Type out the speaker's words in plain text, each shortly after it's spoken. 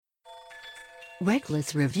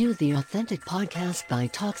Reckless Review, the authentic podcast by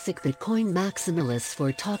Toxic Bitcoin Maximalists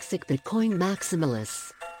for Toxic Bitcoin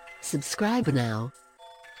Maximalists. Subscribe now.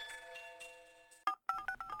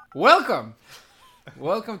 Welcome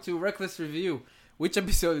to Reckless Review. Which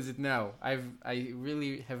episode is it now? I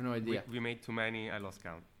really have no idea. We made too many. I lost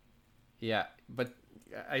count. Yeah, but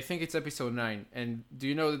I think it's episode 9. And do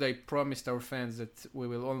you know that I promised our fans that we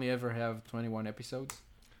will only ever have 21 episodes?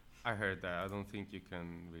 I heard that. I don't think you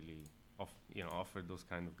can really offer those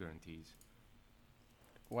kind of guarantees.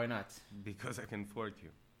 Why not? Because I can afford you.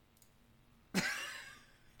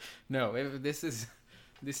 No, this is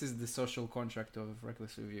the social contract of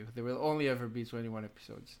Reckless Review. There will only ever be 21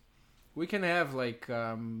 episodes. We can have we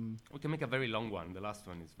can make a very long one. The last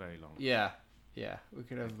one is very long. Yeah, we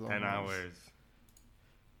could have long 10 ones. hours.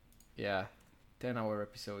 Yeah, 10-hour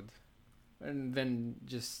episode, and then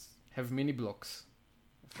just have mini blocks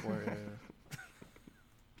for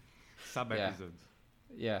sub episodes.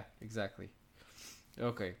 Yeah, exactly.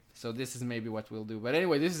 Okay, so this is maybe what we'll do. But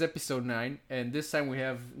anyway, this is episode 9, and this time we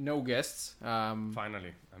have no guests.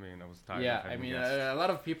 Finally, I was tired. Yeah, of having guests. a lot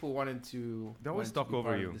of people wanted to. They always talk be over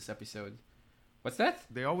part of you. This episode. What's that?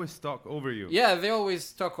 They always talk over you. Yeah, they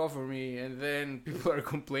always talk over me, and then people are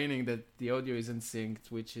complaining that the audio isn't synced,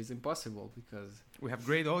 which is impossible because we have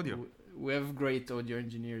great audio. We have great audio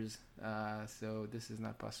engineers, so this is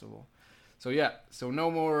not possible. So yeah, no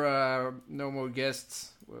more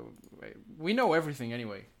guests. We know everything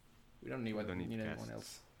anyway. We don't need anyone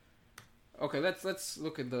else. Okay, let's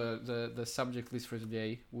look at the subject list for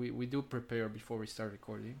today. We do prepare before we start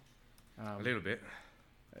recording. A little bit.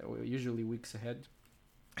 Usually weeks ahead.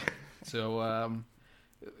 So,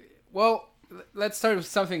 well, let's start with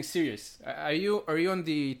something serious. Are you on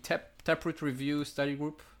the Taproot review study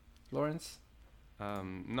group, Lawrence?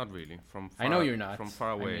 Not really. I know you're not. From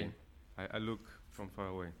far away. I look from far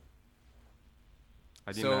away.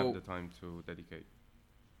 I didn't have the time to dedicate.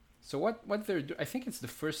 So what they're doing? I think it's the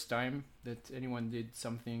first time that anyone did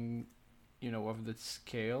something, of the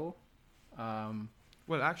scale.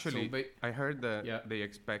 Well, actually, I heard that they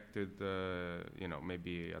expected,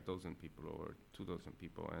 maybe 1,000 people or 2,000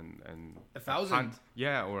 people, and 1,000.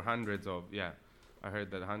 Or hundreds of. Yeah, I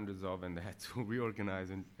heard that hundreds of, and they had to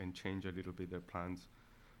reorganize and change a little bit their plans,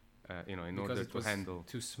 in order to handle.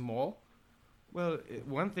 Too small. Well,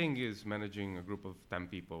 one thing is managing a group of 10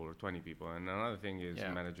 people or 20 people, and another thing is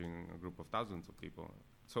managing a group of thousands of people.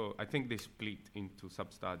 So I think they split into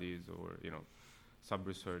sub-studies or,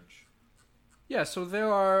 sub-research. Yeah, so there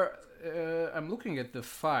are, I'm looking at the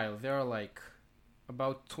file, there are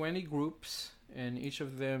about 20 groups, and each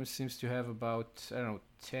of them seems to have about,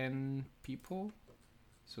 10 people.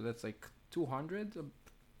 So that's 200,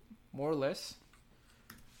 more or less.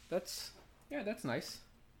 That's nice.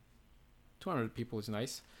 200 people is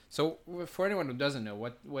nice. So for anyone who doesn't know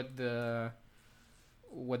what the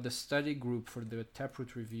study group for the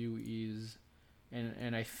Taproot review is,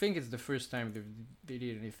 and I think it's the first time they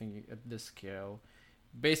did anything at this scale.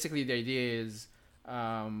 Basically, the idea is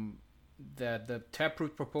that the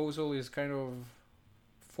Taproot proposal is kind of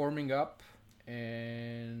forming up,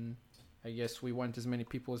 and I guess we want as many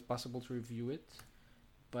people as possible to review it.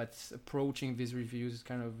 But approaching these reviews is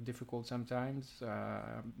kind of difficult sometimes.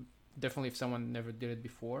 Definitely if someone never did it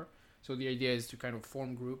before. So the idea is to kind of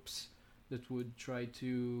form groups that would try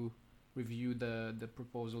to review the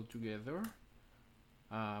proposal together.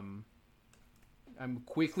 I'm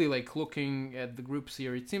quickly looking at the groups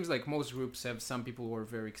here. It seems like most groups have some people who are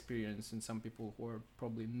very experienced and some people who are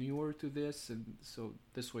probably newer to this, and so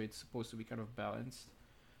this way it's supposed to be kind of balanced.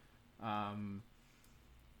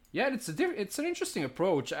 Yeah, it's an interesting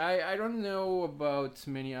approach. I don't know about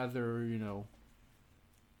many other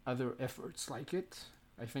other efforts like it.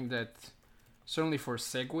 I think that certainly for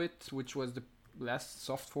Segwit, which was the last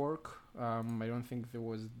soft fork, I don't think there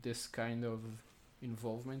was this kind of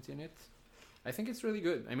involvement in it. I think it's really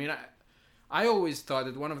good. I mean, I always thought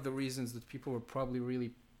that one of the reasons that people were probably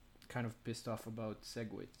really kind of pissed off about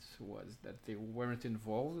Segwit was that they weren't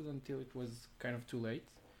involved until it was kind of too late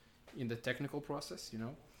in the technical process,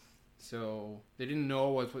 So they didn't know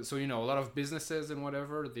what was, so a lot of businesses and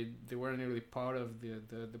whatever, they weren't really part of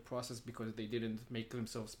the process because they didn't make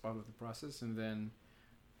themselves part of the process, and then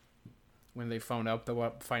when they find out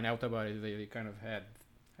about it, they kind of had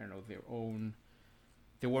their own,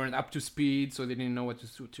 they weren't up to speed, so they didn't know what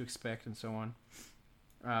to expect and so on.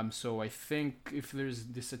 So I think if there's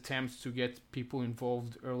this attempt to get people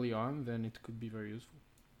involved early on, then it could be very useful.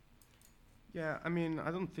 Yeah, I mean, I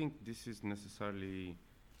don't think this is necessarily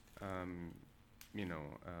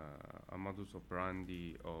a modus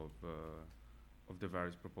operandi of the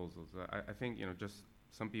various proposals. I think just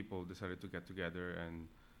some people decided to get together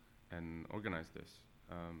and organize this.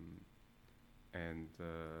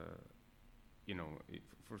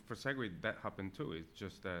 For Segwit, that happened too. It's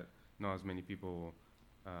just that not as many people,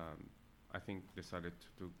 I think, decided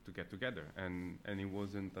to get together, and it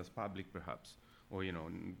wasn't as public, perhaps, or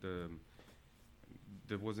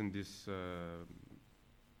there wasn't this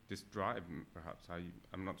drive, perhaps.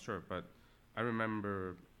 I'm not sure, but I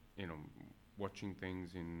remember, watching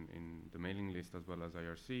things in the mailing list as well as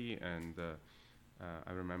IRC, and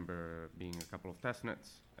I remember being a couple of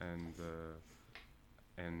testnets and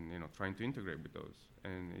trying to integrate with those,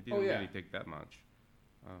 and it didn't really take that much.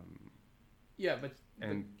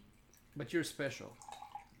 But you're special.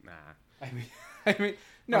 Nah.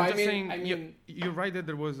 You're right that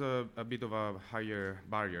there was a bit of a higher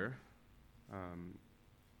barrier,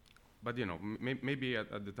 but maybe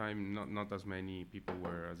at the time not as many people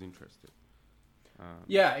were as interested.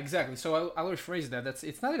 Yeah, exactly. So I'll rephrase that.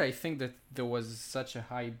 It's not that I think that there was such a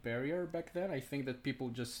high barrier back then. I think that people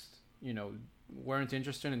just weren't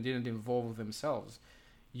interested and didn't involve themselves.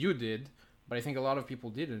 You did, but I think a lot of people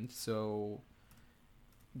didn't. So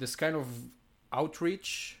this kind of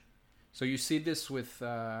outreach. So you see this with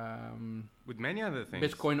many other things,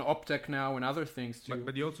 Bitcoin Optech now and other things too.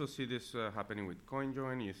 But you also see this happening with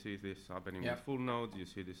CoinJoin. You see this happening with full nodes. You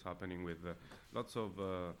see this happening with lots of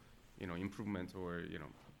improvements or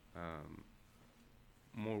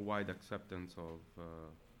more wide acceptance of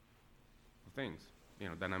things.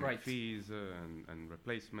 Dynamic fees and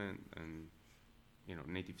replacement and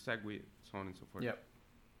native Segwit, so on and so forth.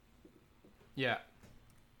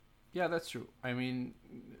 Yeah, that's true. I mean,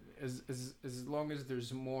 as long as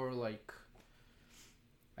there's more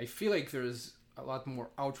I feel like there's a lot more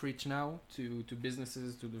outreach now to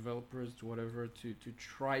businesses, to developers, to whatever, to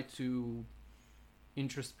try to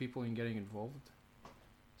interest people in getting involved.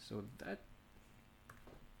 So that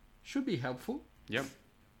should be helpful. Yep.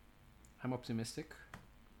 I'm optimistic.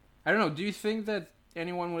 I don't know. Do you think that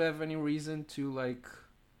anyone would have any reason to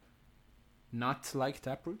not like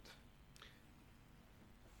Taproot?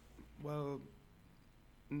 Well,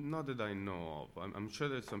 not that I know of. I'm sure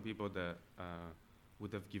there's some people that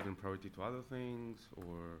would have given priority to other things,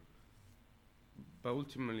 but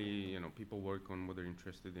ultimately, people work on what they're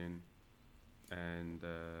interested in, and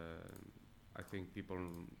I think people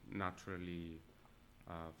naturally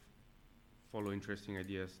follow interesting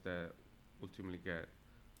ideas that ultimately get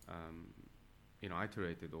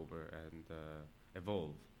iterated over and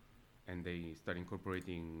evolve. And they start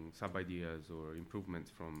incorporating sub-ideas or improvements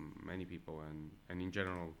from many people. And in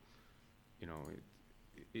general,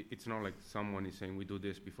 it's not like someone is saying we do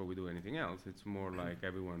this before we do anything else. It's more like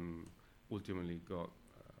everyone ultimately got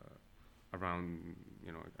around,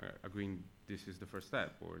 agreeing this is the first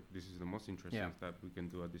step, or this is the most interesting step we can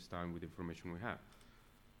do at this time with the information we have.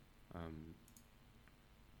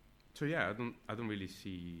 So yeah, I don't really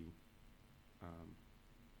see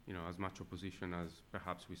as much opposition as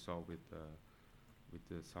perhaps we saw with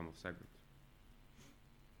the sum of Segwit.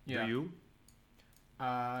 Yeah. Do you?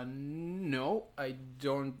 No, I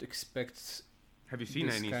don't expect. Have you seen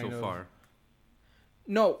any so far?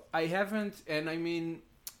 No, I haven't. And I mean,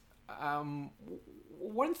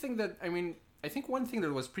 one thing that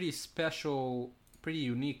was pretty special, pretty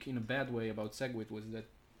unique in a bad way about Segwit was that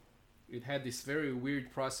it had this very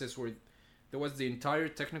weird process where there was the entire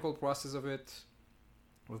technical process of it,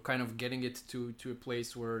 of kind of getting it to a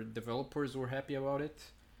place where developers were happy about it,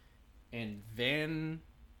 and then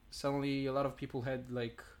suddenly a lot of people had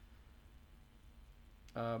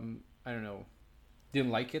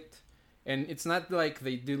didn't like it. And it's not like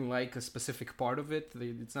they didn't like a specific part of it.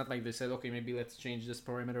 It's not like they said, okay, maybe let's change this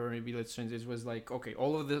parameter, or maybe let's change this. It was like, okay,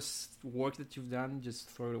 all of this work that you've done, just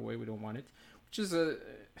throw it away. We don't want it. Which is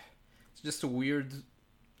it's just a weird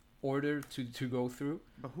order to go through.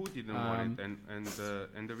 But who didn't want it? And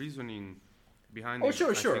the reasoning behind it,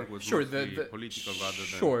 sure. I think was mostly political rather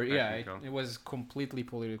than technical. It was completely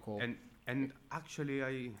political. And actually,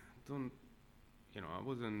 I don't,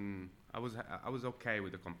 I was okay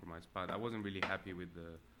with the compromise, but I wasn't really happy with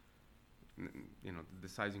the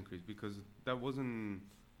size increase, because that wasn't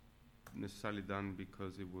necessarily done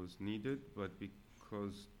because it was needed, but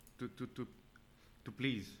because to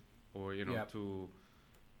please, or to,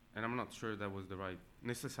 and I'm not sure that was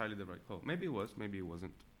necessarily the right call. Maybe it was, maybe it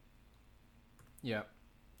wasn't. Yeah.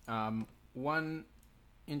 One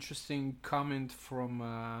interesting comment from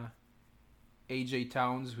AJ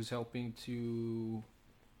Towns, who's helping to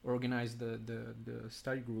organize the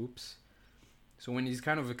study groups. So when he's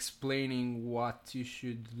kind of explaining what you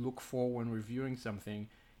should look for when reviewing something,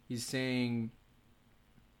 he's saying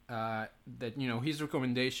that his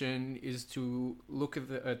recommendation is to look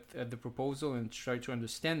at the proposal and try to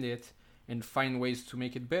understand it and find ways to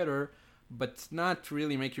make it better, but not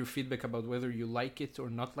really make your feedback about whether you like it or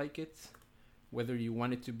not like it, whether you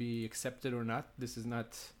want it to be accepted or not. This is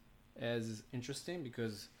not as interesting,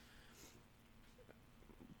 because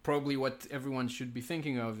probably what everyone should be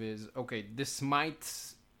thinking of is, okay, this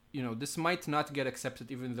might not get accepted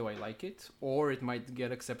even though I like it, or it might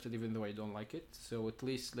get accepted even though I don't like it. So at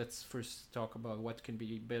least let's first talk about what can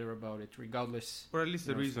be better about it, regardless. Or at least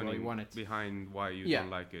the reasoning behind why you don't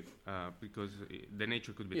like it, because the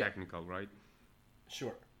nature could be technical, right?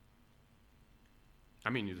 Sure. I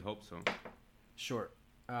mean, you'd hope so. Sure.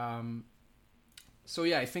 So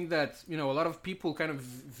yeah, I think that a lot of people kind of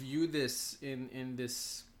view this in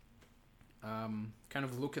this kind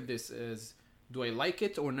of look at this as, do I like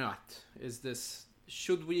it or not?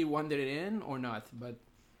 Should we want it in or not? But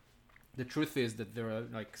the truth is that there are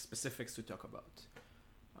like specifics to talk about.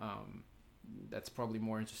 That's probably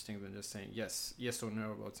more interesting than just saying yes or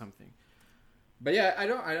no about something. But yeah, I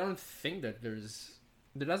don't think that there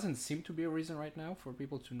doesn't seem to be a reason right now for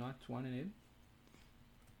people to not want it in.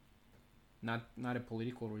 Not a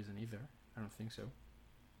political reason either. I don't think so.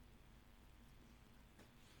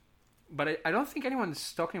 But I don't think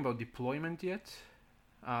anyone's talking about deployment yet.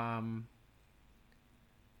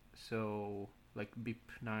 So like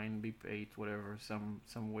BIP9, BIP8, whatever,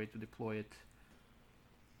 some way to deploy it.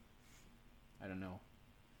 I don't know.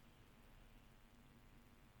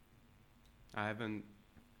 I haven't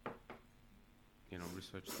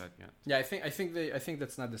researched that yet. Yeah, I think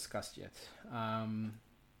that's not discussed yet.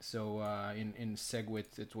 So in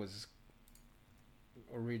SegWit it was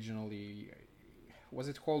originally, was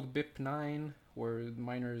it called BIP9, where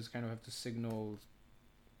miners kind of have to signal,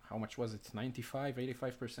 how much was it, 95,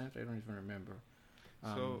 85%? I don't even remember.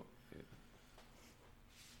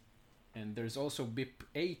 And there's also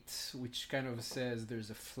BIP8, which kind of says there's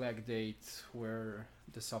a flag date where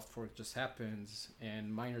the soft fork just happens,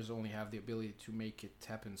 and miners only have the ability to make it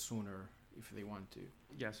happen sooner if they want to.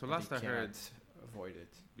 Yeah, so last I heard, avoid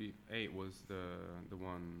it. BIP8 was the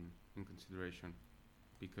one in consideration,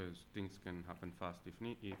 because things can happen fast if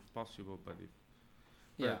possible, but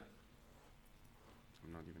yeah,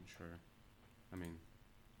 I'm not even sure. I mean,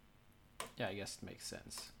 yeah, I guess it makes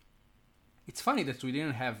sense. It's funny that we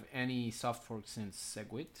didn't have any soft fork since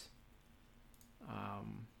SegWit.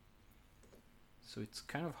 So it's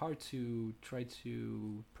kind of hard to try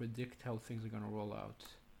to predict how things are going to roll out.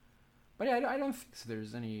 But yeah, I don't think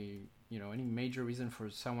there's any major reason for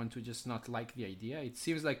someone to just not like the idea. It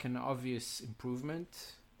seems like an obvious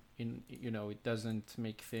improvement. It doesn't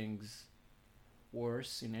make things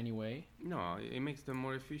worse in any way. No, it makes them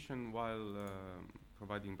more efficient while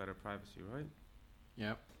providing better privacy, right?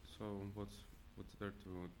 Yeah. So what's there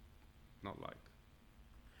to not like?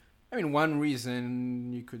 I mean, one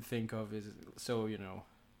reason you could think of is, so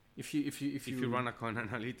if you run a coin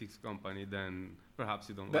analytics company, then perhaps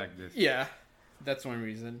you don't like this. Yeah, that's one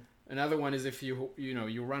reason. Another one is if you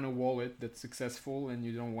run a wallet that's successful and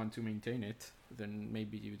you don't want to maintain it, then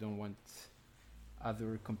maybe you don't want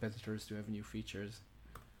other competitors to have new features.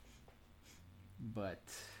 But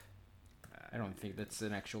I don't think that's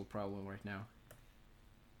an actual problem right now.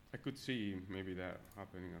 I could see maybe that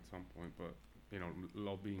happening at some point, but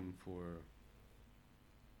lobbying for.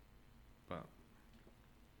 But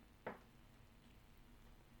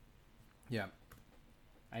yeah,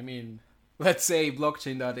 I mean, let's say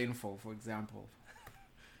blockchain.info, for example.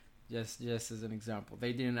 just as an example,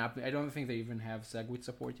 they didn't. I don't think they even have SegWit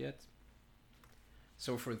support yet.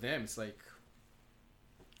 So for them, it's like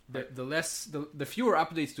the fewer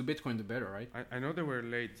updates to Bitcoin, the better, right? I know they were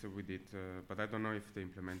late with it, but I don't know if they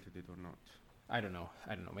implemented it or not. I don't know.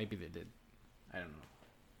 Maybe they did. I don't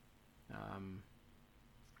know.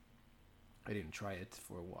 I didn't try it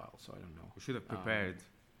for a while, so I don't know. We should have prepared.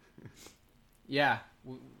 Yeah.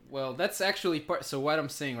 Well, that's actually part. So what I'm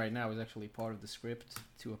saying right now is actually part of the script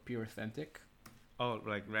to appear authentic. Oh,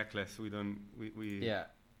 like reckless. We. Yeah.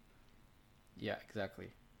 Yeah, exactly.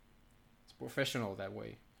 It's professional that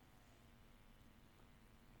way.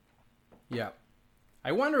 Yeah.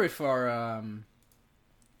 I wonder if our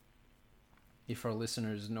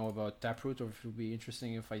listeners know about Taproot, or if it would be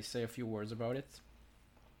interesting if I say a few words about it.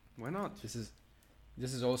 Why not? This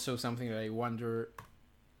is also something that I wonder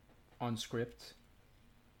on script.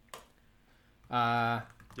 Yeah,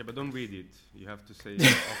 but don't read it. You have to say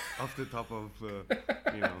off the top of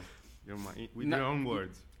your mind with your own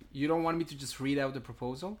words. You don't want me to just read out the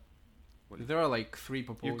proposal? Well, there are like 3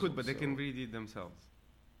 proposals. You could, but they can read it themselves.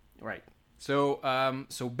 Right. So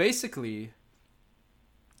basically,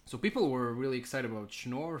 So people were really excited about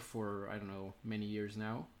Schnorr for, I don't know, many years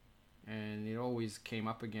now. And it always came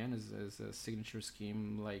up again as a signature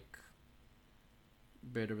scheme, like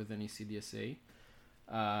better than ECDSA.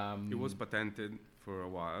 It was patented for a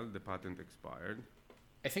while. The patent expired.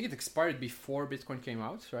 I think it expired before Bitcoin came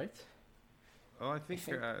out, right? Oh, I think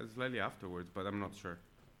slightly afterwards, but I'm not sure.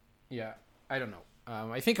 Yeah, I don't know.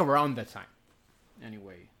 I think around that time,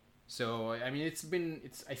 anyway. So I mean,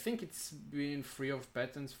 I think it's been free of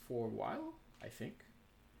patents for a while. I think,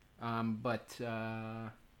 but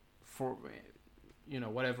for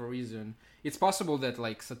whatever reason, it's possible that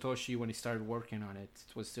like Satoshi, when he started working on it,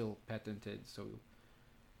 it was still patented. So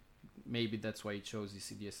maybe that's why he chose the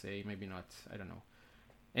CDSA. Maybe not. I don't know.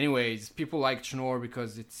 Anyways, people like Schnorr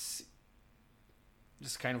because it's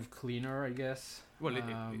just kind of cleaner, I guess. Well,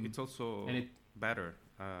 it's also better.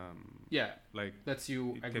 Like lets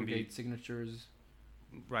you aggregate signatures.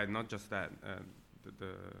 Right, not just that.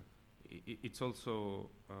 It's also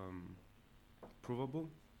provable,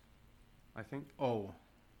 I think. Oh,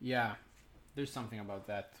 yeah. There's something about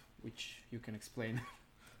that which you can explain.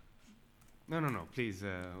 No. Please,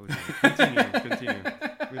 continue.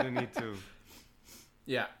 We don't need to.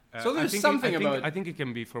 Yeah. So there's something about. I think it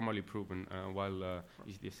can be formally proven, while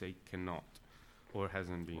ECDSA cannot, or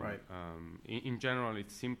hasn't been. Right. In general,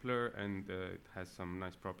 it's simpler and it has some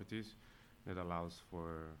nice properties that allows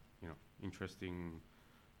for interesting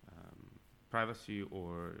privacy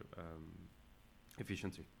or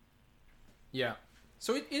efficiency. Yeah.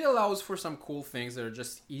 So it allows for some cool things that are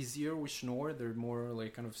just easier with Schnorr. They're more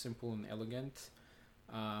like kind of simple and elegant.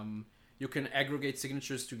 You can aggregate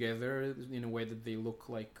signatures together in a way that they look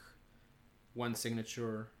like one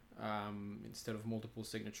signature instead of multiple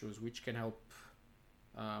signatures, which can help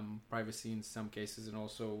privacy in some cases and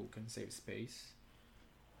also can save space.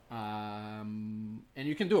 And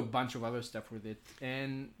you can do a bunch of other stuff with it.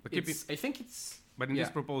 And I think it's... But in this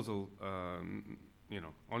proposal,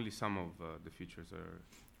 only some of the features are...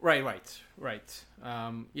 Right.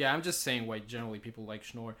 I'm just saying why generally people like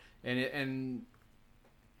Schnorr. And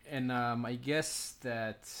I guess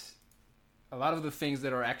that a lot of the things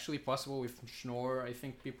that are actually possible with Schnorr, I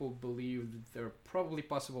think people believe that they're probably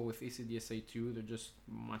possible with ECDSA too. They're just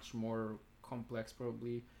much more complex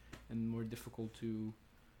probably and more difficult to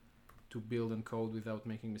build and code without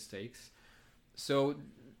making mistakes. So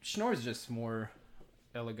Schnorr is just more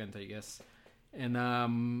elegant, I guess. And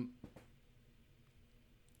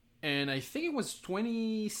I think it was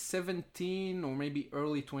 2017 or maybe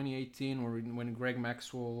early 2018 or when Greg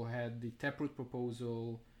Maxwell had the Taproot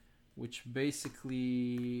proposal, which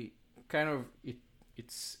basically kind of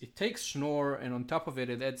it takes Schnorr and on top of it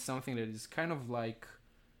adds something that is kind of like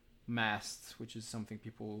Mast, which is something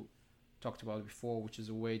people talked about before, which is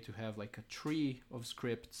a way to have like a tree of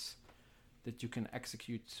scripts that you can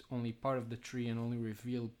execute only part of the tree and only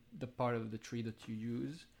reveal the part of the tree that you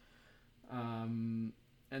use.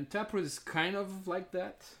 And Taproot is kind of like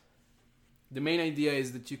that. The main idea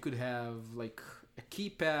is that you could have like a key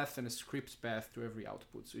path and a script path to every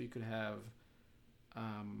output. So you could have,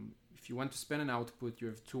 if you want to spend an output, you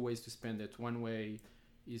have two ways to spend it. One way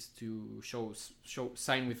is to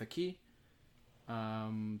sign with a key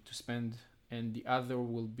to spend, and the other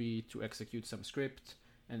will be to execute some script,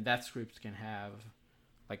 and that script can have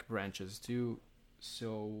like branches too.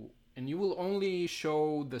 So, and you will only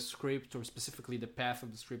show the script or specifically the path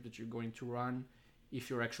of the script that you're going to run if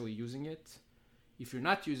you're actually using it. If you're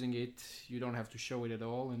not using it, you don't have to show it at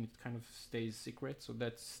all, and it kind of stays secret. So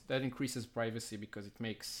that increases privacy because it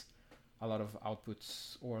makes a lot of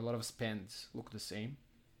outputs or a lot of spends look the same.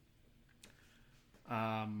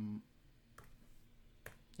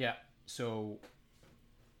 So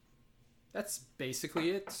that's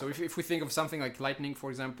basically it. So if we think of something like Lightning, for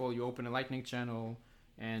example, you open a Lightning channel,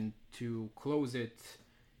 and to close it,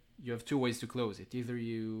 you have two ways to close it. Either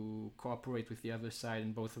you cooperate with the other side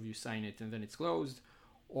and both of you sign it and then it's closed,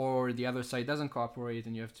 or the other side doesn't cooperate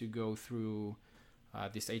and you have to go through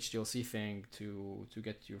this HTLC thing to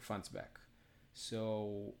get your funds back.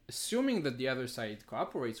 So assuming that the other side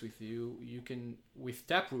cooperates with you, you can, with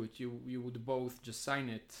Taproot, you would both just sign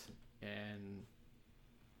it and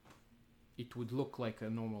it would look like a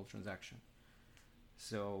normal transaction.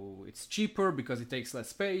 So it's cheaper because it takes less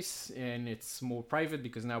space, and it's more private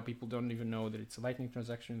because now people don't even know that it's a Lightning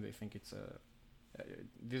transaction. They think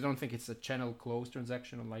they don't think it's a channel closed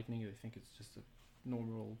transaction on Lightning. They think it's just a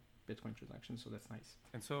normal Bitcoin transaction. So that's nice.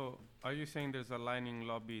 And so, are you saying there's a Lightning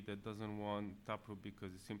lobby that doesn't want Taproot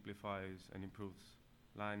because it simplifies and improves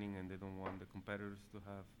Lightning, and they don't want the competitors to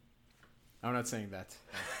have? I'm not saying that.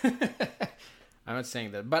 I'm not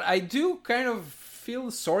saying that, but I do kind of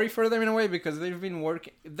feel sorry for them in a way because they've been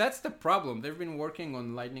working. That's the problem. They've been working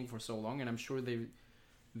on Lightning for so long, and I'm sure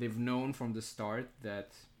they've known from the start that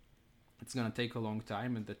it's gonna take a long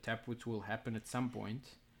time and the Taproot will happen at some point.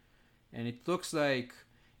 And it looks like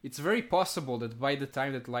it's very possible that by the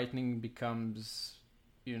time that Lightning becomes,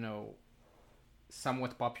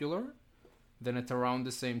 somewhat popular, then at around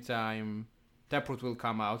the same time, Taproot will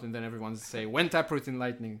come out, and then everyone's say, "When Taproot in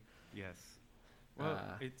Lightning?" Yes. Well,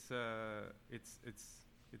 it's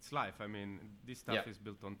life. I mean, this stuff is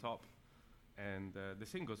built on top, and the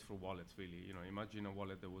same goes for wallets. Really, imagine a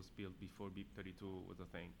wallet that was built before BIP32 was a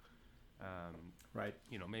thing. Right.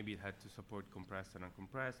 Maybe it had to support compressed and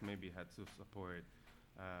uncompressed. Maybe it had to support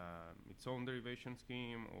its own derivation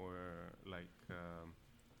scheme, or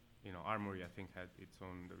Armory, I think, had its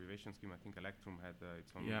own derivation scheme. I think Electrum had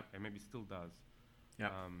its own, and maybe still does.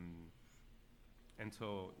 Yeah. And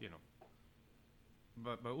so,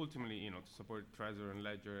 but ultimately, to support Trezor and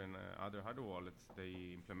Ledger and other hardware wallets, they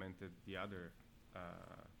implemented the other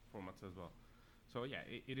formats as well. So yeah,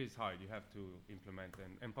 it is hard. You have to implement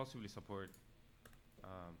and possibly support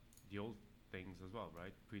the old things as well,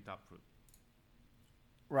 right? Pre-Taproot.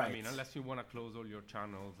 Right. I mean, unless you want to close all your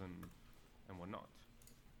channels and whatnot.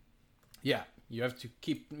 Yeah, you have to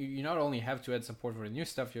keep. You not only have to add support for the new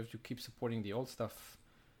stuff, you have to keep supporting the old stuff,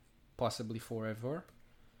 possibly forever.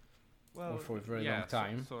 Well, or for a very long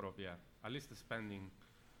time. Sort of, yeah. At least the spending.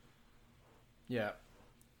 Yeah.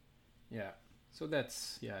 Yeah. So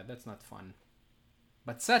that's not fun.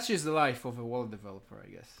 But such is the life of a wallet developer, I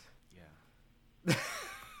guess. Yeah.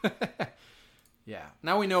 Yeah.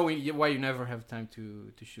 Now we know why you never have time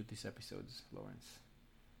to shoot these episodes, Lawrence.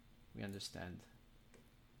 We understand.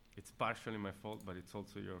 It's partially my fault, but it's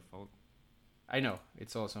also your fault. I know.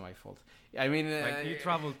 It's also my fault. I mean... you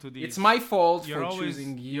travel to the... It's my fault for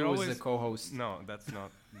choosing you as a co-host. No, that's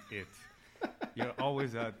not it. You're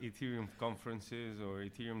always at Ethereum conferences or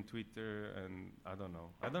Ethereum Twitter, and I don't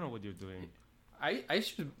know what you're doing. I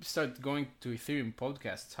should start going to Ethereum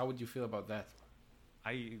podcasts. How would you feel about that?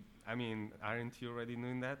 I mean, aren't you already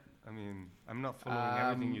doing that? I mean, I'm not following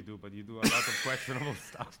everything you do, but you do a lot of questionable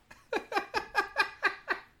stuff.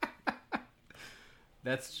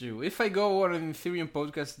 That's true. If I go on an Ethereum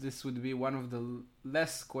podcast, this would be one of the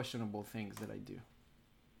less questionable things that I do.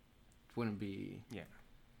 It wouldn't be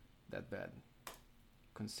that bad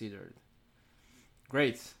considered.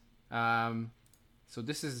 Great. So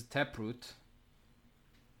this is Taproot.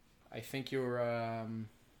 I think you're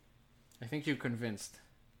convinced.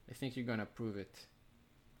 I think you're gonna prove it.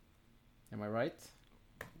 Am I right?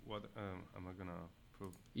 What am I gonna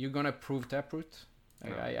prove? You're gonna prove Taproot?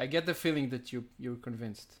 No. I get the feeling that you're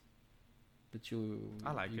convinced that you.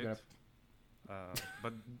 I like it,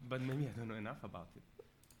 but maybe I don't know enough about it.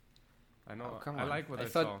 I know. I like what I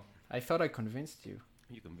saw. I thought I convinced you.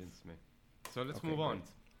 You convinced me. So let's move on.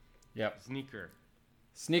 Yeah.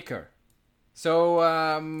 SNICKER. So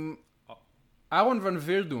Aaron van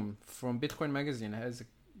Wirdum from Bitcoin Magazine has a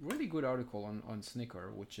really good article on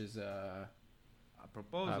SNICKER, which is a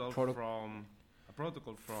proposal from a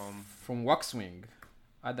protocol from Waxwing.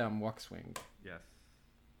 Adam Waxwing. Yes.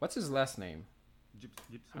 What's his last name?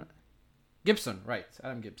 Gibson. Gibson, right?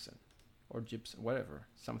 Adam Gibson, or Gibson, whatever,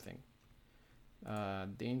 something.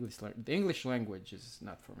 The English language is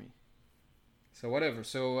not for me. So whatever.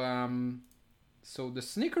 So the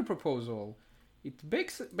SNICKER proposal, it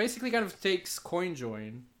basically kind of takes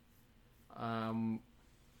CoinJoin, and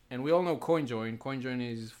we all know CoinJoin. CoinJoin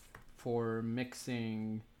is for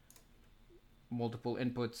mixing multiple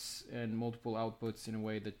inputs and multiple outputs in a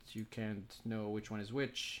way that you can't know which one is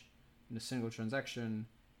which in a single transaction.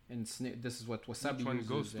 And this is what Wasabi uses. Which one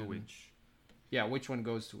goes to which? Yeah, which one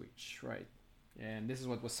goes to which, right. And this is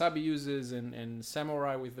what Wasabi uses, and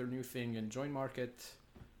Samurai with their new thing, and Join Market.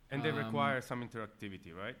 And they require some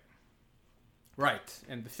interactivity, right? Right.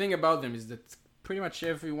 And the thing about them is that pretty much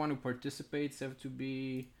everyone who participates have to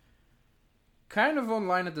be kind of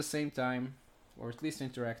online at the same time, or at least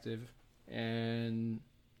interactive. And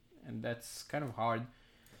that's kind of hard.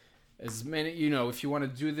 As many, if you want to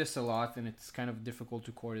do this a lot, then it's kind of difficult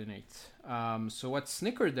to coordinate. So what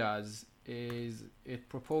SNICKER does is it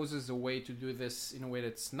proposes a way to do this in a way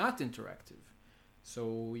that's not interactive.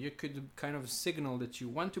 So you could kind of signal that you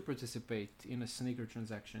want to participate in a SNICKER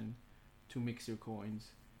transaction to mix your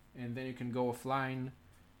coins, and then you can go offline,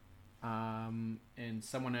 and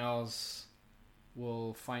someone else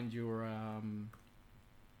will find your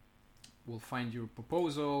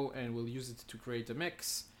proposal and will use it to create a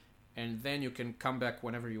mix, and then you can come back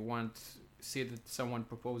whenever you want, see that someone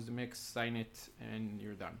proposed the mix, sign it, and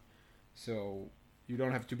you're done. So you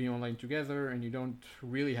don't have to be online together, and you don't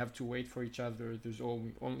really have to wait for each other. There's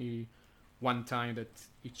only one time that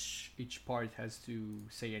each part has to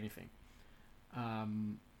say anything.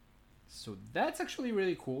 So that's actually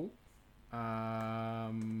really cool.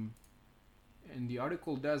 And the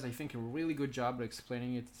article does, I think, a really good job of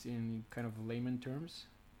explaining it in kind of layman terms,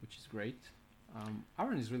 which is great.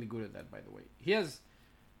 Aaron is really good at that, by the way.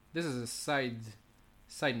 This is a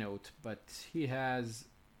side note, but he has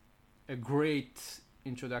a great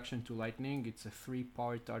introduction to Lightning. It's a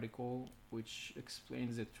 3-part article which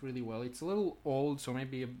explains it really well. It's a little old, so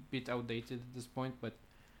maybe a bit outdated at this point, but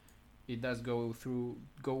it does go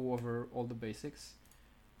over all the basics.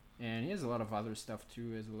 And he has a lot of other stuff too.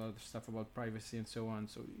 He has a lot of stuff about privacy and so on.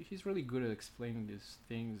 So he's really good at explaining these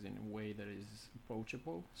things in a way that is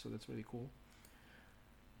approachable. So that's really cool.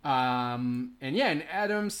 And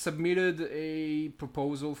Adam submitted a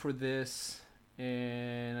proposal for this,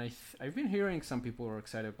 and I've been hearing some people are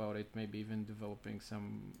excited about it, maybe even developing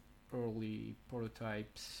some early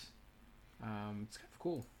prototypes. It's kind of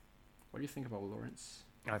cool. What do you think about Lawrence?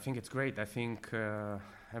 I think it's great. I think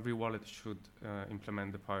every wallet should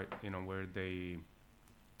implement the part, where they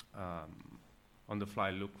on the fly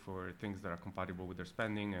look for things that are compatible with their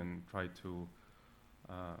spending and try to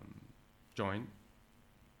join.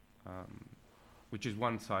 Which is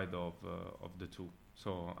one side of the two.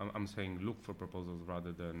 So I'm saying look for proposals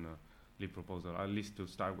rather than leave proposal, at least to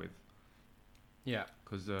start with. Yeah.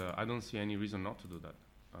 Because I don't see any reason not to do that.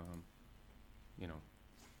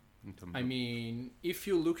 In terms I mean, if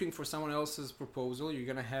you're looking for someone else's proposal, you're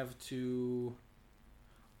gonna have to.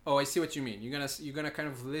 Oh, I see what you mean. You're gonna kind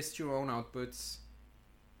of list your own outputs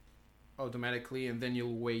automatically, and then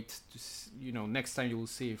you'll wait to next time you'll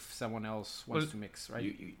see if someone else wants to mix,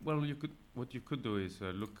 right? What you could do is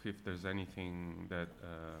look if there's anything that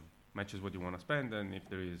matches what you want to spend, and if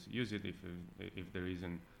there is, use it. If there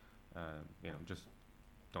isn't, just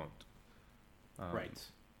don't. Right.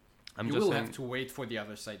 You will have to wait for the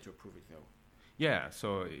other side to approve it, though. Yeah,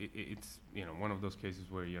 so it's one of those cases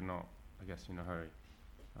where you're not, I guess, in a hurry.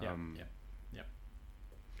 Yeah.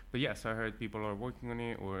 But yes, I heard people are working on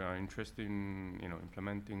it or are interested in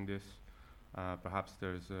implementing this. Perhaps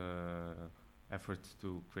there's efforts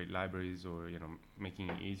to create libraries or making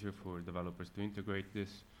it easier for developers to integrate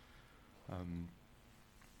this.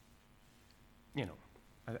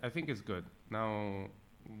 I think it's good. Now,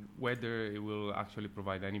 whether it will actually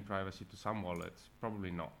provide any privacy to some wallets,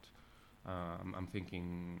 probably not. I'm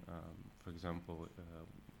thinking, for example,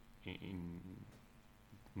 in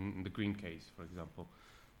the green case, for example,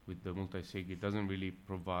 with the multi-sig, it doesn't really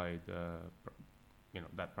provide,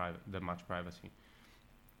 that much privacy.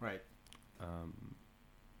 Right.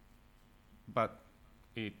 But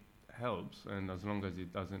it helps, and as long as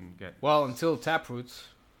it doesn't get until Taproot.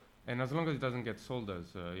 And as long as it doesn't get sold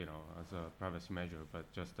as as a privacy measure,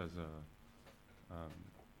 but just as a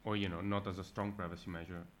not as a strong privacy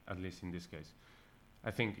measure, at least in this case.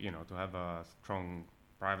 I think to have a strong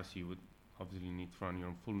privacy, you would obviously need to run your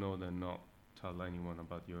own full node and not tell anyone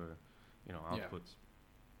about your outputs. Yeah.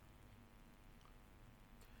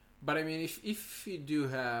 But I mean, if you do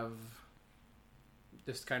have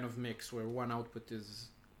this kind of mix where one output is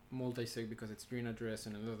multi-sig because it's green address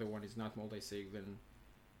and another one is not multi-sig, then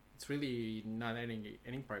it's really not adding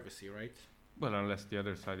any privacy, right? Well, unless the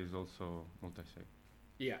other side is also multi-sig.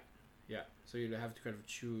 Yeah. So you'd have to kind of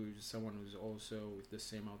choose someone who's also with the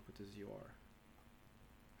same output as you are.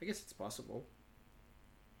 I guess it's possible.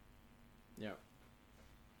 Yeah.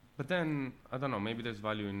 But then, I don't know, maybe there's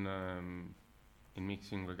value in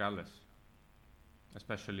mixing regardless.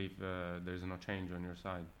 Especially if there's no change on your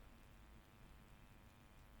side.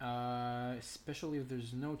 Especially if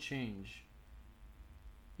there's no change.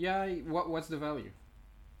 Yeah, what's the value?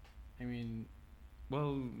 I mean...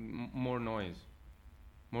 Well, more noise.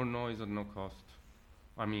 More noise at no cost.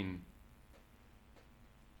 I mean...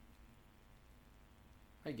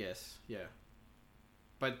 I guess, yeah.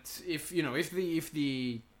 But if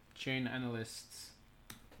the chain analysts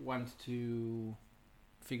want to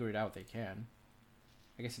figure it out, they can.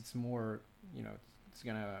 I guess it's more, it's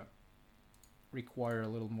gonna require a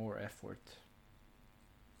little more effort.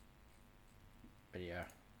 But yeah.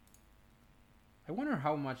 I wonder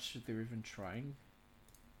how much they're even trying.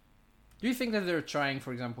 Do you think that they're trying,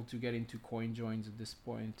 for example, to get into coin joins at this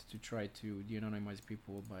point to try to de-anonymize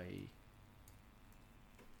people by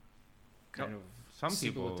kind of some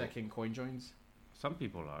people attacking coin joins? Some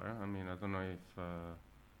people are. I mean, I don't know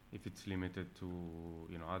if it's limited to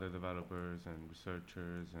other developers and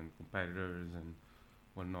researchers and competitors and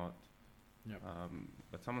whatnot. Yep.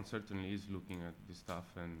 But someone certainly is looking at this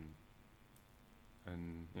stuff and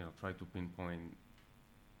try to pinpoint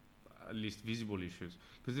at least visible issues.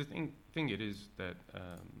 Because the thing it is that,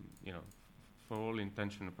 for all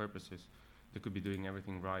intention and purposes, they could be doing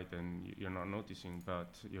everything right and you're not noticing,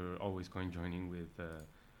 but you're always joining with,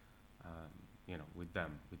 with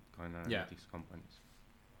them, with coin analytics companies.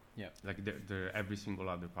 Yeah. Like they're every single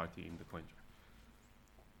other party in the coin chain.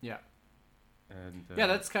 Yeah. And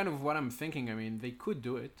that's kind of what I'm thinking. I mean, they could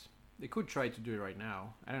do it. They could try to do it right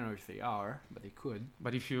now. I don't know if they are, but they could.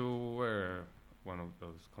 But if you were one of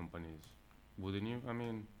those companies, wouldn't you? I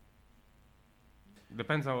mean,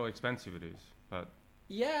 depends how expensive it is, but...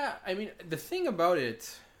 Yeah, I mean, the thing about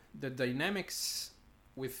it, the dynamics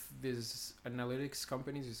with these analytics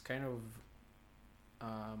companies is kind of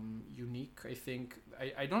unique, I think.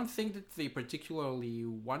 I don't think that they particularly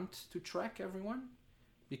want to track everyone,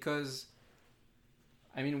 because...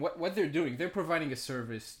 I mean, what they're doing, they're providing a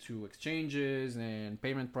service to exchanges and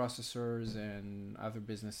payment processors and other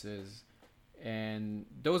businesses. And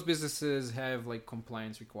those businesses have like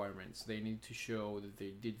compliance requirements. They need to show that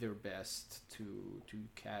they did their best to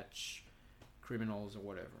catch criminals or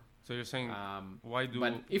whatever. So you're saying, why do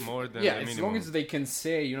more than yeah, the as minimum? long as they can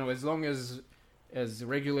say, as long as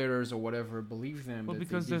regulators or whatever believe them that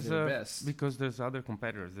because they did their best. Because there's other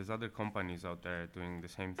competitors, there's other companies out there doing the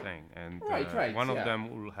same thing, and right, one of them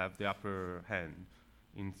will have the upper hand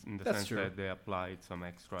in the That's sense true. that they applied some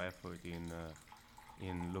extra effort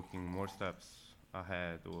in looking more steps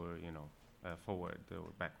ahead, or forward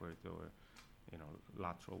or backward, or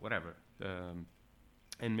lateral, whatever,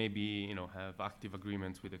 and maybe have active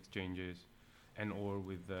agreements with exchanges and or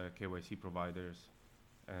with KYC providers,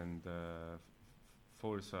 and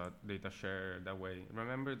force data share that way.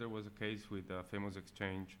 Remember, there was a case with a famous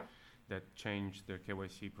exchange that changed their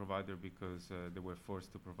KYC provider because they were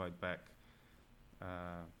forced to provide back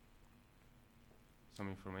some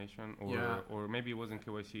information, or maybe it wasn't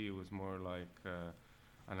KYC, it was more like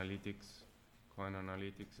analytics, coin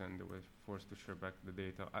analytics, and they were forced to share back the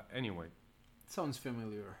data. Anyway. Sounds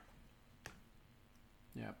familiar.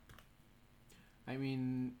 Yeah. I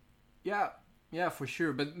mean, yeah, for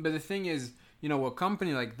sure. But the thing is, a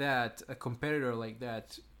company like that, a competitor like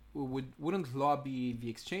that, wouldn't lobby the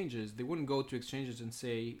exchanges. They wouldn't go to exchanges and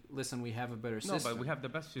say, listen, we have a better system. No, but we have the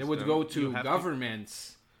best system. They would go to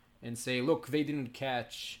governments and say, look, they didn't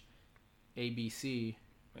catch ABC.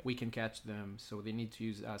 We can catch them, so they need to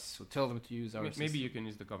use us. So tell them to use our system. Maybe you can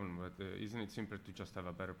use the government, but isn't it simpler to just have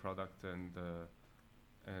a better product and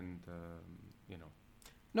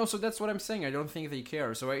No, so that's what I'm saying. I don't think they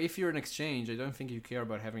care. So if you're an exchange, I don't think you care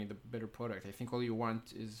about having the better product. I think all you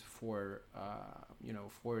want is for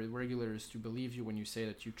regulators to believe you when you say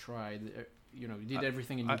that you tried, you did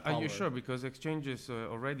everything in your power. Are you sure? Because exchanges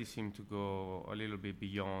already seem to go a little bit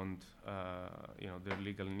beyond, their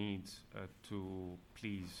legal needs to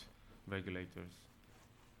please regulators.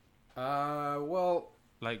 Well,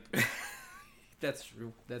 like that's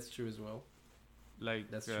true. That's true as well.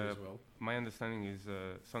 That's true as well. My understanding is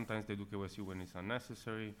sometimes they do KYC when it's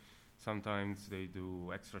unnecessary. Sometimes they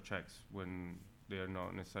do extra checks when they are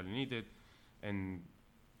not necessarily needed,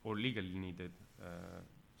 or legally needed,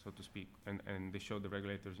 so to speak. And they show the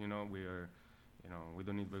regulators, we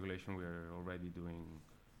don't need regulation. We are already doing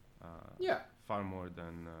far more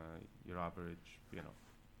than your average,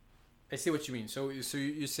 I see what you mean. So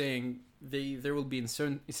you're saying they will be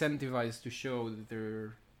incentivized to show that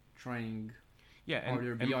they're trying. Yeah, or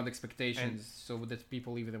they're beyond expectations, so that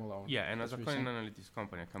people leave them alone. Yeah, and as a coin analytics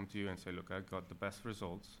company, I come to you and say, look, I got the best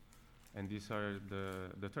results, and these are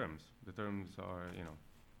the terms. The terms are,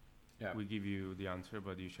 we give you the answer,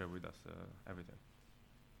 but you share with us everything.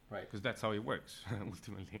 Right. Because that's how it works,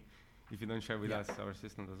 ultimately. If you don't share with us, our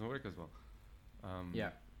system doesn't work as well.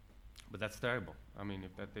 But that's terrible. I mean,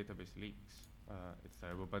 if that database leaks, it's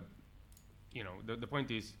terrible. But, the point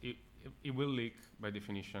is, it will leak by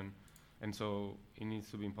definition. And so it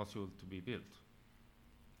needs to be impossible to be built.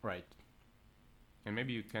 Right. And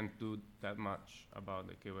maybe you can't do that much about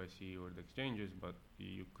the KYC or the exchanges, but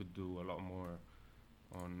you could do a lot more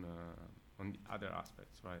on the other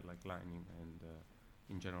aspects, right? Like Lightning and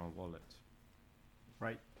in general wallets.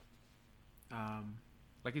 Right.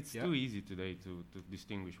 Like it's too easy today to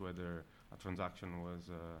distinguish whether a transaction was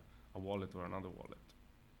a wallet or another wallet.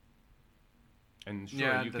 And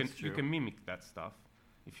sure, you can mimic that stuff.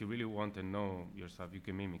 If you really want to know your stuff, you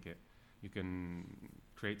can mimic it. You can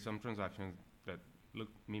create some transactions that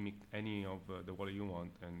mimic any of the wallet you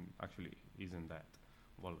want, and actually isn't that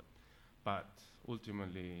wallet. But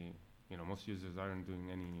ultimately, most users aren't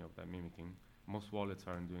doing any of that mimicking. Most wallets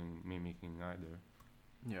aren't doing mimicking either.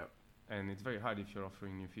 Yeah. And it's very hard if you're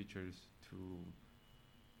offering new features to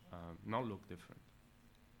not look different.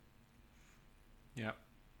 Yeah.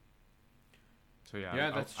 So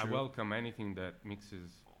that's I true. welcome anything that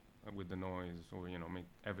mixes with the noise, or make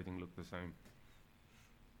everything look the same.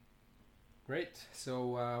 Great.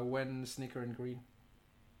 So when SNICKER and Green?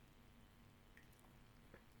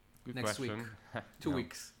 Good Next question. week. 2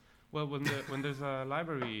 weeks. Well, when there's a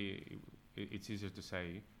library, it's easier to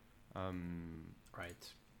say.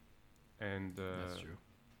 Right. And That's true.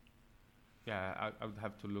 yeah, I would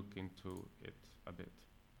have to look into it a bit.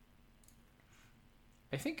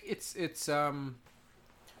 I think it's kind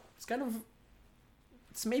of,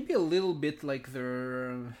 it's maybe a little bit like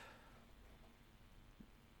they're,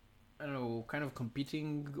 I don't know, kind of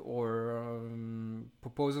competing or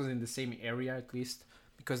proposals in the same area at least,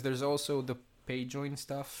 because there's also the pay join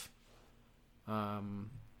stuff.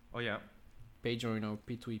 Oh yeah, pay join or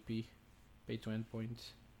P2EP, pay to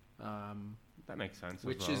endpoint. That makes sense.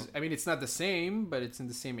 Which as well. is, I mean, it's not the same, but it's in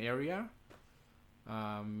the same area.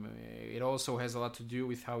 It also has a lot to do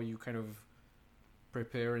with how you kind of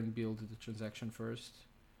prepare and build the transaction first.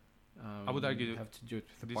 I would argue you have to do it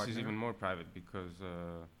with a this partner. is even more private because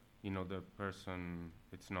the person,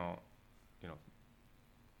 it's not a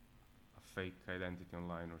fake identity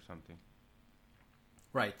online or something.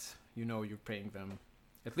 Right. You're paying them,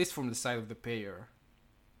 at least from the side of the payer.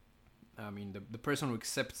 I mean, the person who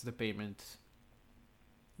accepts the payment,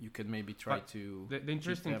 you can maybe try to. The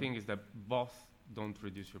interesting thing is that both don't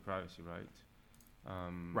reduce your privacy, right?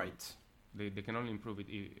 Right. They can only improve it,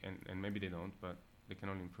 and maybe they don't, but they can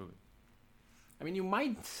only improve it. I mean, you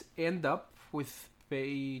might end up with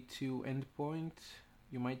pay to endpoint.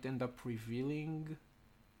 You might end up revealing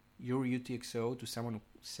your UTXO to someone who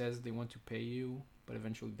says they want to pay you, but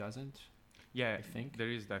eventually doesn't. Yeah, I think there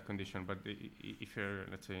is that condition, but if you're,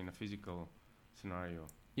 let's say, in a physical scenario,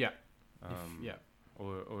 yeah,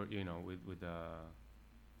 or with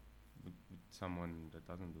someone that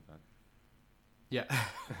doesn't do that, yeah,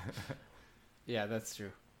 yeah, that's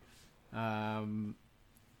true.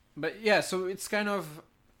 But yeah, so it's kind of,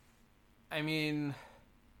 I mean,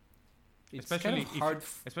 it's especially kind of hard.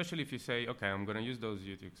 Especially if you say, okay, I'm gonna use those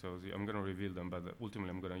UTXOs, I'm gonna reveal them, but ultimately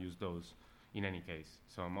I'm gonna use those. In any case,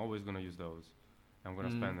 so I'm always going to use those. I'm going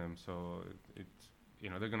to spend them, so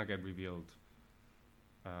they're going to get revealed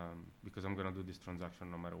because I'm going to do this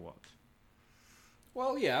transaction no matter what.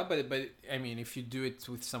 Well, yeah, but I mean, if you do it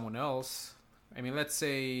with someone else, I mean, let's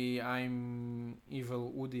say I'm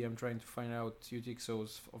Evil Woody, I'm trying to find out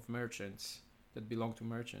UTXOs of merchants that belong to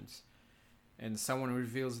merchants, and someone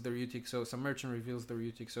reveals their UTXO, some merchant reveals their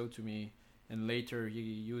UTXO to me, and later he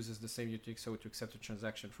uses the same UTXO to accept a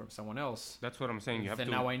transaction from someone else. That's what I'm saying. You have to.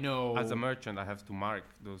 Now I know. As a merchant, I have to mark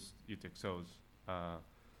those UTXOs.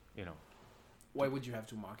 Why would you have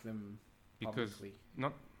to mark them publicly?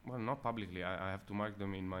 Not publicly. I have to mark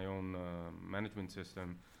them in my own management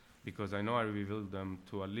system because I know I revealed them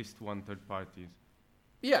to at least one third party.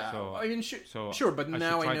 Yeah, so, I mean, sure, but I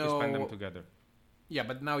now should try I know. to spend them together. Yeah,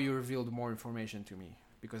 but now you revealed more information to me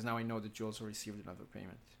because now I know that you also received another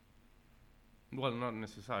payment. Well, not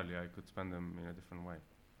necessarily. I could spend them in a different way.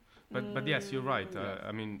 But yes, you're right. Yeah.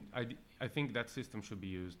 I mean, I think that system should be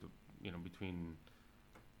used, between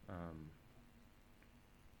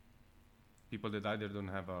people that either don't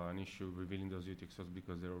have an issue revealing those UTXOs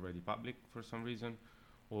because they're already public for some reason,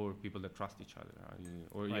 or people that trust each other,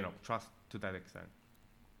 or trust to that extent.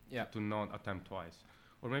 Yeah. To not attempt twice,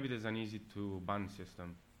 or maybe there's an easy to ban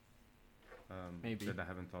system. Maybe that I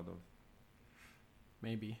haven't thought of.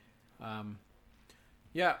 Maybe.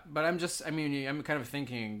 Yeah, but I'm kind of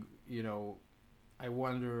thinking, I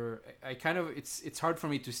wonder, it's hard for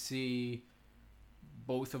me to see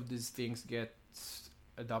both of these things get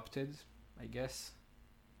adopted, I guess,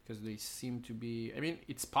 because they seem to be, I mean,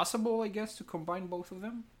 it's possible, I guess, to combine both of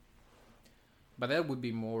them, but that would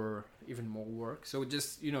be even more work. So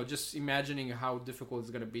just imagining how difficult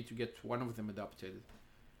it's going to be to get one of them adopted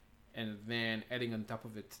and then adding on top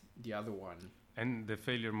of it the other one. And the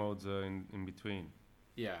failure modes in between.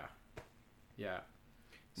 Yeah.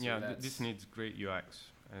 So this needs great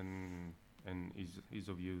UX and ease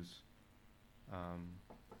of use.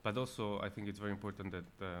 But also, I think it's very important that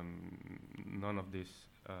none of this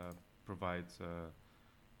provides,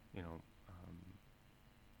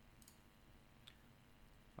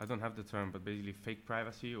 I don't have the term, but basically fake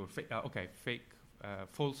privacy or fake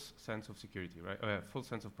false sense of security, right? False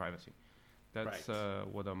sense of privacy. That's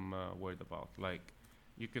what I'm worried about. Like,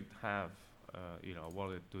 you could have a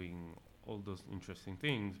wallet doing all those interesting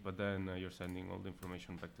things, but then you're sending all the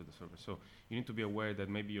information back to the server. So you need to be aware that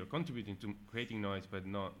maybe you're contributing to creating noise, but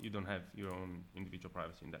you don't have your own individual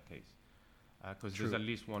privacy in that case, because there's at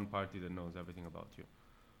least one party that knows everything about you.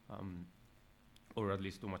 or at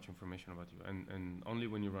least too much information about you. And only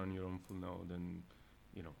when you run your own full node, and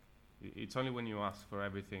it's only when you ask for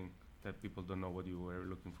everything that people don't know what you were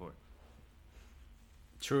looking for.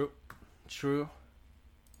 True.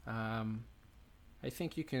 I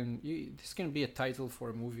think this can be a title for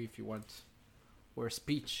a movie if you want, or a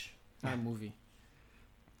speech, not a movie.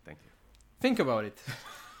 Thank you. Think about it.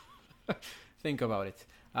 Think about it.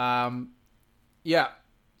 Yeah.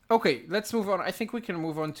 Okay, let's move on. I think we can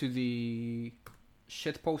move on to the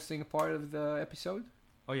shit posting part of the episode.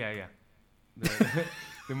 Oh yeah.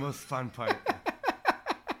 The most fun part.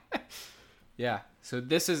 Yeah. So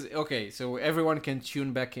this is okay. So everyone can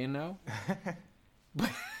tune back in now.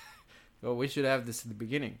 Well, we should have this at the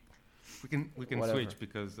beginning. We can switch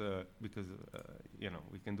because we can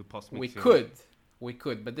do post mixing. We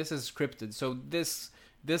could, but this is scripted. So this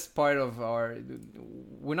part of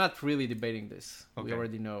we're not really debating this. Okay. We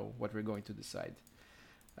already know what we're going to decide.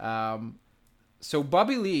 So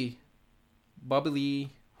Bobby Lee,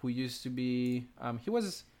 who used to be, he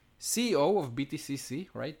was CEO of BTCC,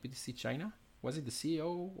 right? BTC China. Was he the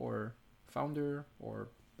CEO or founder or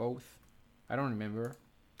both? I don't remember.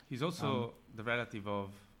 He's also a relative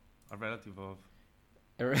of.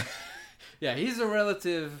 Yeah, he's a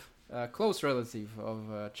relative. Close relative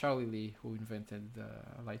of Charlie Lee, who invented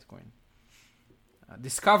Litecoin.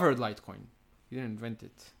 Discovered Litecoin. He didn't invent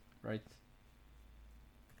it, right?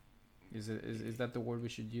 Is that the word we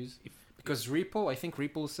should use? Because Ripple, I think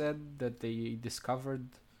Ripple said that they discovered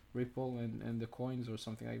Ripple and the coins or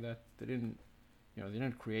something like that. They didn't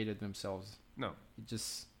create it themselves. No. It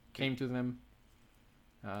just came to them.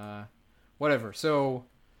 Whatever. So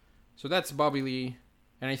that's Bobby Lee,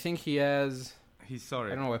 and I think he has. He's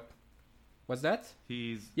sorry. I don't know what. What's that?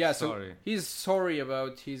 He's sorry. So he's sorry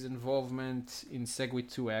about his involvement in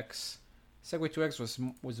SegWit2x. SegWit2x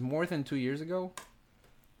was more than 2 years ago.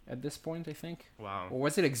 At this point, I think. Wow. Or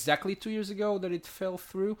was it exactly 2 years ago that it fell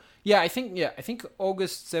through? I think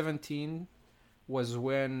August 17 was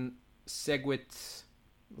when SegWit,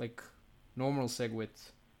 like normal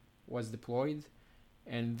SegWit, was deployed,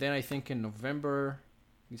 and then I think in November,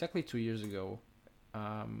 exactly 2 years ago,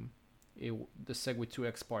 the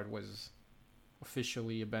SegWit2x part was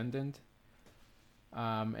officially abandoned.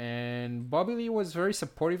 And Bobby Lee was very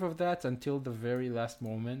supportive of that until the very last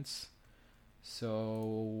moments.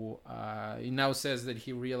 So he now says that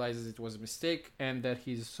he realizes it was a mistake and that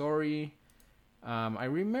he's sorry. I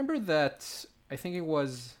remember that I think it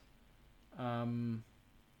was the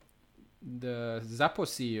Zappo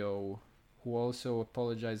CEO who also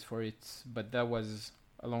apologized for it, but that was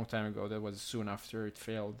a long time ago. That was soon after it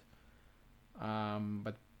failed.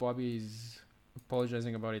 But Bobby's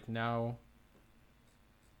apologizing about it now.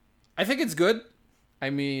 I think it's good. I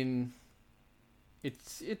mean,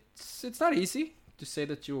 it's not easy to say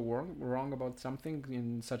that you were wrong about something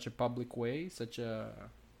in such a public way, such a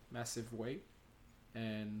massive way,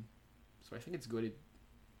 and so I think it's good. He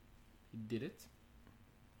did it.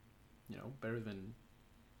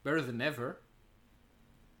 Better than ever,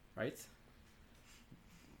 right?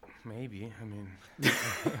 Maybe. I mean,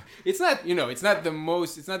 it's not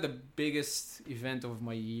the biggest event of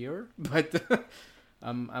my year, but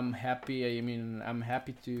I'm happy. I mean,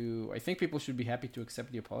 I think people should be happy to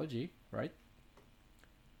accept the apology, right?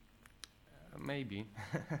 Maybe.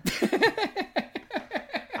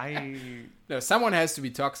 No, someone has to be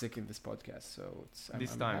toxic in this podcast, so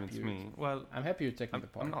this time it's me. Well, I'm happy you're taking the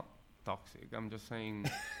part. I'm not toxic. I'm just saying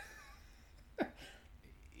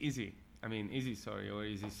easy. I mean, is he sorry or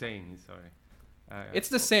is he saying he's sorry? It's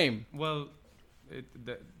the same. Well,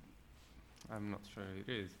 I'm not sure it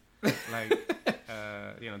is. Like,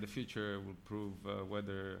 the future will prove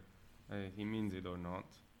whether he means it or not,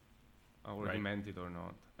 or right. He meant it or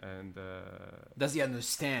not. And does he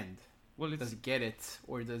understand? Well, does he get it,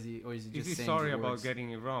 or is he just is he saying sorry about words?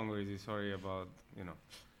 Getting it wrong, or is he sorry about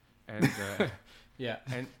And yeah.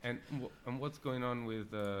 And what's going on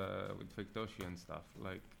with Victoshi and stuff?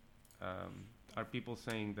 Like, are people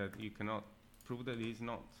saying that you cannot prove that he's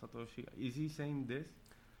not Satoshi? Is he saying this?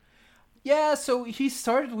 Yeah, so he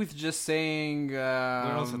started with just saying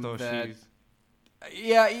we're all Satoshis.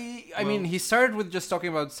 I mean, he started with just talking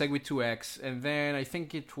about SegWit2x, and then I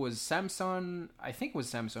think it was Samson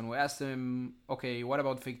who asked him, okay, what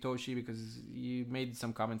about Victoshi? Because you made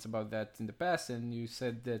some comments about that in the past, and you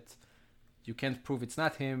said that you can't prove it's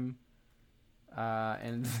not him.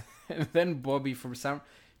 And then Bobby, for some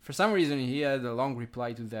reason, he had a long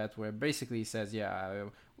reply to that where basically he says, yeah,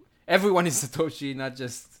 everyone is Satoshi, not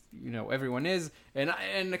just, everyone is.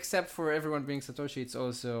 And except for everyone being Satoshi, it's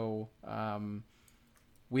also,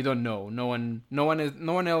 we don't know. No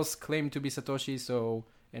one else claimed to be Satoshi, so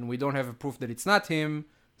and we don't have a proof that it's not him,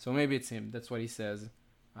 so maybe it's him. That's what he says.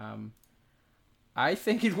 I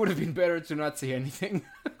think it would have been better to not say anything.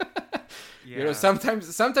 Yeah. You know,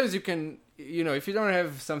 sometimes you can, you know, if you don't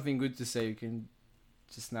have something good to say, you can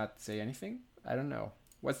just not say anything. I don't know.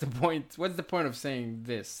 What's the point? What's the point of saying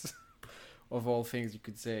this? Of all things you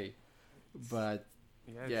could say, but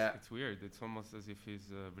yeah, it's weird. It's almost as if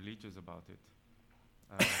he's religious about it.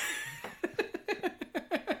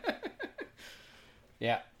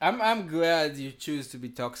 Yeah, I'm glad you choose to be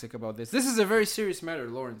toxic about this. This is a very serious matter,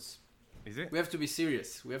 Lawrence. Is it? We have to be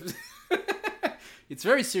serious. We have to. It's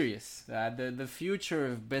very serious. The future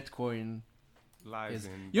of Bitcoin lies is.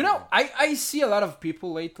 in. You know, I see a lot of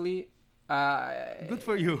people lately. Good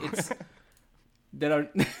for you. That are.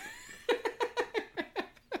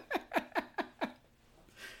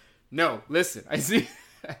 No, listen. I see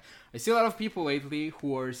a lot of people lately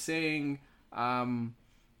who are saying,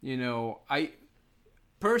 you know,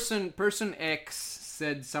 person X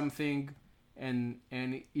said something, and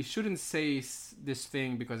you shouldn't say this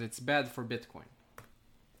thing because it's bad for Bitcoin.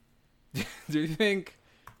 Do you think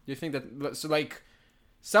that, so like,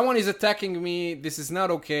 someone is attacking me, this is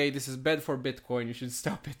not okay, this is bad for Bitcoin, you should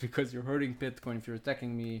stop it because you're hurting Bitcoin if you're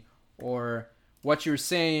attacking me, or what you're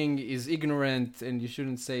saying is ignorant and you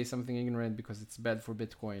shouldn't say something ignorant because it's bad for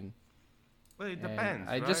Bitcoin? Well, it depends.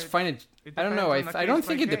 I right? just find it I don't know. I don't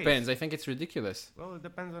think it depends. I think it's ridiculous. Well, it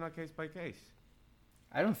depends on a case by case.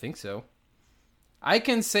 I don't think so. I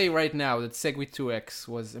can say right now that Segwit 2x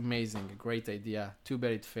was amazing, a great idea. Too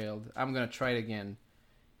bad it failed. I'm gonna try it again.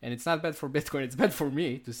 And it's not bad for Bitcoin. It's bad for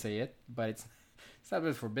me to say it, but it's not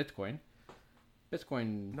bad for Bitcoin.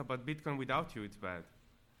 Bitcoin. No, but Bitcoin without you, it's bad.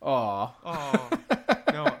 Oh.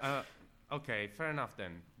 No. Okay, fair enough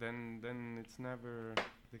then. Then it's never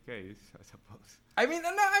the case, I suppose. I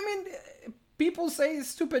mean, people say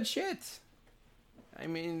stupid shit. I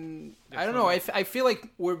mean, I don't know. I feel like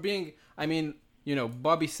we're being. I mean, you know,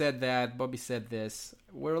 Bobby said that. Bobby said this.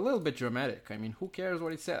 We're a little bit dramatic. I mean, who cares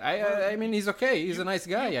what he said? I mean, he's okay. He's a nice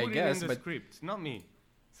guy, I guess. It in the but script, not me.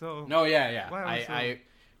 So. No, yeah.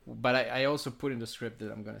 But I also put in the script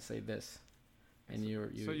that I'm gonna say this, and you're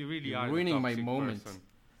really you're are ruining my the toxic moment. person.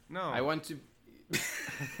 No, I want to.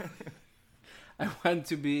 I want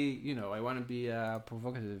to be, you know, I want to be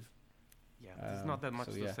provocative. Yeah, there's not that much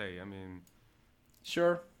to say. I mean.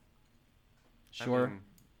 Sure. I mean,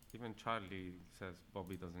 even Charlie says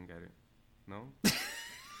Bobby doesn't get it. No?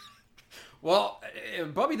 Well,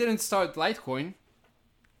 Bobby didn't start Litecoin.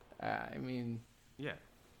 I mean... Yeah.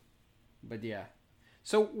 But yeah.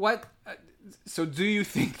 So what... so do you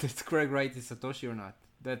think that Craig Wright is Satoshi or not?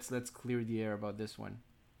 Let's clear the air about this one.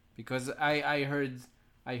 Because I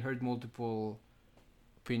heard multiple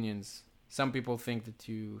opinions. Some people think that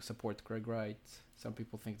you support Craig Wright. Some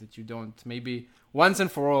people think that you don't. Maybe once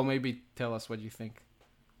and for all, maybe tell us what you think.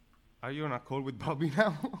 Are you on a call with Bobby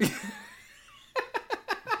now?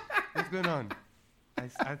 What's going on?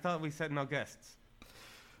 I thought we said no guests.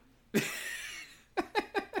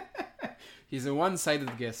 He's a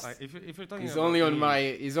one-sided guest. If you're talking he's about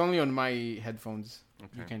only on my headphones.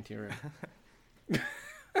 Okay. You can't hear him.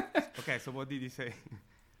 Okay, so what did he say?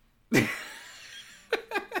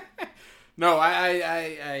 No,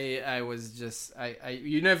 I was just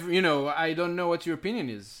you never, you know, I don't know what your opinion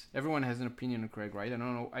is. Everyone has an opinion on Craig, right?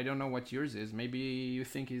 I don't know what yours is. Maybe you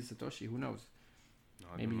think he's Satoshi. Who knows? No,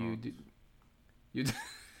 maybe you do. You do.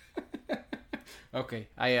 Okay,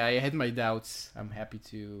 I had my doubts. I'm happy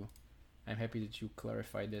that you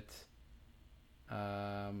clarified it.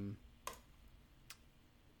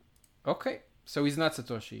 Okay, so he's not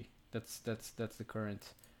Satoshi. That's the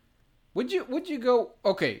current. Would you go?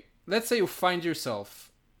 Okay, let's say you find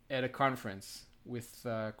yourself at a conference with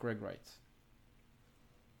Craig Wright,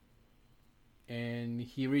 and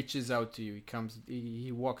he reaches out to you.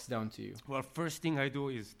 He walks down to you. Well, first thing I do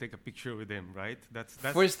is take a picture with him, right? That's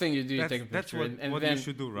first thing you do. You take a picture. That's what then you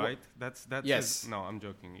should do, right? That's yes. No, I'm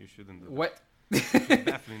joking. You shouldn't do that. What? You should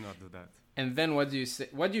definitely not do that. And then what do you say?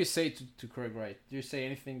 What do you say to Craig Wright? Do you say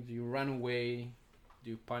anything? Do you run away? Do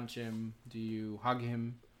you punch him? Do you hug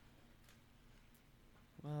him?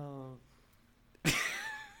 Well,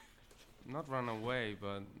 not run away,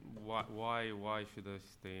 but why should I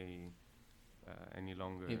stay any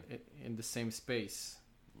longer in the same space?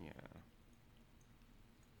 Yeah.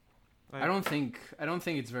 I don't think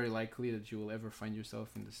it's very likely that you will ever find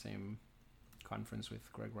yourself in the same conference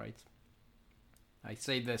with Craig Wright. I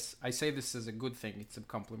say this as a good thing. It's a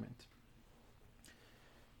compliment.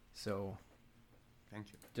 So,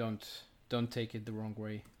 thank you. Don't take it the wrong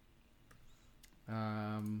way.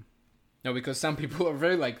 No, because some people are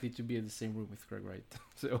very likely to be in the same room with Craig Wright.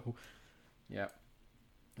 So, yeah.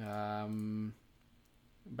 By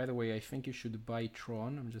the way, I think you should buy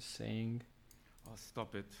Tron. I'm just saying. Oh,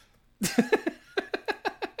 stop it.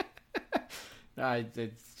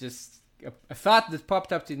 It's just a thought that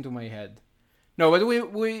popped up into my head. No, but we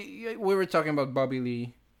were talking about Bobby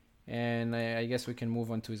Lee, and I guess we can move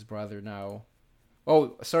on to his brother now.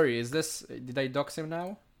 Oh, sorry. Did I dox him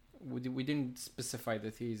now? We didn't specify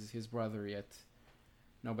that he's his brother yet.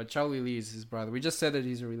 No, but Charlie Lee is his brother. We just said that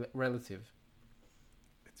he's a relative.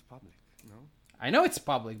 It's public, no? I know it's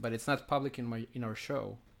public, but it's not public in our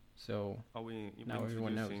show. So now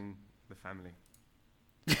everyone knows. The family.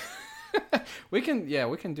 we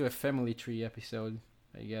can do a family tree episode,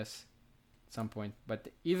 I guess, at some point. But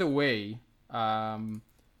either way,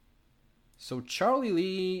 so Charlie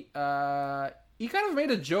Lee, he kind of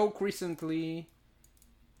made a joke recently.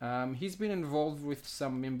 He's been involved with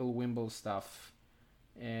some Mimble-Wimble stuff,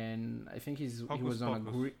 and I think he was on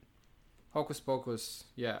a Hocus Pocus,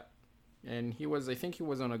 yeah. And I think he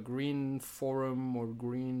was on a green forum or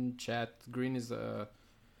green chat. Green is a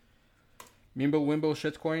Mimble-Wimble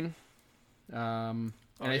shitcoin.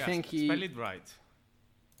 I think he... Spell it right.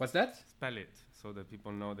 What's that? Spell it so that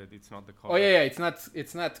people know that it's not the cover. Oh, yeah,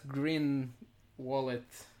 it's not green wallet.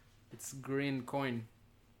 It's green coin.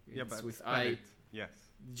 Yeah, but with spell it. Yes.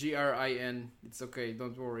 GRIN. It's okay,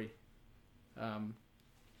 don't worry.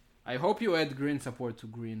 I hope you add green support to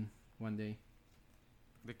green one day.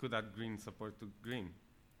 They could add green support to green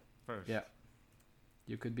first. Yeah.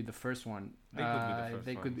 You could be the first one. They could be the first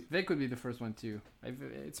They could be the first one too.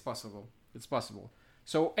 It's possible. It's possible.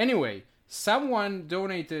 So anyway, someone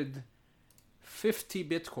donated 50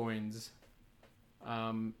 bitcoins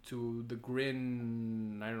to the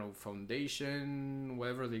Green, I don't know, foundation,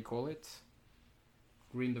 whatever they call it.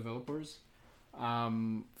 Green developers.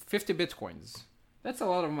 50 bitcoins. That's a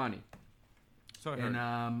lot of money. So I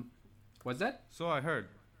heard. What's that? So I heard.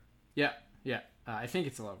 Yeah. I think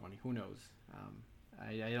it's a lot of money. Who knows?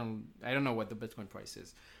 I don't know what the Bitcoin price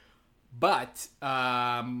is, but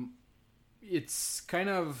it's kind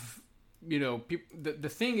of, the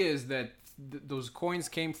thing is that those coins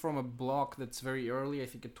came from a block that's very early. I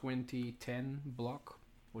think a 2010 block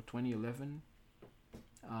or 2011.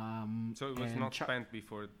 So it was not spent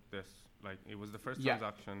before this. Like it was the first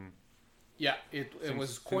transaction. Yeah, it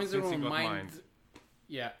was coins that were mined.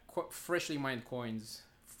 Yeah, freshly mined coins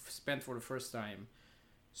spent for the first time.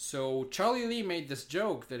 So Charlie Lee made this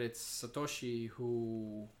joke that it's Satoshi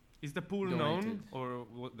who... Is the pool donated. known or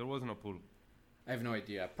there was no pool? I have no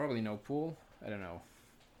idea. Probably no pool. I don't know.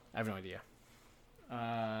 I have no idea.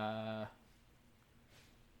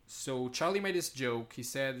 So Charlie made this joke. He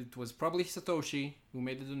said it was probably Satoshi who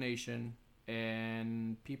made the donation,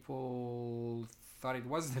 and people thought it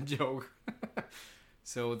wasn't a joke.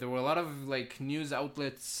 So there were a lot of news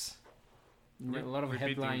outlets, a lot of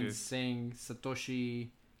headlines saying Satoshi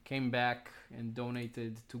came back and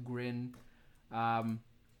donated to Grin.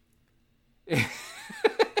 It's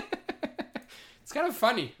kind of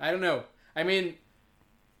funny. I don't know. I mean,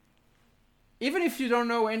 even if you don't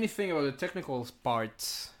know anything about the technical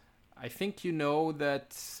parts, I think you know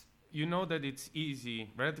that it's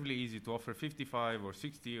relatively easy to offer 55 or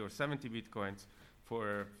 60 or 70 bitcoins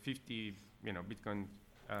for 50 Bitcoin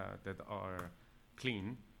that are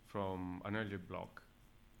clean from an earlier block.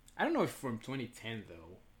 I don't know if from 2010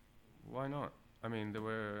 though. Why not? I mean, there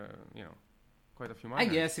were quite a few miners.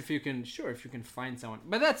 I guess if you can find someone,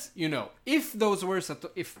 but that's if those were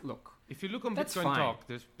if you look on Bitcoin Talk,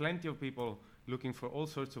 there's plenty of people looking for all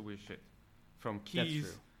sorts of weird shit, from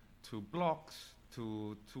keys to blocks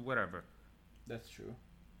to whatever. That's true.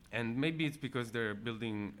 And maybe it's because they're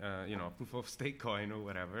building, a proof of stake coin or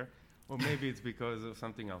whatever, or maybe it's because of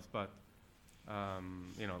something else. But,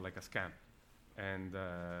 like a scam. And,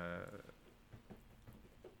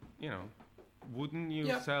 wouldn't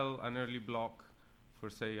you sell an early block for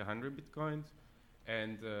say 100 bitcoins?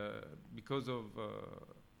 And because of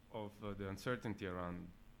the uncertainty around,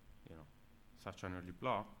 such an early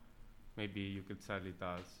block, maybe you could sell it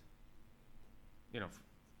as,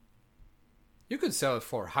 you could sell it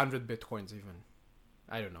for 100 bitcoins even.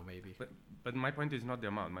 I don't know, maybe. But my point is not the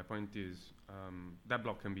amount. My point is that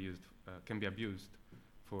block can be abused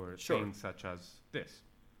for things such as this.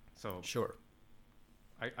 So sure,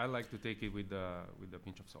 I like to take it with a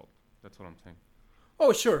pinch of salt. That's what I'm saying.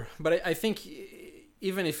 Oh sure, but I think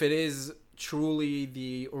even if it is truly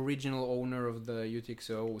the original owner of the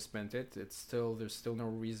UTXO who spent it, there's still no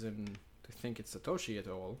reason to think it's Satoshi at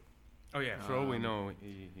all. Oh yeah, for all we know,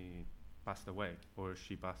 he passed away or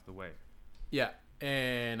she passed away. Yeah,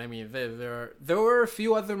 And I mean, there were a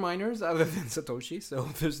few other miners other than Satoshi, so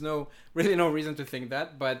there's really no reason to think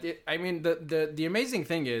that. But the amazing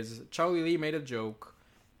thing is Charlie Lee made a joke,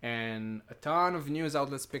 and a ton of news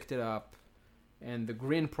outlets picked it up, and the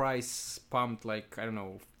green price pumped like, I don't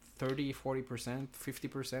know, 30, 40%,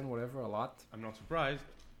 50%, whatever, a lot. I'm not surprised.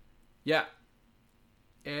 Yeah.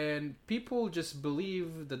 And people just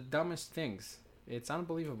believe the dumbest things. It's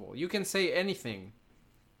unbelievable. You can say anything.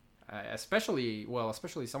 Especially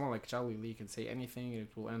someone like Charlie Lee can say anything and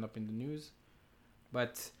it will end up in the news.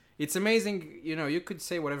 But it's amazing, you could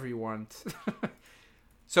say whatever you want.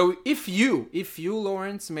 So if you,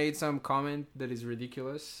 Lawrence, made some comment that is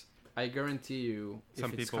ridiculous, I guarantee you,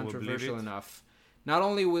 if it's controversial enough, not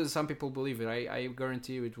only will some people believe it, I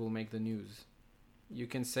guarantee you it will make the news. You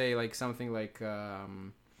can say like something like, I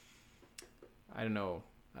don't know,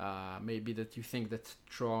 maybe that you think that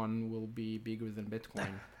Tron will be bigger than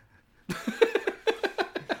Bitcoin.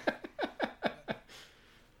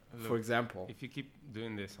 Look, for example. If you keep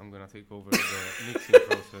doing this, I'm going to take over the mixing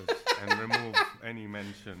process and remove any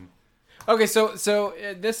mention. Okay, so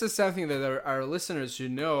this is something that our listeners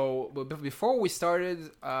should know. But before we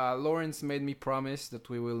started, Lawrence made me promise that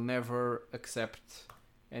we will never accept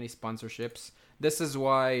any sponsorships. This is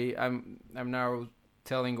why I'm now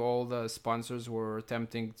telling all the sponsors who are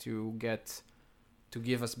attempting to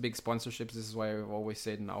give us big sponsorships. This is why I've always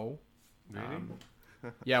said no. Really?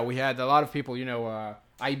 Yeah, we had a lot of people,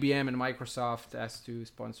 IBM and Microsoft asked to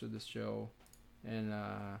sponsor this show, and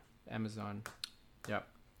Amazon. Yeah.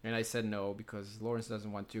 And I said no because Lawrence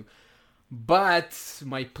doesn't want to. But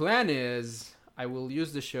my plan is I will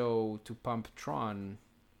use the show to pump Tron.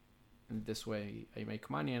 And this way I make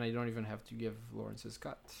money and I don't even have to give Lawrence's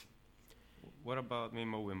cut. What about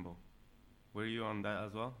Mimo Wimble? Were you on that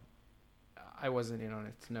as well? I wasn't in on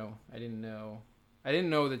it. No, I didn't know. I didn't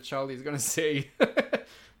know that Charlie's going to say that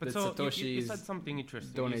so Satoshi you said something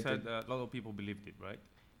interesting. donated. You said a lot of people believed it, right?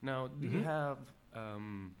 Now, do you have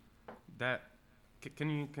that... Can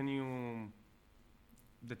you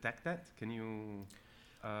detect that? Can you?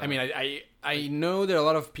 I mean, I know that a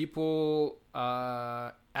lot of people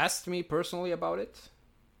asked me personally about it.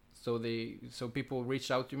 So people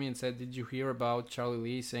reached out to me and said, "Did you hear about Charlie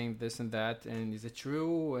Lee saying this and that? And is it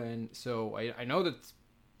true?" And so I know that,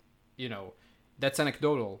 that's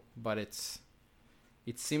anecdotal, but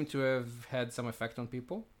it seemed to have had some effect on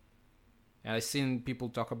people. And I've seen people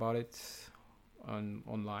talk about it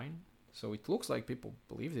online. So it looks like people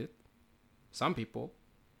believed it. Some people.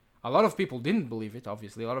 A lot of people didn't believe it,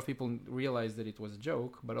 obviously. A lot of people realized that it was a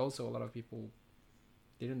joke, but also a lot of people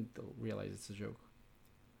didn't realize it's a joke.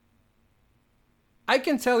 I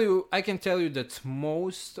can tell you that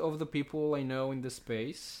most of the people I know in the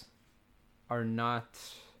space are not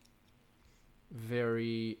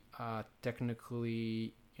very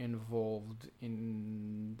technically involved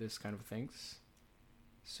in this kind of things.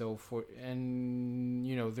 So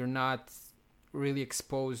they're not really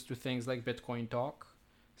exposed to things like Bitcoin talk.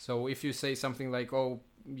 So if you say something like, "Oh,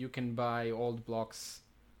 you can buy old blocks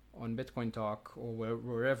on Bitcoin talk," or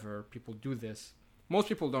wherever people do this, most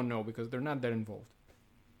people don't know because they're not that involved.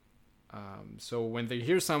 So when they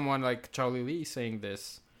hear someone like Charlie Lee saying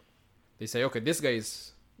this, they say, "Okay, this guy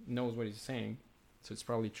knows what he's saying, so it's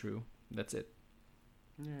probably true." That's it.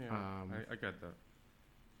 Yeah, I get that.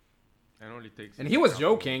 It only takes. And he was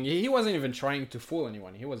joking. He wasn't even trying to fool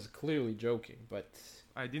anyone. He was clearly joking. But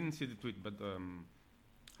I didn't see the tweet, but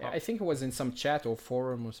I think it was in some chat or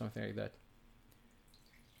forum or something like that.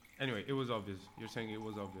 Anyway, it was obvious. You're saying it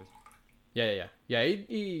was obvious. Yeah.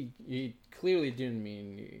 He clearly didn't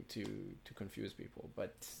mean to confuse people,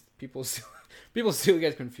 but people still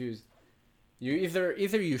get confused. You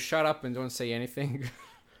either you shut up and don't say anything,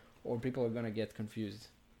 or people are gonna get confused.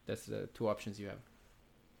 That's the two options you have.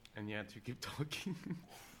 And yet you keep talking.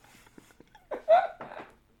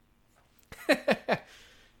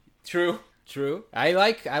 True. I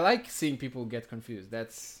like seeing people get confused.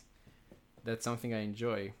 That's something I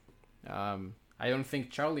enjoy. I don't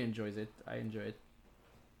think Charlie enjoys it. I enjoy it.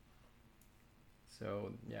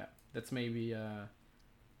 So yeah, that's maybe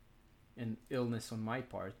an illness on my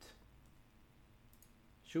part.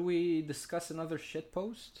 Should we discuss another shit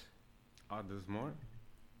post? There's more?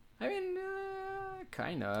 I mean,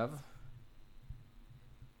 kind of.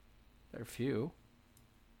 There are a few.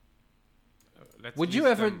 Let's Would you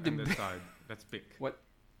list ever them and decide? Let's pick.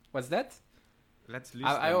 What's that? Let's list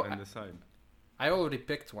them and decide. I already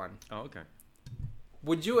picked one. Oh, okay.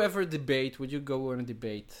 Would you ever debate? Would you go on a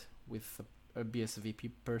debate with a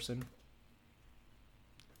BSVP person?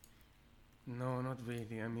 No, not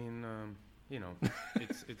really. I mean,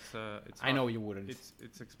 it's I know you wouldn't.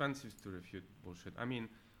 It's expensive to refute bullshit. I mean,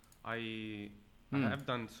 I have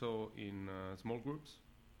done so in small groups,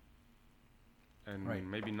 and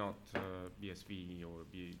maybe not BSV or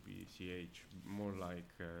BCH, more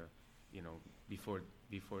like before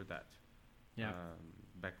that. Yeah.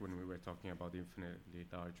 Back when we were talking about infinitely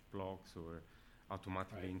large blocks or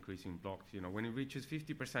automatically increasing blocks, when it reaches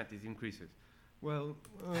 50%, it increases. Well,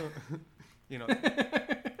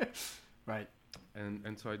 Right.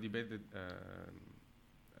 And so I debated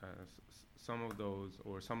some of those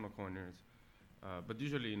or some coiners, but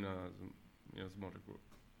usually in a smaller group,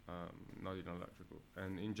 not in a larger group.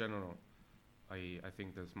 And in general, I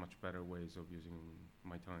think there's much better ways of using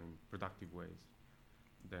my time, productive ways,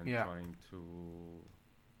 than trying to,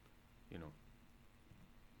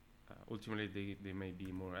 ultimately they may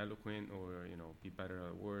be more eloquent or, be better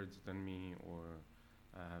at words than me or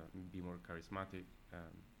be more charismatic.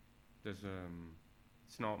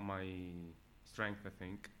 It's not my strength, I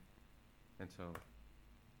think. And so.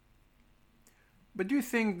 But do you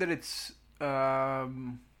think that it's,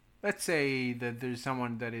 let's say that there's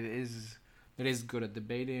someone that is good at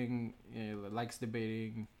debating, likes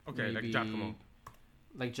debating. Okay, like Giacomo.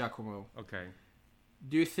 Like Giacomo. Okay.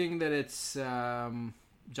 Do you think that it's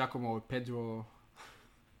Giacomo or Pedro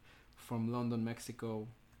from London, Mexico?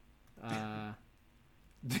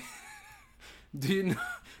 Do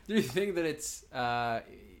you think that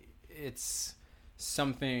it's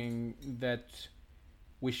something that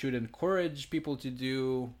we should encourage people to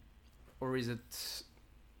do, or is it,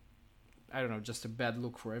 I don't know, just a bad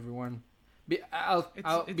look for everyone?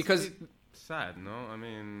 Because it's sad, no? I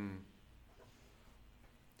mean,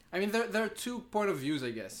 there are two point of views,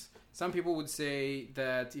 I guess. Some people would say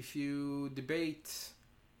that if you debate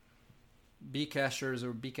Bcashers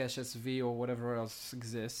or Bcash SV or whatever else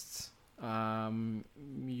exists,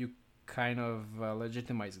 you kind of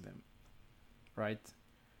legitimize them, right?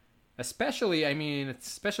 Especially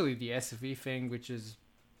the SV thing, which is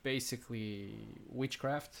basically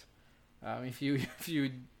witchcraft. If you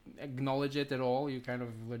acknowledge it at all, you kind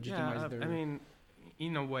of legitimize their. I mean,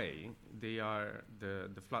 in a way, they are the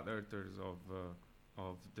flat earthers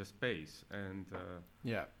of the space, and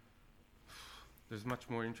there's much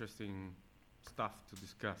more interesting stuff to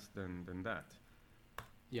discuss than that.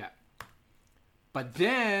 Yeah. But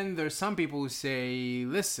then there's some people who say,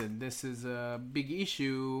 listen, this is a big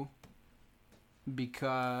issue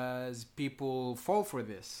because people fall for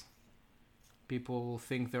this. People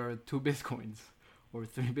think there are 2 Bitcoins or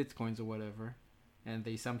 3 Bitcoins or whatever, and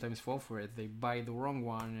they sometimes fall for it. They buy the wrong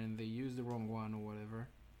one and they use the wrong one or whatever,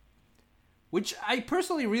 which I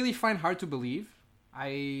personally really find hard to believe.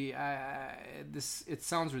 It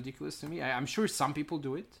sounds ridiculous to me. I'm sure some people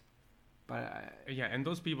do it. But and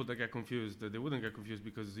those people that get confused, they wouldn't get confused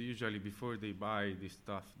because usually before they buy this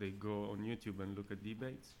stuff, they go on YouTube and look at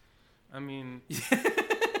debates. I mean,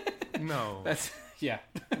 no.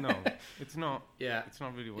 No, it's not. Yeah. It's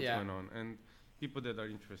not really what's going on. And people that are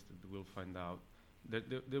interested will find out.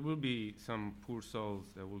 There will be some poor souls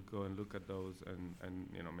that will go and look at those and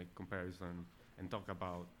make comparison and talk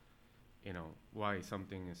about, why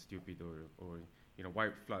something is stupid or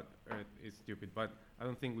why flat Earth is stupid. But I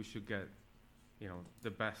don't think we should get, the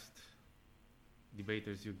best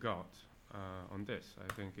debaters you got on this.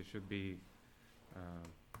 I think it should be,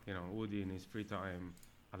 Woody in his free time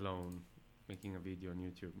alone making a video on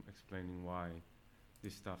YouTube explaining why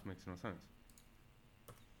this stuff makes no sense.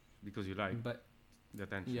 Because you like the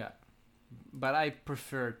attention. Yeah. But I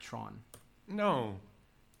prefer Tron. No.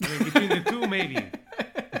 I mean, between the two, maybe.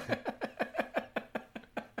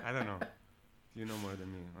 I don't know. You know more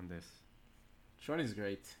than me on this. Tron is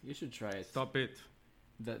great. You should try it. Stop it.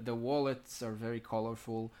 The wallets are very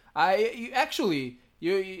colorful.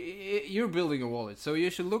 You're building a wallet, so you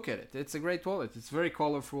should look at it. It's a great wallet. It's very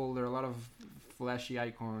colorful. There are a lot of flashy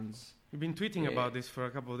icons. You've been tweeting about this for a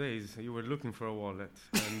couple of days. You were looking for a wallet,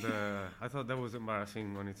 and I thought that was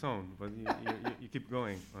embarrassing on its own. But you keep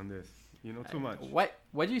going on this. You know too much.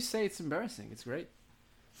 Why do you say it's embarrassing? It's great.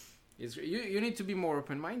 You need to be more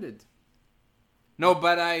open-minded. No,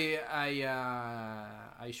 but I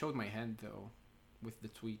showed my hand though with the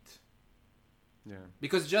tweet. Yeah.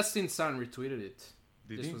 Because Justin Sun retweeted it.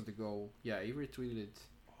 Did he? Was the goal. Yeah, he retweeted it.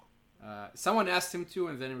 Someone asked him to,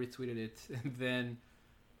 and then he retweeted it. And then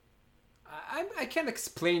I can't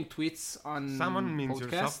explain tweets on Someone means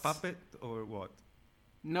podcasts. Your sock puppet or what?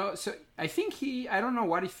 No, so I think I don't know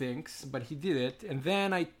what he thinks, but he did it. And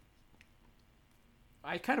then I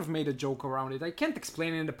kind of made a joke around it. I can't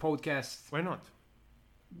explain it in the podcast. Why not?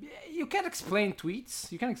 You can't explain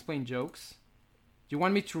tweets. You can't explain jokes. you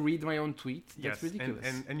want me to read my own tweet? That's yes,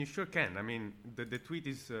 ridiculous. and you sure can. I mean, the tweet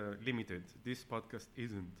is limited. This podcast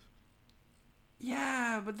isn't.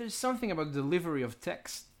 Yeah, but there's something about delivery of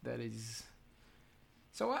text that is...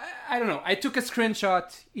 So I don't know. I took a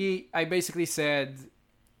screenshot. I basically said,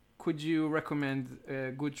 could you recommend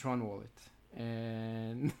a good Tron wallet?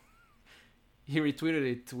 And he retweeted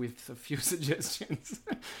it with a few suggestions.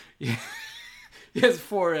 Yeah. He has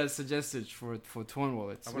 4 suggestions for Tron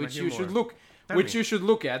wallets, which you should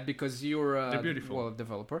look at because you're a wallet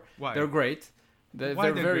developer. Why? They're great. They're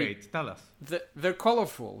very great? Tell us. They're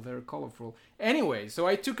colorful. They're colorful. Anyway, so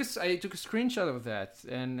I took a screenshot of that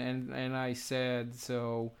and I said,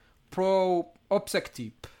 so pro OPSEC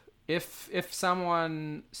tip. If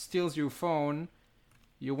someone steals your phone,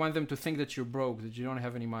 you want them to think that you're broke, that you don't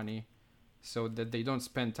have any money, so that they don't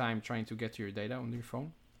spend time trying to get to your data on your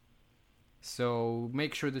phone. So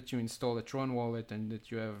make sure that you install a Tron wallet and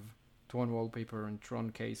that you have Tron wallpaper and Tron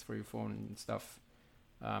case for your phone and stuff.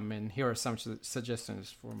 And here are some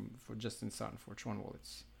suggestions for Justin Sun for Tron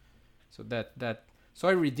wallets. So so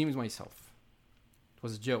I redeemed myself. It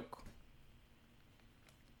was a joke.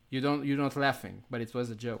 You're not laughing, but it was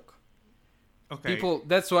a joke. Okay. People,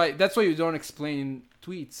 that's why you don't explain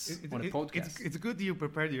tweets on a podcast. It's good you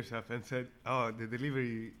prepared yourself and said, "Oh, the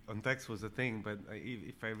delivery on text was a thing, but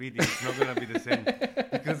if I read it, it's not gonna be the same."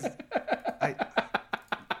 Because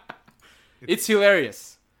it's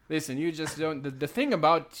hilarious. Listen, you just don't. The thing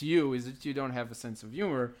about you is that you don't have a sense of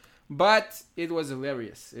humor, but it was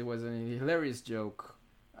hilarious. It was a hilarious joke.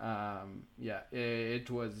 It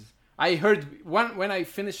was. I heard when I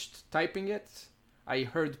finished typing it. I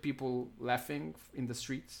heard people laughing in the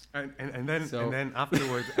streets, and then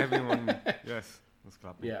afterwards, everyone was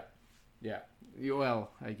clapping. Yeah.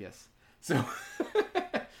 Well, I guess so.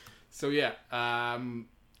 So yeah.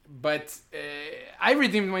 But I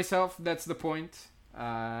redeemed myself. That's the point.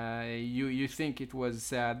 You think it was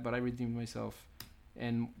sad, but I redeemed myself.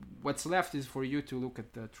 And what's left is for you to look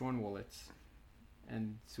at the Tron wallets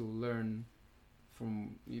and to learn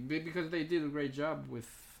from, because they did a great job with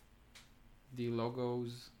the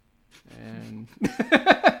logos and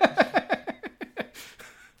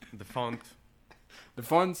the font. The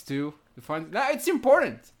fonts too. The font. No, it's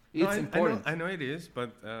important. It's important. I know it is,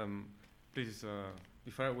 but please,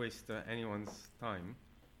 before I waste anyone's time,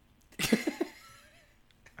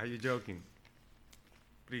 are you joking?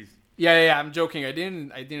 Please. Yeah. I'm joking. I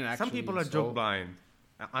didn't actually. Some people are joke blind.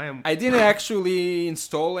 I didn't actually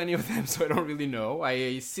install any of them, so I don't really know.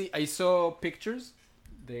 I saw pictures.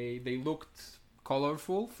 They looked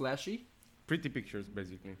colorful, flashy. Pretty pictures,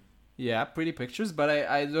 basically. Yeah, pretty pictures, but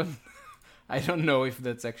I don't know if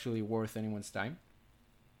that's actually worth anyone's time.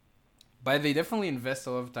 But they definitely invest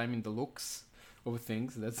a lot of time in the looks of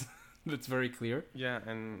things. That's very clear. Yeah,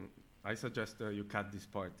 and I suggest you cut this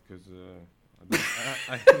part because.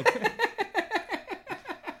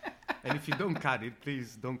 And if you don't cut it,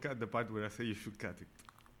 please don't cut the part where I say you should cut it.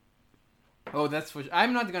 Oh, that's for sure.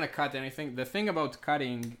 I'm not gonna cut anything. The thing about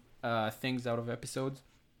cutting things out of episodes,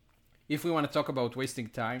 if we want to talk about wasting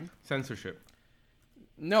time, censorship.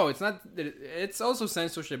 No, it's not. It's also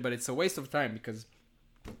censorship, but it's a waste of time because,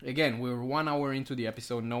 again, we're 1 hour into the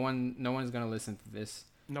episode. No one's gonna listen to this.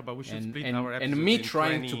 No, but we should split our episodes. And me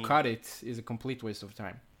trying to cut it is a complete waste of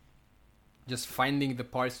time. Just finding the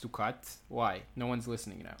parts to cut. Why? No one's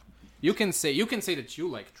listening now. You can say that you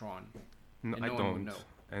like Tron. No, I don't. Know.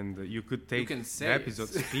 And you could take the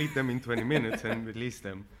episodes, split them in 20 minutes, and release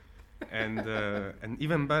them. And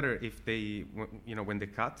even better if they, when the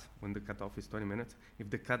cutoff is 20 minutes, if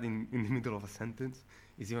they cut in the middle of a sentence,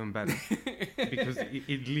 is even better because it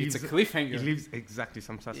leaves. It's a cliffhanger. It leaves exactly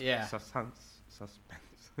some suspense.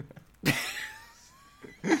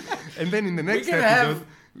 And then in the next episode,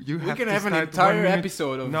 we can have an entire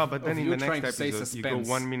episode of. No, but then in the next episode, suspense. you go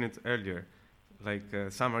 1 minute earlier, like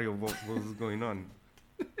summary of what was going on.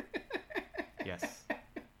 Yes,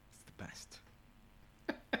 it's the best.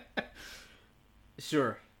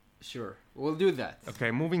 Sure. We'll do that.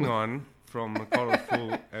 Okay, moving on from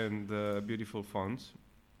colorful and beautiful fonts.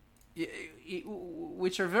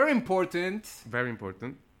 Which are very important. Very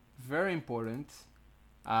important. Very important.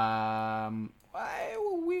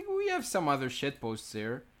 We have some other shit posts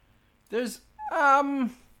here. There's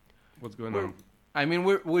What's going on? I mean,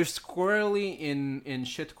 we're squarely in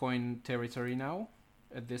shitcoin territory now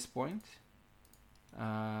at this point.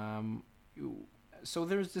 So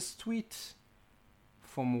there's this tweet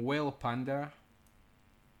from Whale Panda,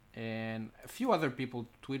 and a few other people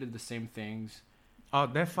tweeted the same things.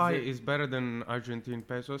 DeFi is better than Argentine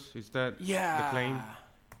pesos. Is that the claim?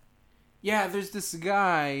 Yeah, there's this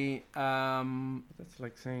guy. That's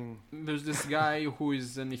like saying There's this guy who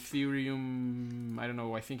is an Ethereum. I don't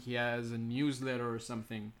know. I think he has a newsletter or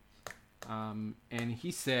something. And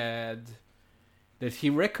he said that he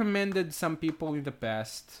recommended some people in the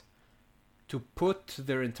past to put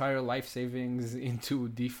their entire life savings into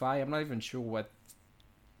DeFi. I'm not even sure what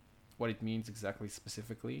it means exactly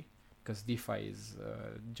specifically, because DeFi is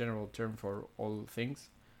a general term for all things.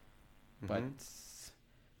 But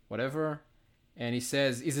whatever. And he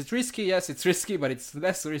says, is it risky? Yes, it's risky, but it's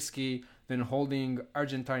less risky than holding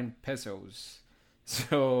Argentine pesos.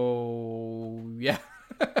 So, yeah.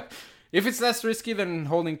 If it's less risky than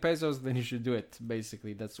holding pesos, then you should do it.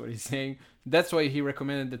 Basically, that's what he's saying. That's why he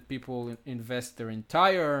recommended that people invest their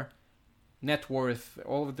entire net worth,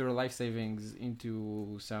 all of their life savings,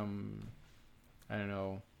 into some, I don't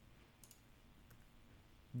know,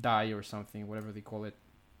 DAI or something, whatever they call it.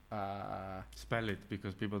 Spell it,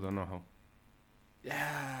 because people don't know how.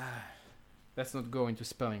 Yeah, let's not go into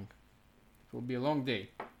spelling. It will be a long day.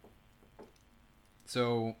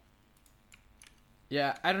 So,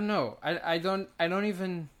 yeah, I don't know. I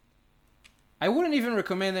wouldn't even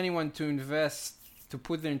recommend anyone to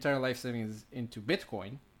put their entire life savings into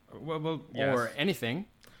Bitcoin. Well, yes. Or anything.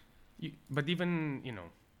 But even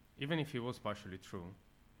if it was partially true,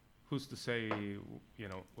 who's to say,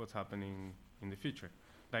 what's happening in the future?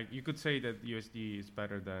 Like, you could say that USD is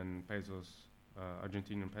better than pesos,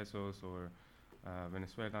 Argentinian pesos, or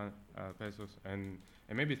Venezuelan pesos, and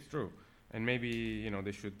maybe it's true. And maybe,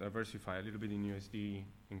 they should diversify a little bit in USD,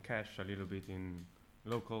 in cash, a little bit in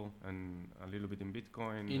local, and a little bit in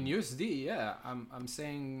Bitcoin. In USD, yeah. I'm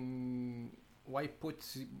saying, why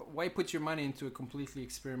put your money into a completely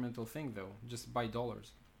experimental thing, though? Just buy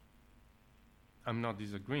dollars. I'm not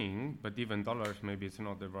disagreeing, but even dollars, maybe it's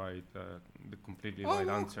not the completely right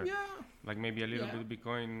answer. Yeah. Like, maybe a little bit of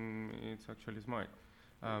Bitcoin, it's actually smart.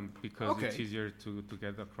 Because it's easier to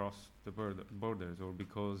get across the borders, or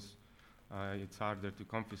because it's harder to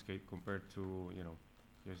confiscate compared to,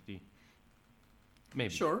 USD.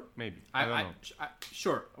 Maybe. Sure. Maybe. I don't know.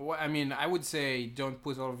 Sure. Well, I mean, I would say don't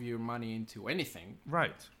put all of your money into anything.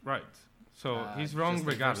 Right. So he's wrong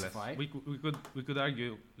regardless. We could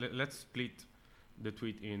argue. Let's split the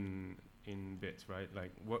tweet in bits, right?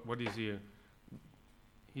 Like, what is he?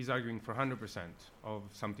 He's arguing for 100% of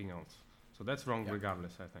something else. So that's wrong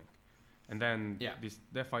regardless, I think. And then this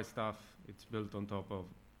DeFi stuff, it's built on top of,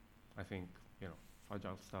 I think,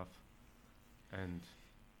 fragile stuff. And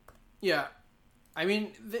yeah, I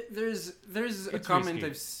mean, there's a comment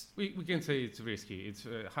we can say it's risky. It's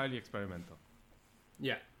highly experimental.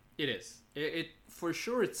 Yeah, it is. It for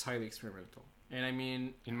sure, it's highly experimental. And I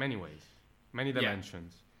mean, in many ways, many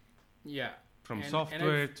dimensions. Yeah. From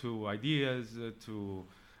software to ideas to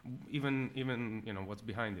even what's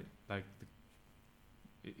behind it. Like,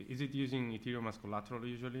 is it using Ethereum as collateral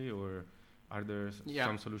usually, or are there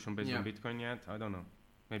some solution based on Bitcoin yet? I don't know.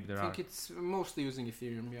 Maybe there are. I think it's mostly using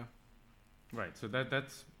Ethereum. Yeah. Right. So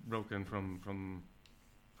that's broken from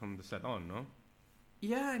the set on, no?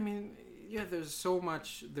 Yeah, I mean, there's so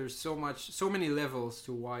many levels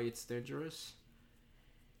to why it's dangerous.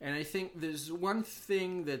 And I think there's one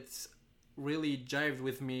thing that's really jived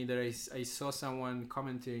with me that I saw someone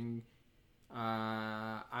commenting.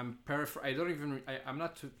 I'm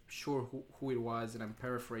not too sure who it was, and I'm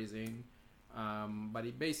paraphrasing. But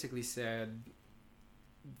he basically said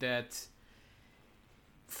that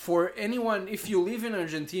for anyone, if you live in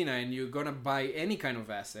Argentina and you're gonna buy any kind of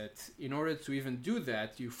asset, in order to even do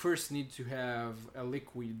that, you first need to have a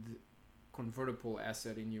liquid convertible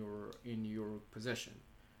asset in your possession.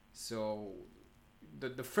 So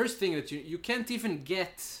the first thing that you can't even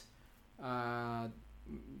get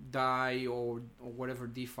DAI or whatever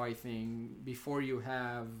DeFi thing before you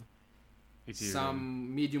have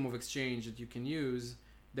some medium of exchange that you can use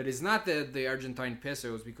that is not the Argentine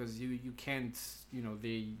pesos, because you can't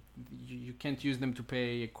you can't use them to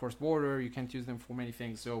pay cross border, you can't use them for many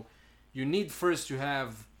things. So you need first to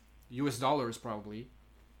have US dollars, probably.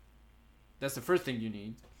 That's the first thing you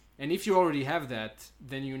need. And if you already have that,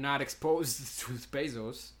 then you're not exposed to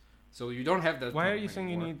pesos. So you don't have that. Why are you saying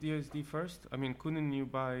you need USD first? I mean, couldn't you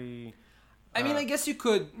buy... I mean, I guess you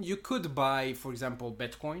could buy, for example,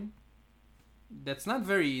 Bitcoin. That's not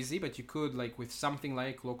very easy, but you could, like, with something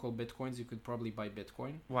like local Bitcoins, you could probably buy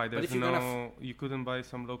Bitcoin. Why? You couldn't buy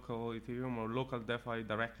some local Ethereum or local DeFi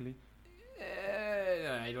directly?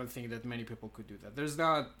 I don't think that many people could do that. There's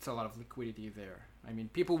not a lot of liquidity there. I mean,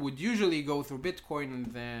 people would usually go through Bitcoin and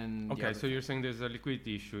then... Okay, so you're saying there's a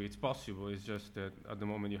liquidity issue. It's possible. It's just that at the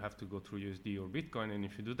moment you have to go through USD or Bitcoin, and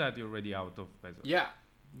if you do that, you're already out of pesos. Yeah.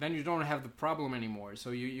 then you don't have the problem anymore.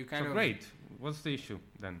 So you kind of great. What's the issue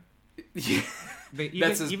then? Yeah.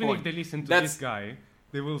 Even if they listen to this guy,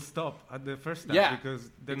 they will stop at the first step because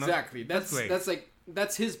they're exactly. not. That's great.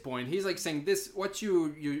 That's his point. He's like saying this. What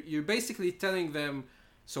you're basically telling them.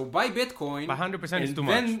 So buy Bitcoin. 100% is too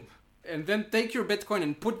much. And then take your Bitcoin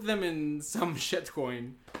and put them in some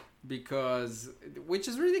shitcoin, which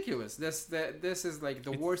is ridiculous. This is like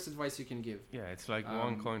the worst advice you can give. Yeah, it's like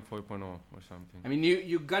OneCoin 4.0 or something. I mean,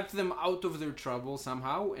 you got them out of their trouble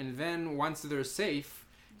somehow, and then once they're safe,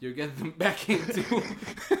 you get them back into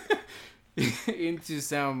into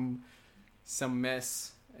some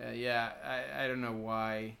mess. I don't know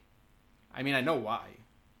why. I mean, I know why,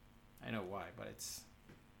 but it's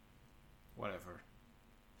whatever.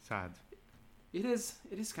 Sad. It is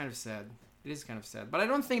kind of sad. But I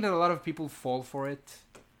don't think that a lot of people fall for it.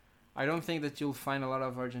 I don't think that you'll find a lot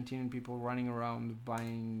of Argentinian people running around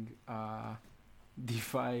buying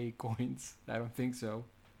DeFi coins. I don't think so.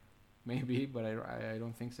 Maybe, but I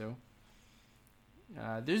don't think so.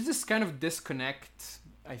 There's this kind of disconnect,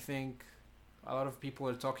 I think. A lot of people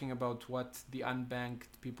are talking about what the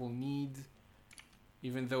unbanked people need,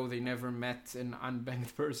 even though they never met an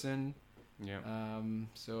unbanked person. Yeah.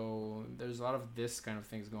 So there's a lot of this kind of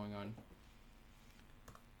things going on.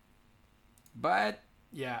 But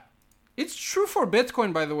yeah, it's true for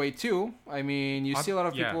Bitcoin, by the way, too. I mean, you see a lot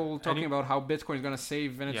of people talking about how Bitcoin is gonna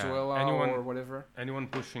save Venezuela or whatever. Anyone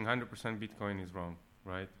pushing 100% Bitcoin is wrong,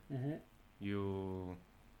 right? Mm-hmm.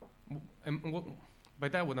 By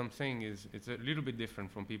that, what I'm saying is it's a little bit different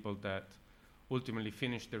from people that ultimately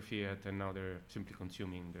finish their fiat and now they're simply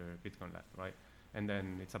consuming their Bitcoin left, right? And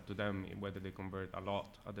then it's up to them whether they convert a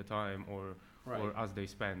lot at the time or as they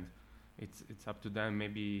spend. It's up to them.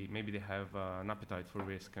 Maybe they have an appetite for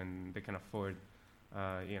risk and they can afford,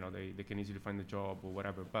 they can easily find a job or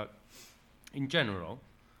whatever. But in general,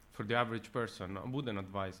 for the average person, I wouldn't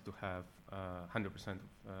advise to have 100%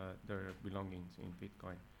 of their belongings in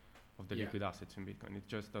Bitcoin, of the liquid assets in Bitcoin. It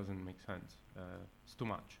just doesn't make sense. It's too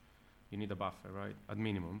much. You need a buffer, right, at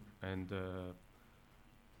minimum, and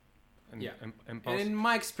in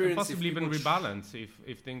my experience, and possibly even rebalance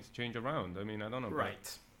if things change around. I mean, I don't know.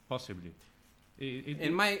 Right. Possibly.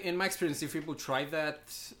 In my experience, if people try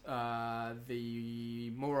that,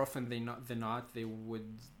 they more often than not they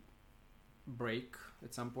would break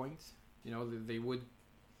at some point. They would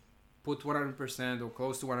put 100% or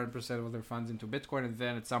close to 100% of their funds into Bitcoin, and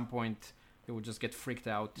then at some point they would just get freaked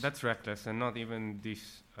out. That's reckless, and not even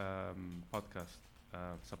this podcast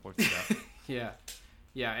supports that.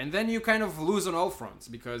 Yeah, and then you kind of lose on all fronts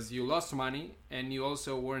because you lost money and you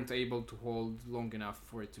also weren't able to hold long enough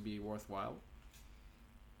for it to be worthwhile.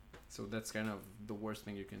 So that's kind of the worst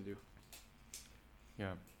thing you can do.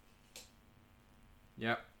 Yeah.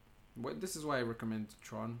 Yeah. This is why I recommend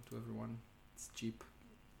Tron to everyone. It's cheap.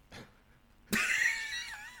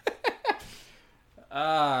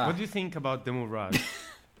 What do you think about the Mirage?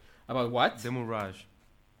 About what? The Mirage.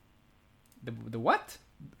 The what?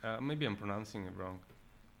 Maybe I'm pronouncing it wrong.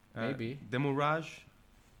 Maybe. The Mirage.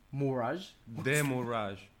 Mirage? The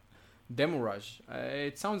Mirage. The Mirage.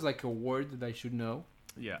 It sounds like a word that I should know.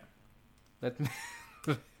 Yeah. Let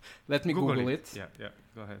me Google it. Yeah.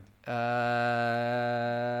 Go ahead.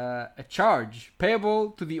 A charge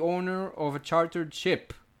payable to the owner of a chartered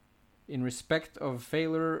ship in respect of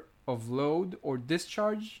failure of load or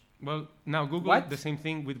discharge. Well, now Google the same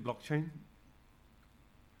thing with blockchain.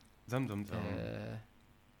 Zum.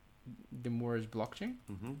 The Mirage blockchain.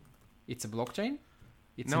 Mm-hmm. It's a blockchain.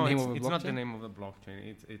 It's not the name of the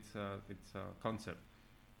blockchain. It's a concept.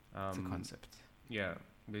 It's a concept. Yeah,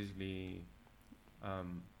 basically,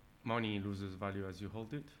 money loses value as you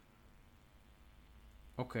hold it.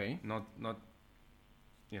 Okay. Not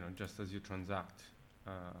just as you transact,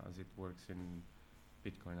 as it works in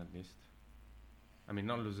Bitcoin at least. I mean,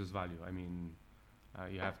 not loses value. I mean,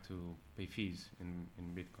 you have to pay fees in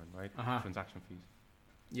Bitcoin, right? Transaction fees.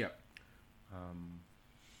 Yeah.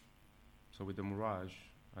 So with the Mirage,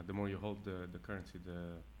 the more you hold the currency,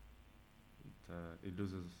 it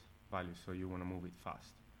loses value. So you want to move it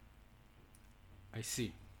fast. I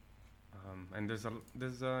see. And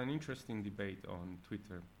there's an interesting debate on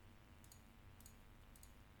Twitter.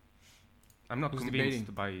 I'm not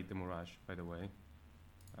convinced by the Mirage, by the way.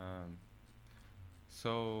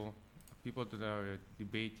 So people that are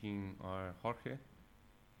debating are Jorge,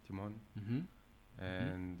 Timon,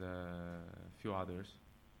 and a few others.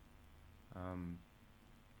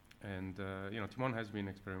 Timon has been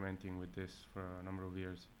experimenting with this for a number of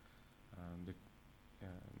years.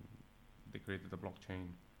 They created a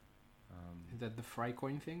blockchain. Is that the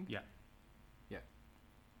Frycoin thing? Yeah. Yeah.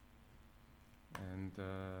 And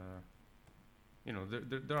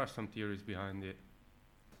there are some theories behind it.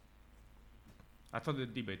 I thought the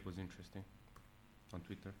debate was interesting on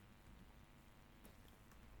Twitter.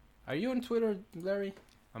 Are you on Twitter, Larry?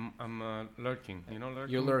 I'm lurking. You know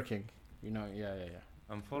lurking? You're lurking. Yeah.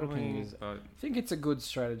 I'm following. I think it's a good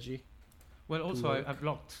strategy. Well, also I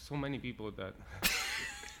blocked so many people that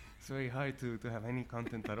it's very hard to have any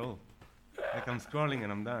content at all. Like I'm scrolling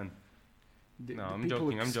and I'm done. I'm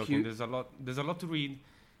joking. There's a lot to read,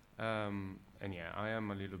 and yeah, I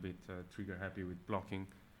am a little bit trigger happy with blocking,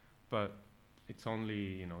 but it's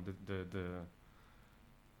only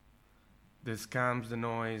the scams, the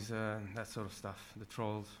noise, that sort of stuff, the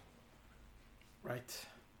trolls. Right.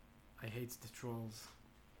 I hate the trolls.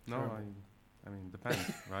 No, I mean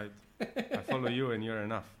depends, right? I follow you and you're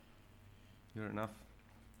enough. You're enough.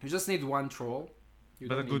 You just need one troll.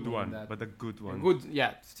 But a good one.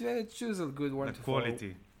 Choose a good one. The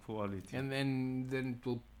quality. And then it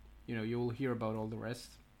will, you will hear about all the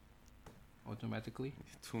rest automatically.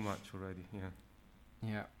 Too much already.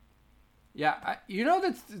 Yeah. Yeah. You know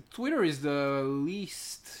that Twitter is the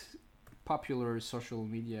least popular social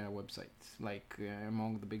media website, like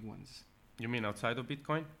among the big ones. You mean outside of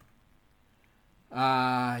Bitcoin?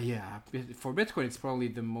 Yeah. For Bitcoin, it's probably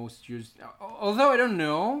the most used. Although I don't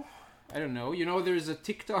know. There's a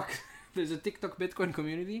TikTok. There's a TikTok Bitcoin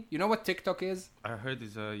community. You know what TikTok is? I heard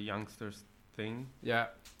it's a youngsters thing. Yeah.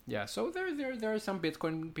 So there are some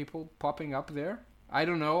Bitcoin people popping up there. I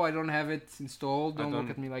don't know. I don't have it installed. Don't look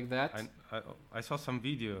at me like that. I saw some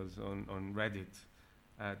videos on Reddit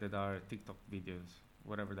that are TikTok videos,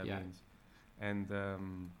 whatever that means. And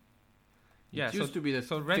it used to be that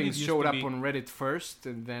things showed up on Reddit first,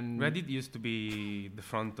 and then Reddit used to be the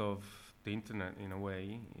front of the internet in a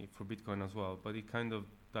way for Bitcoin as well, but it kind of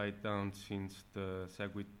died down since the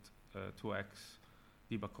Segwit 2x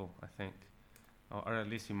debacle, I think, or at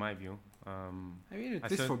least in my view. I mean,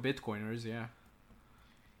 it is for Bitcoiners, yeah.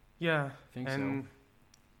 Yeah, I think and so.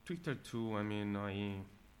 Twitter too. I mean, I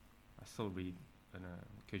still read and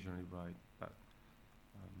occasionally write, but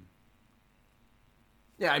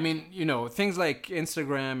yeah, I mean, things like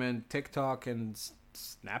Instagram and TikTok and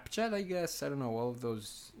Snapchat, I guess. I don't know, all of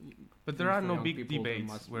those. But there are no big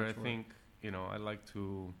debates where I think, I like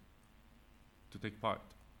to take part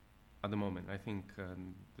at the moment. I think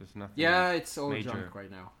there's nothing. Yeah, it's all major. junk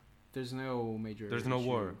right now. There's no major. There's no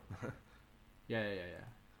war. Yeah.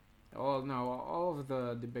 All of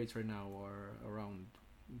the debates right now are around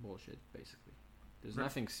bullshit, basically. There's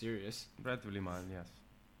nothing serious. Relatively mild, yes.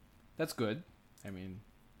 That's good. I mean,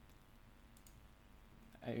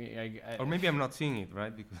 or maybe I'm not seeing it,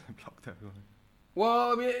 right? Because I blocked everyone.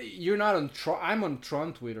 Well, I mean, you're not on Tron. I'm on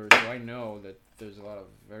Tron Twitter, so I know that there's a lot of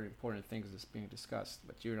very important things that's being discussed,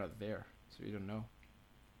 but you're not there, so you don't know.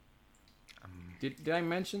 Did I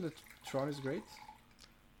mention that Tron is great?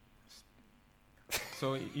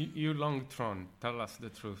 So you long Tron. Tell us the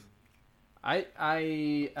truth.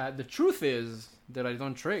 The truth is that I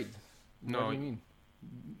don't trade. No, what do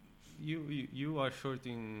you mean? You are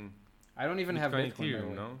shorting. I don't even have Bitcoin.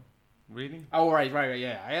 Ethereum, no? Really? Oh, right.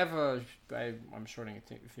 Yeah, I have I'm shorting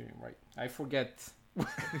Ethereum, right? I forget.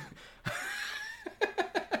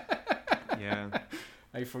 Yeah.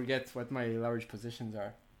 I forget what my large positions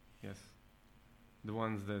are. Yes. The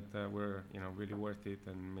ones that were, really worth it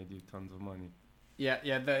and made you tons of money. Yeah.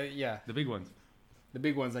 The big ones. The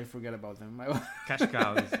big ones, I forget about them. Cash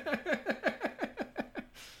cows.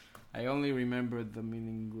 I only remember the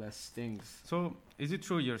meaningless things. So, is it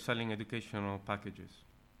true you're selling educational packages?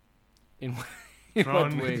 In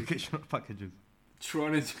Tron what way? Educational packages.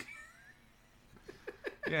 Tron education.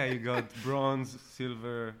 Yeah, you got bronze,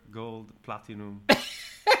 silver, gold, platinum.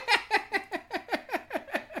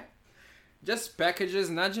 Just packages,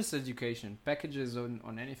 not just education. Packages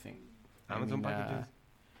on anything. Amazon packages?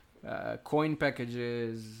 Coin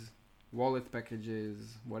packages, wallet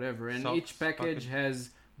packages, whatever. And each package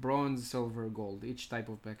has bronze, silver, gold. Each type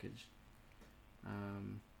of package.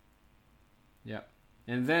 Yeah.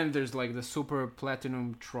 And then there's like the super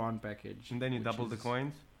platinum Tron package. And then you double the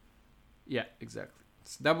coins? Yeah, exactly.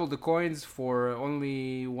 It's double the coins for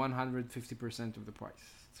only 150% of the price.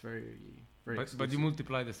 It's very exclusive. But you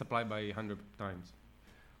multiply the supply by 100 times.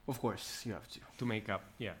 Of course, you have to. To make up,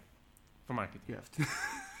 yeah. For marketing. You have to.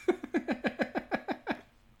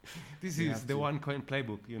 This is the OneCoin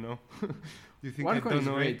playbook, you think OneCoin I don't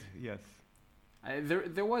know great. it? Yes.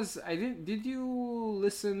 There was. Did you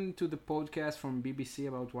listen to the podcast from BBC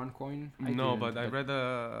about OneCoin? No, but I read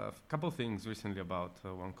a couple things recently about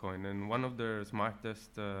OneCoin, and one of their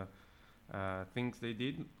smartest things they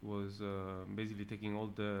did was basically taking all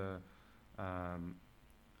the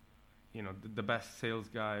the best sales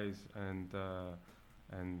guys and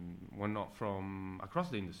were not from across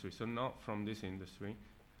the industry, so not from this industry.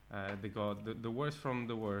 They got the worst from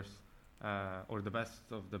the worst, or the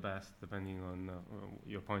best of the best, depending on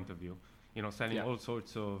your point of view. Selling all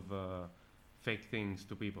sorts of fake things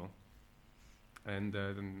to people, and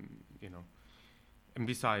and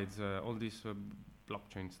besides all this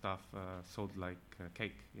blockchain stuff sold like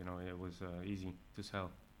cake. It was easy to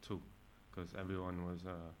sell too, because everyone was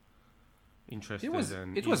interested.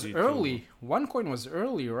 It was early. OneCoin was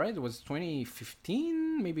early, right? It was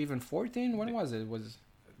 2015, maybe even 14. When was it? It was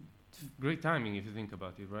great timing if you think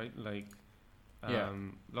about it, right? Like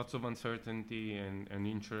lots of uncertainty and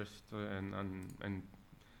interest and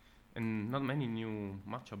not many knew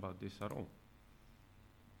much about this at all.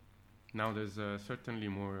 Now there's certainly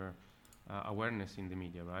more awareness in the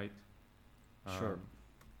media, right? Sure.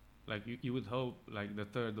 Like you would hope, like the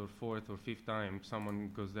third or fourth or fifth time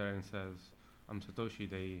someone goes there and says, "I'm Satoshi,"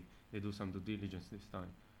 they do some due diligence this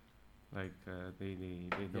time. Like they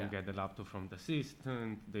don't get the laptop from the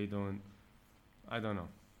assistant. They don't. I don't know.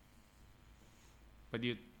 But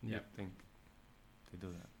you think they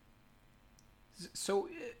do that? So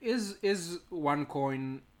is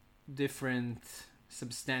OneCoin different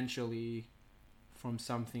substantially from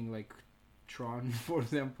something like Tron, for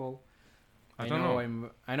example? I know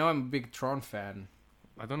I'm a big Tron fan.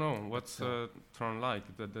 I don't know what's Tron like.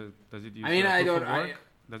 Does it use?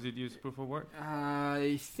 Does it use proof of work?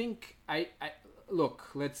 I think I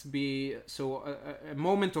look. Let's be a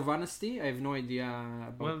moment of honesty. I have no idea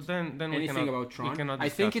about anything about Tron. I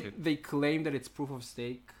think they claim that it's proof of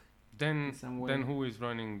stake. Then who is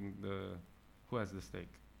running who has the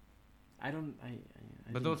stake?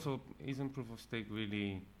 But also, isn't proof of stake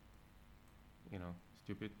really,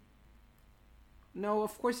 stupid? No,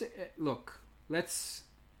 of course. Look, let's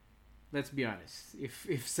be honest.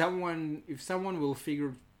 If someone will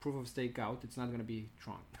figure proof of stake out, it's not going to be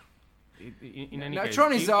Tron. In any case,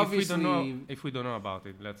 Tron is obviously. If we don't know about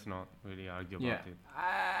it, let's not really argue about it.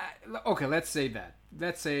 Okay, let's say that.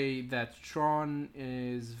 Let's say that Tron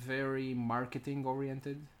is very marketing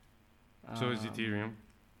oriented. So is Ethereum.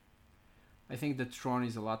 I think that Tron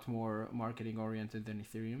is a lot more marketing oriented than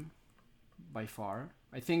Ethereum, by far.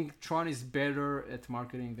 I think Tron is better at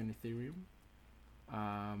marketing than Ethereum.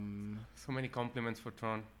 So many compliments for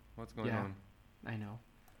Tron. What's going on? I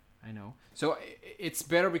know. So it's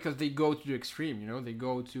better because they go to the extreme. They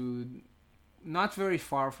go to not very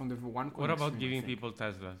far from the OneCoin. What about giving people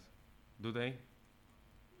Teslas? Do they?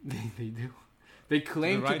 They do. They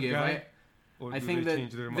claim to give. I think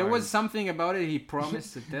that there was something about it. He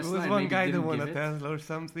promised a Tesla. There was one guy that won a Tesla or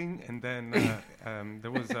something, and then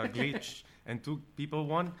there was a glitch, and two people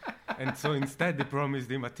won, and so instead they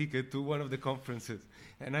promised him a ticket to one of the conferences,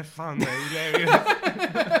 and I found that hilarious.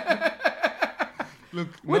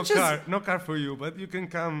 Look, no car for you, but you can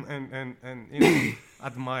come and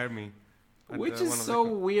admire me. Which is so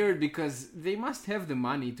weird because they must have the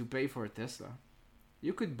money to pay for a Tesla.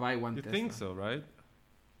 You could buy one Tesla. You think so, right?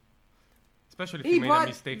 Especially if you made a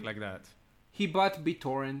mistake like that. He bought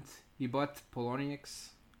BitTorrent. He bought Poloniex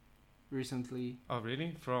recently. Oh,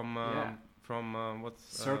 really? From what's...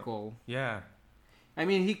 Circle. Yeah. I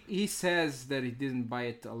mean, he says that he didn't buy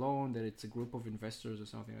it alone, that it's a group of investors or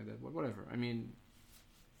something like that. But whatever. I mean...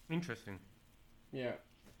 Interesting. Yeah.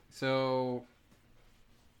 So...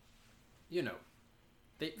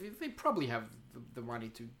 They probably have the money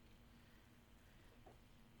to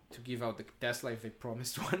give out the Tesla if they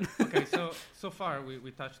promised one. Okay, so far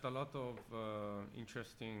we touched a lot of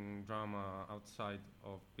interesting drama outside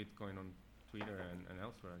of Bitcoin on Twitter and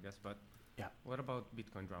elsewhere, I guess. But what about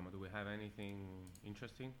Bitcoin drama? Do we have anything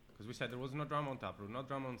interesting? Because we said there was no drama on Taproot, no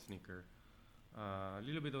drama on SNICKER, a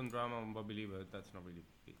little bit on drama on Bobby, but that's not really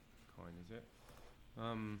Bitcoin, is it?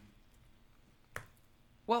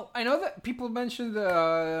 Well, I know that people mentioned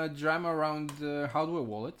the drama around hardware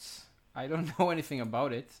wallets. I don't know anything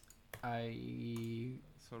about it. I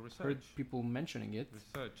heard people mentioning it.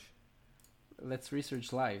 Let's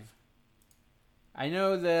research live. I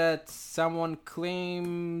know that someone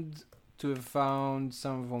claimed to have found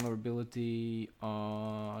some vulnerability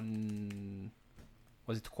on...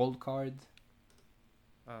 Was it Coldcard?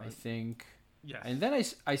 I think. Yes. And then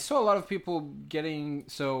I saw a lot of people getting...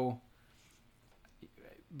 So...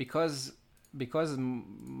 Because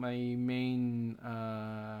my main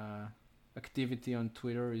activity on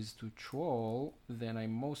Twitter is to troll, then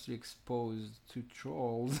I'm mostly exposed to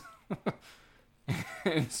trolls.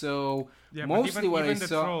 And so mostly what I saw... Even the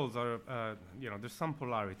trolls are, there's some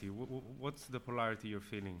polarity. What's the polarity you're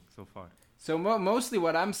feeling so far? So mostly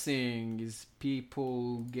what I'm seeing is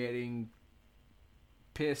people getting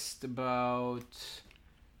pissed about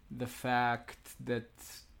the fact that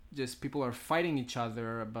just people are fighting each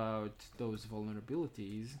other about those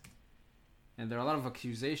vulnerabilities. And there are a lot of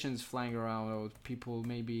accusations flying around about people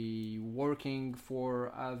maybe working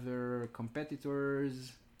for other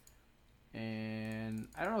competitors. And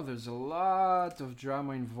I don't know, there's a lot of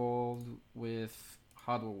drama involved with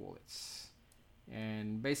hardware wallets.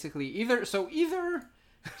 And basically either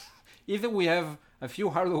we have a few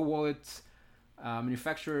hardware wallet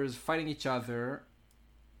manufacturers fighting each other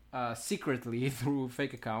secretly through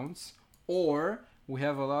fake accounts, or we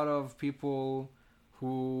have a lot of people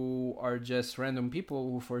who are just random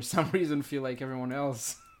people who for some reason feel like everyone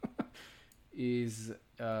else is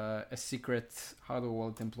a secret hardware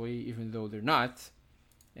wallet employee even though they're not.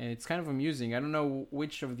 And it's kind of amusing. I don't know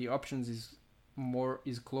which of the options is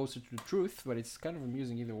closer to the truth, but it's kind of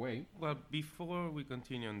amusing either way. Well, before we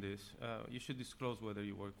continue on this, you should disclose whether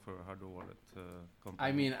you work for a hardware wallet company.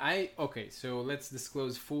 I mean, okay, so let's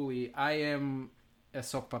disclose fully. I am a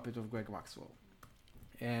sock puppet of Greg Maxwell.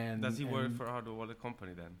 And does he work for a hardware wallet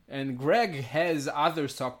company then? And Greg has other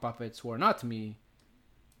sock puppets who are not me,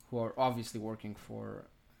 who are obviously working for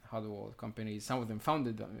hardware wallet companies. Some of them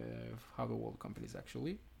founded hardware wallet companies,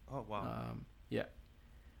 actually. Oh, wow. Yeah.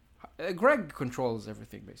 Greg controls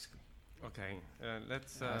everything, basically. Okay,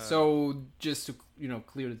 let's... so, just to,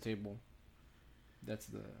 clear the table. That's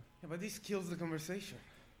the... Yeah, but this kills the conversation.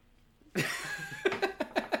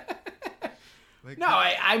 No,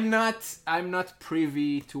 I'm not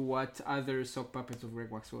privy to what other sock puppets of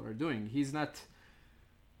Greg Maxwell are doing. He's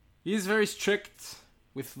very strict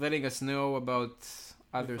with letting us know about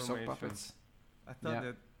other sock puppets. I thought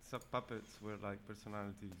that sock puppets were like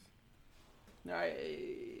personalities. No,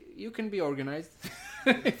 you can be organized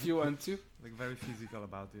if you want to. Like very physical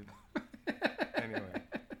about it. Anyway.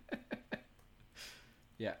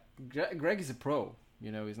 Yeah, Greg is a pro.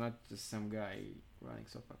 He's not just some guy running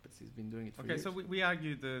sock puppets. He's been doing it for years. Okay, so we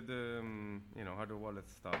argued the hardware wallet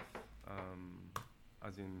stuff,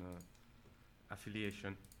 as in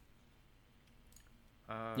affiliation.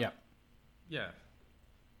 Yeah.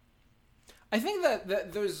 I think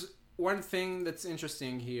that there's one thing that's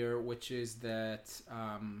interesting here, which is that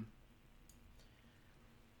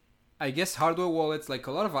I guess hardware wallets, like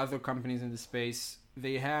a lot of other companies in the space,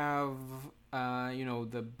 they have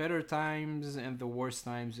the better times and the worst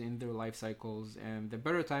times in their life cycles. And the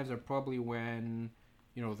better times are probably when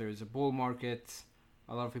there's a bull market,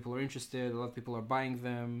 a lot of people are interested, a lot of people are buying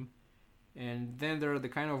them, and then there are the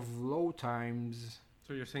kind of low times.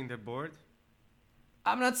 So you're saying they're bored?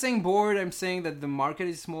 I'm not saying bored. I'm saying that the market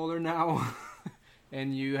is smaller now,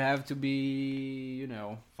 and you have to be,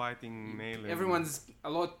 fighting mailing.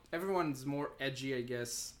 Everyone's more edgy, I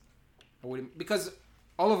guess, because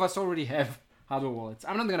all of us already have hardware wallets.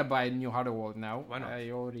 I'm not gonna buy a new hardware wallet now. Why not? I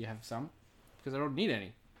already have some, because I don't need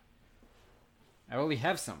any. I already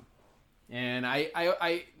have some, and I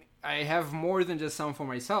have more than just some for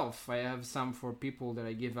myself. I have some for people that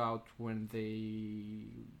I give out when they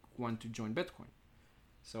want to join Bitcoin.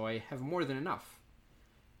 So I have more than enough,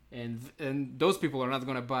 and those people are not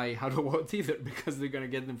going to buy hardware wallet either because they're going to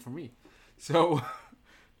get them from me. So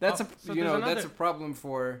that's that's a problem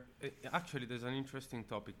for. Actually, there's an interesting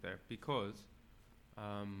topic there because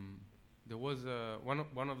there was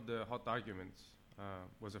one of the hot arguments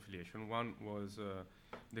was affiliation. One was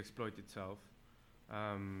the exploit itself,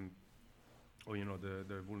 or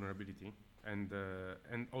the vulnerability, and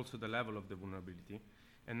also the level of the vulnerability.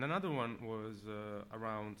 And another one was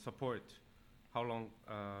around support. How long,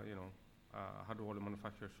 hardware wallet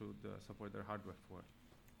manufacturers should support their hardware for.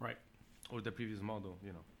 Right. Or the previous model,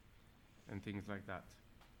 and things like that.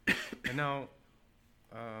 And now,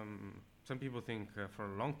 some people think for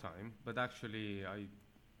a long time, but actually I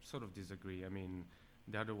sort of disagree. I mean,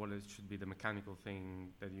 the hardware wallet should be the mechanical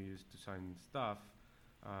thing that you use to sign stuff.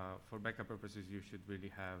 For backup purposes, you should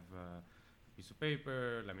really have piece of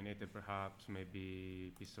paper, laminated perhaps,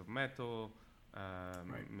 maybe piece of metal,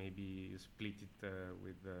 right. Maybe you split it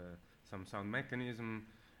with some sound mechanism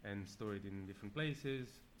and store it in different places,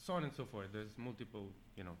 so on and so forth. There's multiple,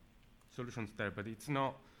 solutions there, but it's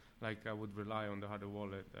not like I would rely on the hardware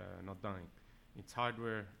wallet not dying. It's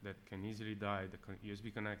hardware that can easily die. The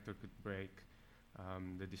USB connector could break,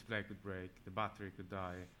 the display could break, the battery could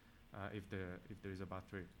die if there is a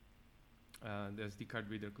battery. The SD card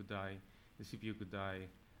reader could die. The CPU could die,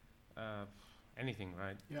 anything,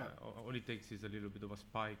 right? Yeah. All it takes is a little bit of a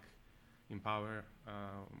spike in power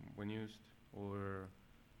when used, or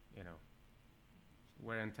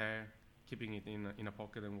wear and tear, keeping it in a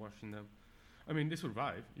pocket and washing them. I mean, they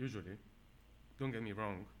survive usually. Don't get me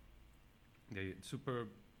wrong. They super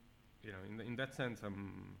in that sense,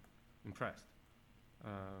 I'm impressed.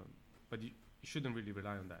 But you shouldn't really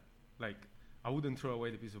rely on that. Like, I wouldn't throw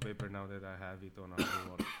away the piece of paper now that I have it on our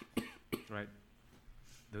wallet, right?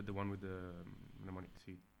 The one with the mnemonic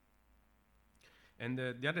seed. And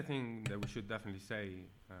the other thing that we should definitely say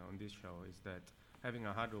on this show is that having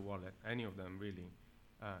a hardware wallet, any of them really,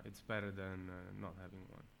 it's better than not having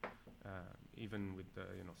one. Even with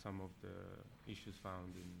some of the issues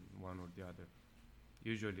found in one or the other.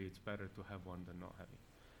 Usually it's better to have one than not having.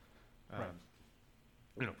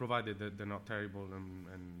 Right. Provided that they're not terrible and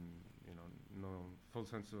no full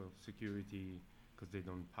sense of security because they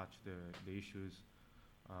don't patch the issues,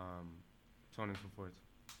 so on and so forth.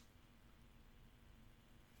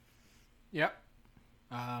 Yeah.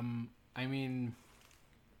 I mean,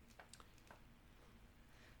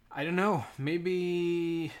 I don't know.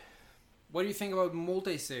 Maybe. What do you think about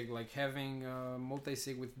multi-sig? Like having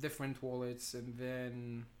multi-sig with different wallets, and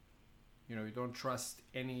then you don't trust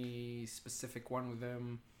any specific one with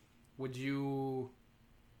them. Would you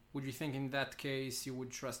think in that case you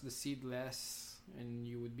would trust the seed less, and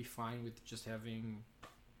you would be fine with just having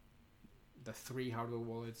the 3 hardware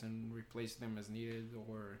wallets and replace them as needed,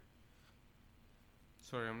 or?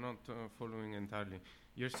 Sorry, I'm not following entirely.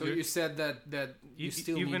 You said that you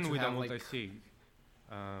still even need to with have a multi-sig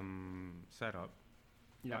setup,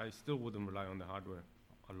 I still wouldn't rely on the hardware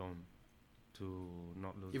alone to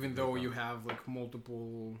not lose. Even though you have like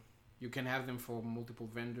multiple, you can have them for multiple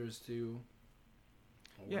vendors too.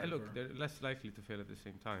 Yeah, look, they're less likely to fail at the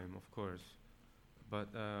same time, of course. But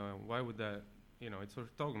why would that? It's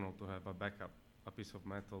orthogonal to have a backup, a piece of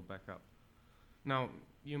metal backup. Now,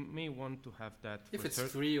 you may want to have that. If it's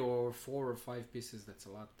 3 or 4 or 5 pieces, that's a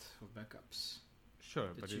lot of backups.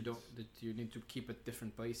 Sure, but that you need to keep at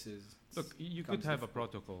different places. Look, you could have a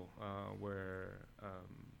protocol where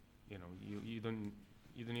you don't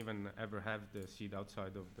even ever have the seed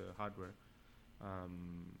outside of the hardware,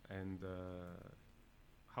 and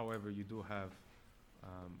however you do have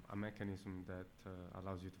a mechanism that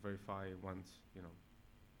allows you to verify once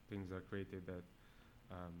things are created that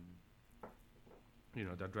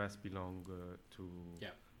the address belong to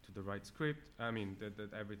the right script. I mean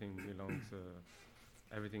that everything belongs.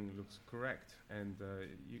 Everything looks correct, and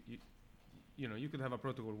you could have a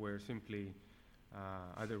protocol where simply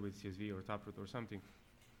either with CSV or Taproot or something,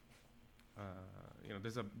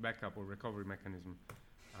 there's a backup or recovery mechanism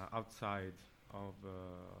outside of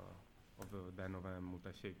the NOVM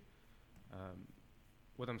multi-sig.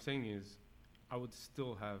 What I'm saying is, I would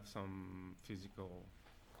still have some physical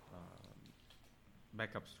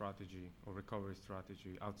backup strategy or recovery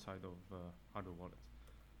strategy outside of hardware wallets.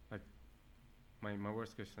 Like my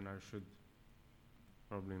worst case scenario should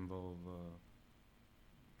probably involve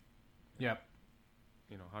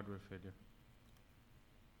hardware failure.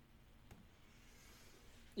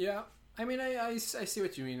 Yeah, I mean, I see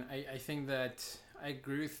what you mean. I think that I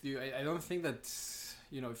agree with you. I don't think that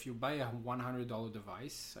if you buy a $100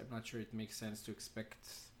 device, I'm not sure it makes sense to expect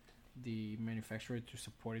the manufacturer to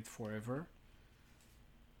support it forever.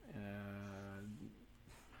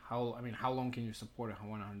 How long can you support a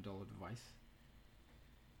 $100 device?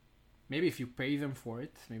 Maybe if you pay them for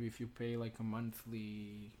it, maybe if you pay like a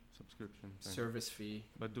monthly subscription service fee.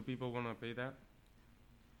 But do people want to pay that?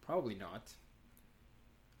 Probably not.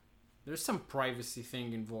 There's some privacy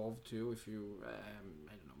thing involved too. If you,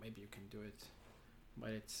 I don't know, maybe you can do it, but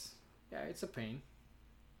it's a pain.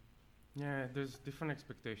 Yeah, there's different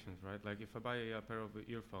expectations, right? Like if I buy a pair of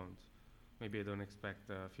earphones, maybe I don't expect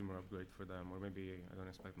a firmware upgrade for them, or maybe I don't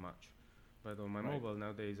expect much. But on my mobile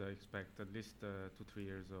nowadays, I expect at least 2-3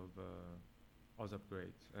 years of OS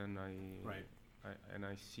upgrades, and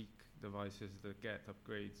I seek devices that get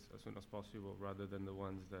upgrades as soon as possible, rather than the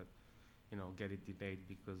ones that get it delayed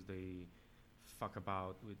because they fuck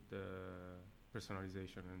about with the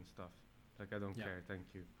personalization and stuff. Like I don't care,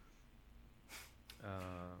 thank you.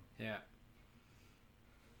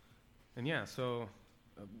 And so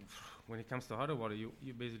when it comes to hardware wallet,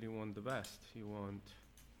 you basically want the best. You want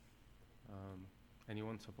and you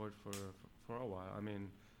want support for a while. I mean,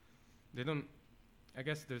 they don't. I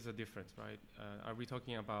guess there's a difference, right? Are we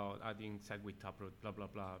talking about adding SegWit, Taproot, blah blah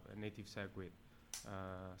blah, a native SegWit,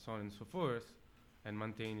 so on and so forth, and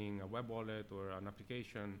maintaining a web wallet or an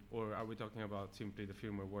application, or are we talking about simply the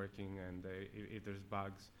firmware working and if there's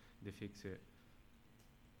bugs, they fix it?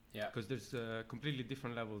 Yeah. Because there's completely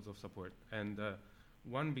different levels of support, and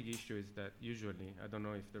one big issue is that usually, I don't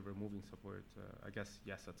know if they're removing support. I guess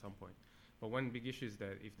yes at some point. But one big issue is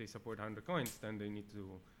that if they support 100 coins, then they need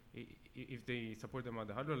to. If they support them at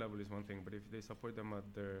the hardware level is one thing, but if they support them at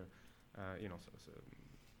their,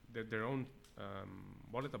 their own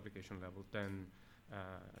wallet application level, then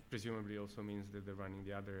presumably also means that they're running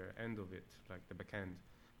the other end of it, like the backend,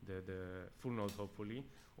 the full node hopefully,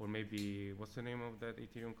 or maybe what's the name of that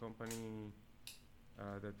Ethereum company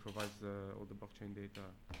that provides all the blockchain data?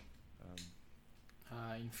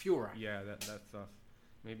 Infura. Yeah, that stuff.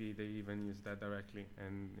 Maybe they even use that directly,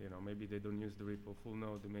 and maybe they don't use the Ripple full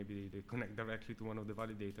node. Maybe they connect directly to one of the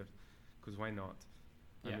validators, because why not?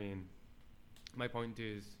 Yeah. I mean, my point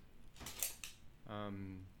is,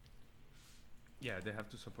 they have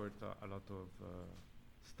to support a lot of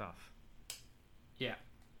stuff. Yeah.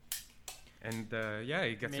 And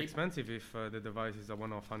it gets Maybe expensive if the device is a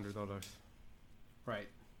one-off $100. Right.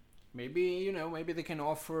 Maybe maybe they can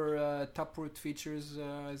offer Taproot features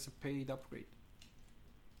as a paid upgrade.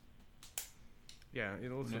 Yeah,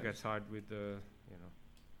 it also gets hard with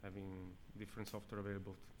having different software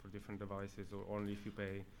available for different devices, or only if you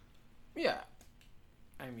pay. Yeah,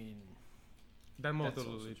 I mean, that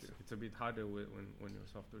model it's a bit harder when your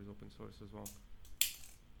software is open source as well.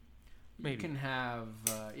 You can have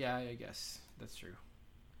I guess that's true.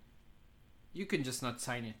 You can just not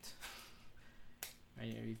sign it.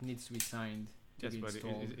 It needs to be signed. Yes, but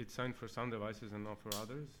it's signed for some devices and not for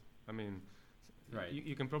others. I mean, right.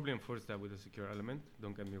 You can probably enforce that with a secure element.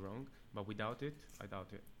 Don't get me wrong, but without it, I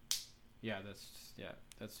doubt it. Yeah,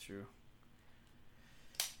 that's true.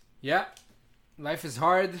 Yeah, life is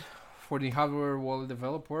hard for the hardware wallet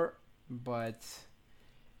developer, but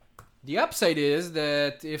the upside is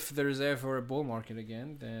that if there's ever a bull market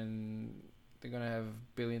again, then they're gonna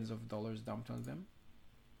have billions of dollars dumped on them,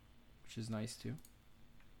 which is nice too.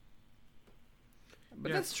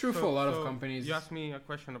 But that's true for a lot of companies. You asked me a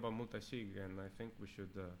question about multi-sig, and I think we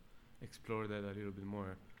should explore that a little bit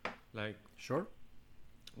more. Like, sure.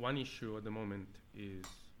 One issue at the moment is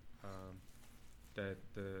that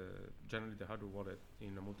generally the hardware wallet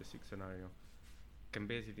in a multi-sig scenario can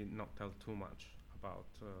basically not tell too much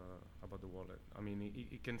about the wallet. I mean,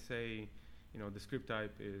 it can say, the script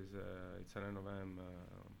type is it's an N of M,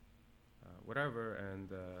 whatever, and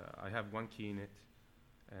I have one key in it,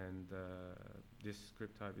 and this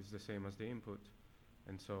script type is the same as the input,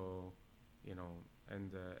 and so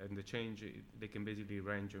and the change they can basically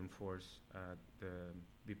range and enforce the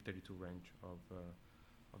BIP32 range of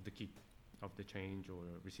the key of the change or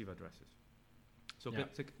receive addresses. So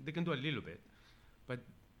they can do a little bit, but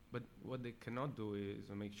what they cannot do is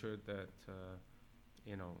make sure that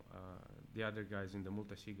the other guys in the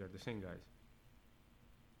multi-sig are the same guys,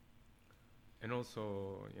 and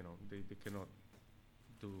also they cannot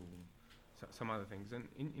do some other things. And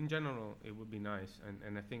in general, it would be nice,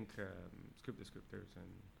 and I think script descriptors and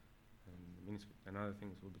miniscript and other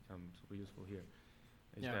things will become super useful here,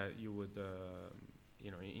 is that you would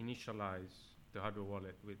initialize the hardware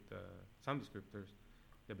wallet with some descriptors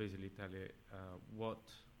that basically tell it what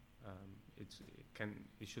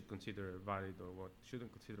it should consider valid, or what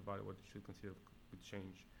shouldn't consider valid, what it should consider could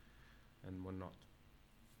change, and what not.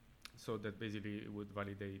 So that basically it would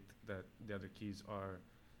validate that the other keys are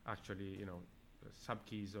actually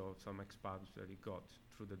sub-keys of some XPubs that it got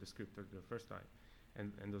through the descriptor the first time,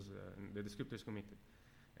 and those and the descriptor is committed,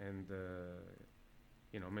 and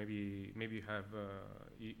maybe you have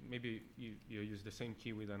maybe you use the same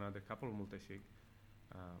key with another couple of multi-sig,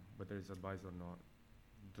 but there is advised or not.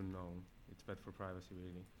 Don't know. It's bad for privacy,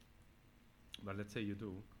 really. But let's say you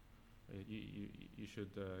do, you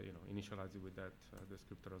should initialize it with that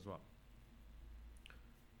descriptor as well.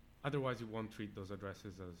 Otherwise, you won't treat those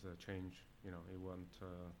addresses as a change. It won't.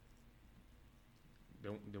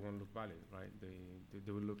 They won't look valid, right?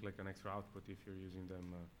 They will look like an extra output if you're using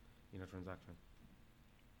them in a transaction.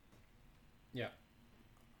 Yeah.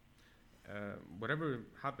 Whatever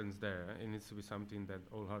happens there, it needs to be something that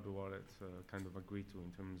all hardware wallets kind of agree to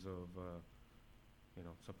in terms of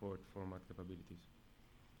support format capabilities.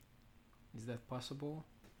 Is that possible?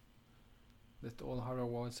 That all hardware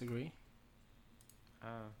wallets agree?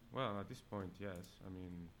 Well, at this point, yes. I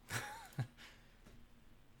mean,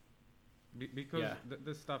 because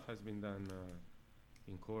this stuff has been done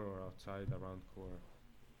in core or outside around core.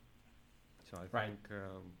 So I think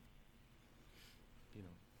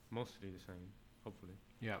mostly the same, hopefully.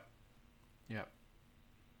 Yeah. Yeah,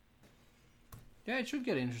 it should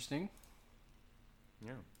get interesting.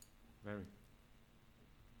 Yeah, very.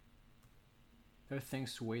 There are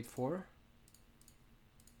things to wait for.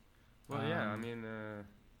 Well, I mean,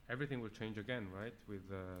 everything will change again, right?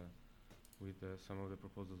 With some of the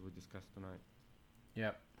proposals we discussed tonight.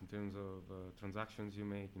 Yeah. In terms of transactions you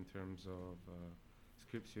make, in terms of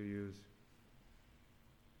scripts you use.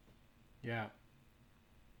 Yeah.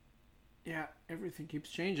 Yeah, everything keeps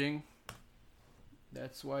changing.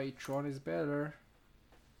 That's why Tron is better.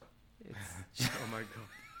 Oh my god.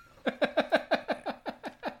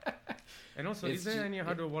 And also, is there any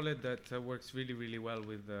hardware wallet that works really, really well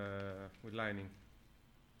with Lightning?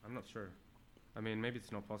 I'm not sure. I mean, maybe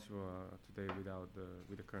it's not possible today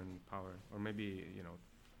with the current power, or maybe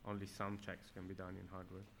only some checks can be done in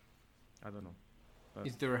hardware. I don't know. But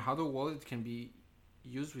Is there a hardware wallet that can be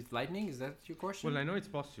used with Lightning? Is that your question? well, I know it's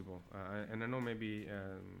possible, and I know maybe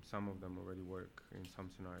some of them already work in some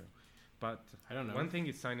scenario. But I don't know. one thing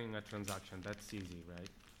is signing a transaction. That's easy, right?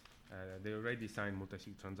 They already signed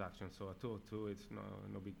multi-sig transactions, so a 202 it's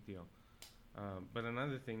no big deal. But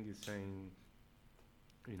another thing is saying,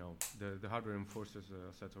 the hardware enforces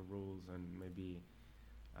a set of rules and maybe,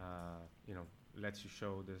 lets you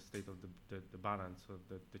show the state of the balance of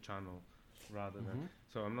the channel rather than.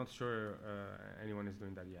 So I'm not sure anyone is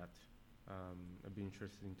doing that yet. It'd be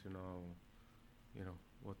interesting to know,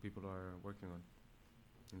 what people are working on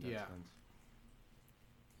in that sense.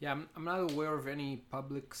 Yeah, I'm not aware of any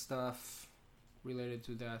public stuff related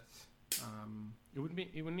to that. It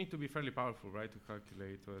would need to be fairly powerful, right, to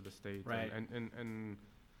calculate the state, right, and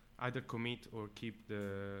either commit or keep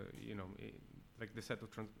the like the set of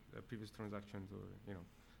previous transactions, or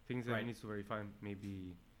things that it needs to verify.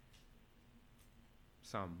 Maybe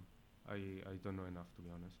some. I don't know enough, to be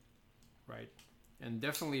honest. Right, and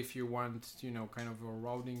definitely if you want kind of a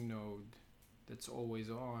routing node that's always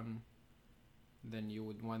on, then you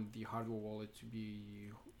would want the hardware wallet to be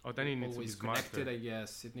then it needs always to be smarter. connected. I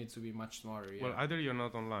guess it needs to be much smarter. Yeah. Well, either you're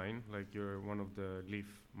not online, like you're one of the Leaf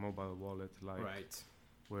mobile wallet, like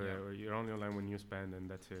where you're only online when you spend, and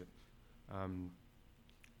that's it.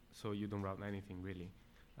 So you don't route anything really,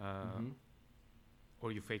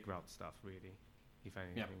 or you fake route stuff really, if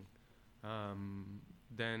anything.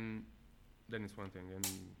 Then it's one thing, and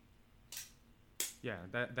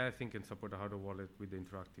that I think can support a hardware wallet with the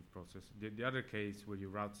interactive process. The other case where you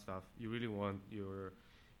route stuff, you really want your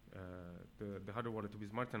the hardware wallet to be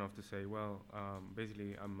smart enough to say, well,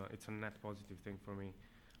 basically, it's a net positive thing for me.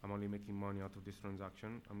 I'm only making money out of this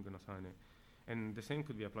transaction. I'm gonna sign it, and the same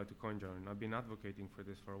could be applied to CoinJoin. I've been advocating for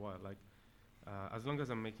this for a while. Like, as long as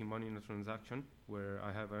I'm making money in a transaction where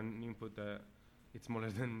I have an input that it's smaller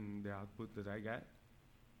than the output that I get,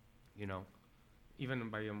 even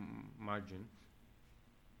by a margin.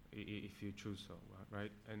 If you choose so,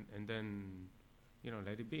 right? And then,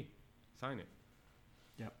 let it be. Sign it.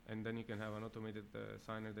 Yeah. And then you can have an automated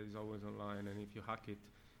signer that is always online, and if you hack it,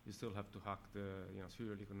 you still have to hack the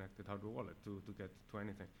serially connected hardware wallet to get to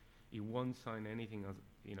anything. It won't sign anything as,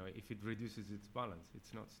 if it reduces its balance.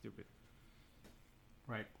 It's not stupid.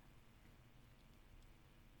 Right.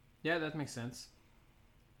 Yeah, that makes sense.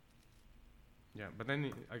 Yeah, but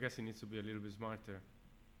then I guess it needs to be a little bit smarter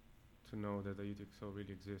to know that the UTXO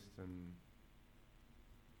really exists and.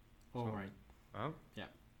 Right. Huh?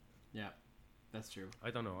 Yeah, that's true. I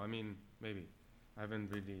don't know. I mean, maybe. I haven't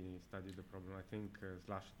really studied the problem. I think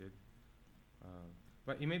Slash did.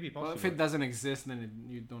 But it may be possible. Well, if it doesn't exist, then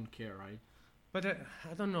you don't care, right? But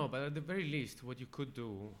I don't know. But at the very least, what you could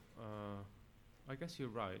do, I guess you're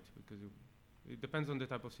right, because it depends on the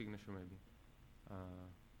type of signature, maybe.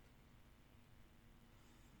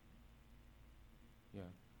 Yeah.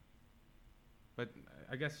 But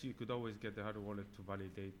I guess you could always get the hardware wallet to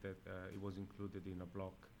validate that it was included in a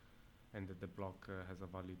block, and that the block has a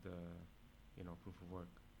valid, proof of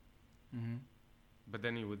work. Mm-hmm. But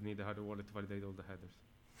then you would need the hardware wallet to validate all the headers.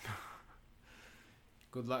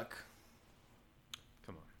 Good luck.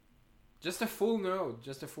 Come on. Just a full node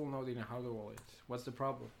in a hardware wallet. What's the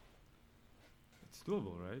problem? It's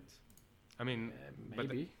doable, right? I mean,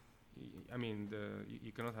 maybe.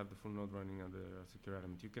 You cannot have the full node running under a secure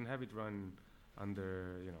element. You can have it run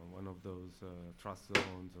under, one of those trust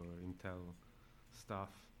zones or Intel stuff,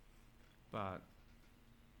 but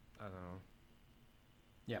I don't know.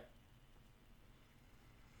 Yep.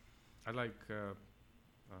 I like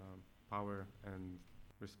Power and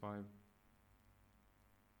RISC-V.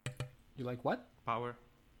 You like what? Power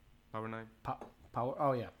 9. Power.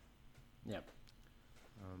 Oh yeah. Yep.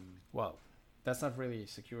 Well, that's not really a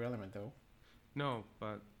secure element though. No,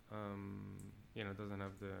 but it doesn't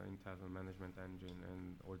have the Intel management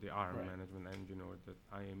engine or the ARM management engine or the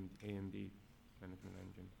AMD management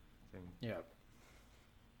engine thing. Yeah.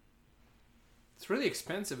 It's really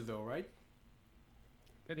expensive though, right?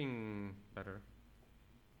 Getting better.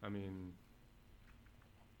 I mean,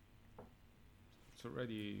 it's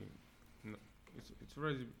already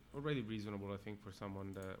already reasonable, I think, for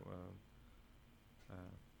someone that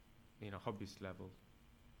hobbyist level.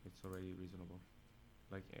 It's already reasonable.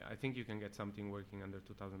 Like, I think you can get something working under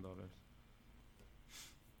 $2,000.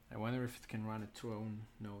 I wonder if it can run a Tron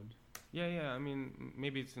node. Yeah. I mean,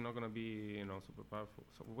 maybe it's not gonna be super powerful.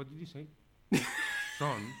 So what did you say?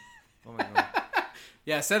 Tron. Oh my god.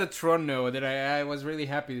 Yeah, I said a Tron node, and I was really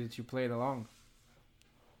happy that you played along.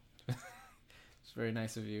 It's very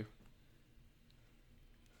nice of you.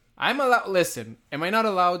 Listen, am I not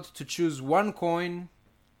allowed to choose one coin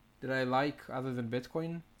that I like other than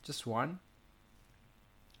Bitcoin? Just one?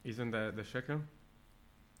 Isn't that the shekel?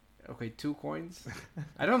 Okay, 2 coins.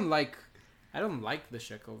 I don't like the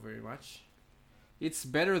shekel very much. It's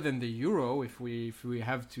better than the euro if we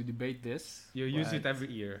have to debate this. You use it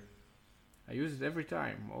every year. I use it every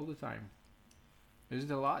time, all the time. I use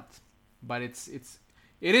it a lot, but it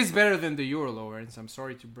is better than the euro, Lawrence. I'm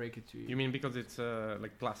sorry to break it to you. You mean because it's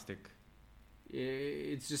like plastic?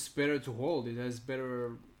 It's just better to hold. It has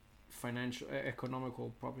better financial,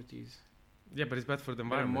 economical properties. Yeah, but it's bad for the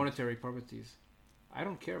Better environment. monetary properties. I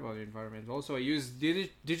don't care about the environment. Also, I use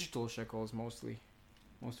digital shekels most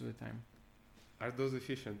of the time. Are those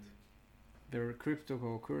efficient? They're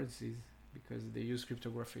cryptocurrencies because they use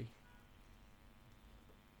cryptography.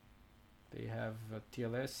 They have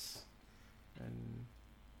TLS and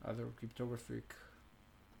other cryptographic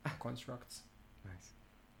constructs. Nice.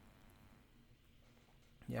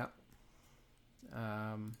 Yeah.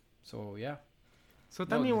 So yeah. So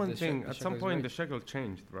tell me one the thing. the At shekel some is point, right. the shekel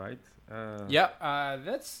changed, right?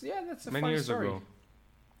 That's a many fun years story. ago.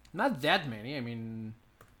 Not that many. I mean,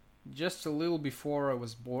 just a little before I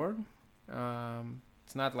was born.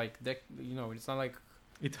 It's not like it's not like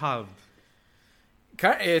It halved.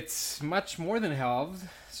 it's much more than halved.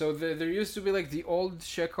 So there used to be like the old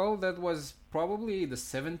shekel that was probably the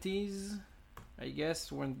 70s, I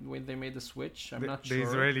guess, when they made the switch. I'm not sure. The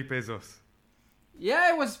Israeli pesos.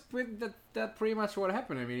 Yeah, it was that pretty much what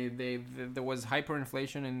happened. I mean, there was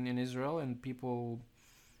hyperinflation in Israel, and people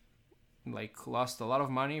like lost a lot of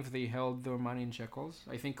money if they held their money in shekels.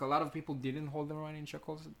 I think a lot of people didn't hold their money in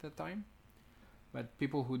shekels at that time, but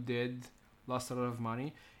people who did lost a lot of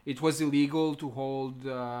money. It was illegal to hold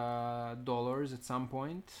dollars at some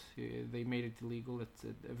point. They made it illegal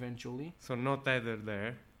eventually. So no tether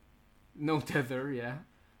there. No tether, yeah.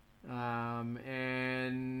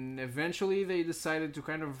 And eventually they decided to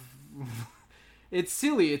kind of it's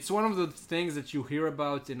silly. It's one of the things that you hear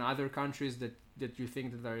about in other countries that you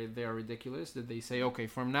think that they are ridiculous, that they say, okay,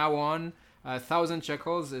 from now on 1,000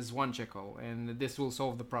 shekels is 1 shekel and this will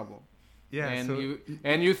solve the problem. Yeah,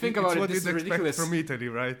 and you think about it, this is ridiculous. From Italy,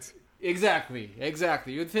 right? Exactly.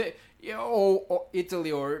 You'd think or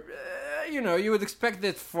Italy, or you would expect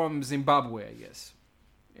that from Zimbabwe, I guess.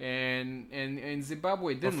 And in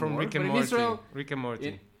Zimbabwe it didn't from work, Rick and but Morty. in Israel, Rick and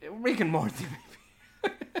Morty. Rick and Morty,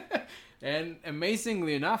 maybe. And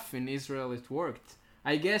amazingly enough, in Israel it worked.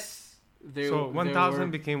 I guess So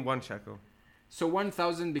 1,000 became 1 shekel. So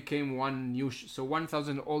 1,000 became 1 new. So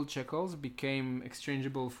 1,000 old shekels became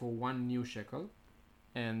exchangeable for 1 new shekel,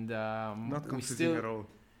 and Not confusing at all.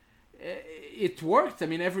 It worked. I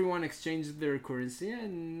mean, everyone exchanged their currency,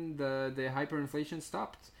 and the hyperinflation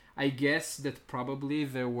stopped. I guess that probably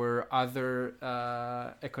there were other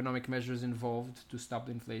economic measures involved to stop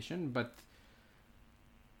the inflation, but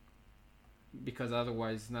because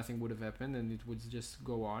otherwise nothing would have happened, and it would just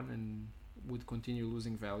go on and would continue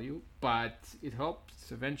losing value. But it helped.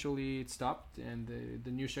 Eventually, it stopped, and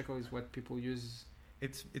the new shekel is what people use.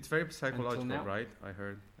 It's very psychological, now. right? I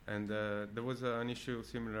heard, and there was an issue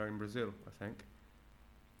similar in Brazil, I think.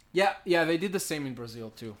 Yeah, they did the same in Brazil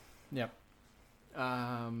too. Yeah.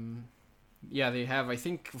 They have. I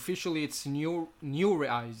think officially it's new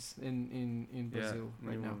reais in Brazil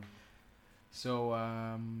right now. So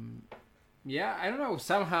I don't know.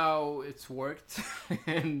 Somehow it's worked,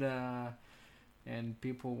 and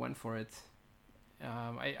people went for it.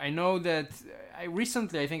 I know that I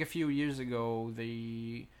think a few years ago,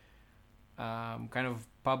 they kind of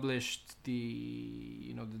published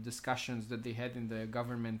the discussions that they had in the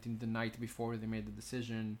government in the night before they made the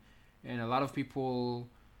decision, and a lot of people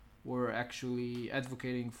were actually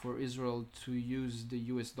advocating for Israel to use the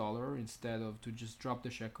US dollar instead of to just drop the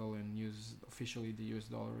shekel and use officially the US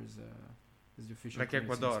dollar as the official like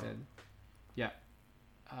currency Ecuador. instead. Yeah.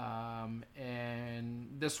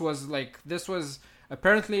 And this was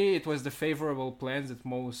apparently it was the favorable plans that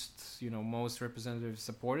most representatives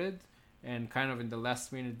supported, and kind of in the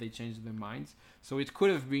last minute they changed their minds. So it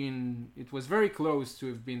was very close to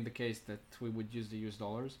have been the case that we would use the US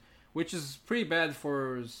dollars, which is pretty bad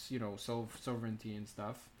for sovereignty and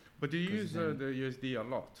stuff. But do you use the USD a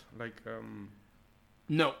lot?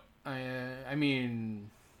 No, I mean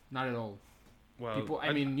not at all. Well, People,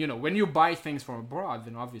 when you buy things from abroad,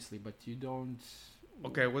 then obviously, but you don't.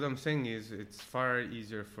 Okay, what I'm saying is it's far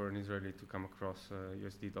easier for an Israeli to come across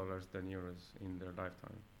USD dollars than euros in their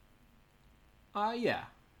lifetime. Yeah.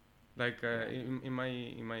 Like in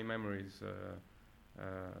my memories,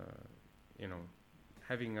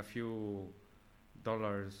 having a few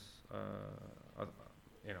dollars,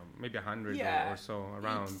 maybe 100 or so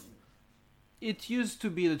around. It used to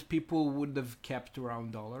be that people would have kept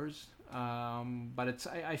around dollars, but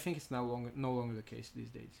I think it's no longer the case these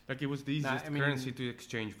days. Like it was the easiest currency to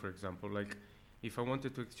exchange, for example. Like if I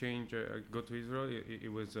wanted to exchange, go to Israel,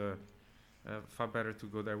 it was far better to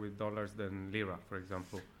go there with dollars than lira, for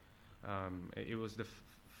example. It was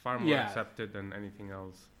far more accepted than anything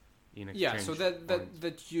else in exchange. Yeah, so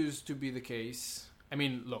that used to be the case. I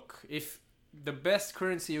mean, look, if the best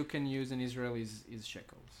currency you can use in Israel is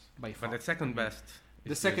shekels by far. But the second best.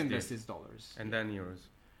 The second best is dollars, and then euros.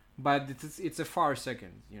 But it's a far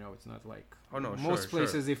second. It's not like most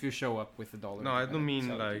places. If you show up with a dollar. No, I don't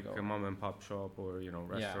mean like a mom and pop shop or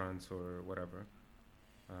restaurants or whatever.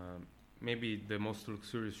 Maybe the most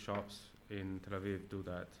luxurious shops in Tel Aviv do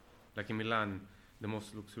that. Like in Milan, the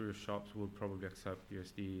most luxurious shops will probably accept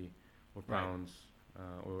USD or pounds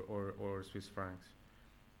or Swiss francs.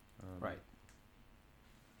 Right.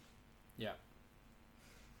 Yeah.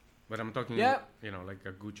 But I'm talking, like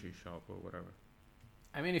a Gucci shop or whatever.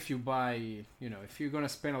 I mean, if you buy, if you're going to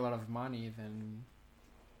spend a lot of money, then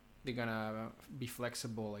they're going to be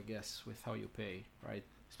flexible, I guess, with how you pay, right?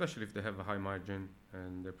 Especially if they have a high margin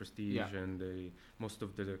and they're prestige and most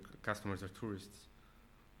of the customers are tourists.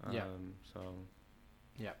 So.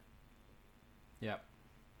 Yeah. Yeah.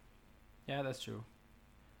 Yeah, that's true.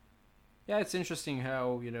 Yeah, it's interesting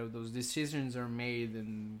how, those decisions are made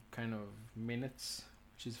in kind of minutes,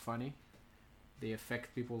 which is funny. They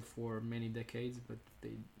affect people for many decades, but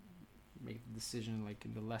they make the decision like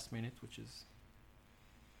in the last minute, which is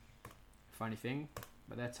a funny thing.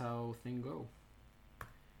 But that's how things go.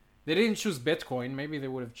 They didn't choose Bitcoin. Maybe they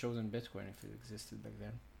would have chosen Bitcoin if it existed back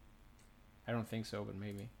then. I don't think so, but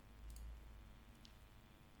maybe.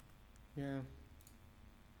 Yeah.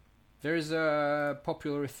 There's a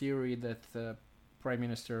popular theory that the Prime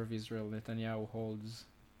Minister of Israel, Netanyahu, holds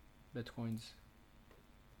Bitcoins.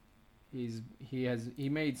 He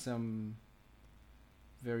made some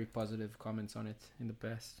very positive comments on it in the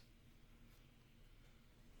past.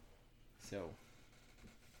 So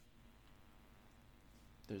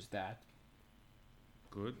there's that.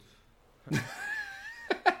 Good.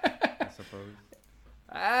 I suppose.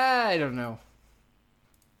 I don't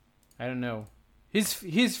know.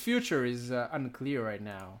 His future is unclear right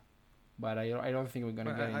now, but I don't think we're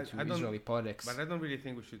gonna get into Israeli politics. But I don't really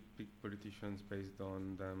think we should pick politicians based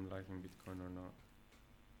on them liking Bitcoin or not.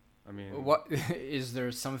 I mean, what is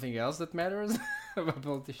there something else that matters about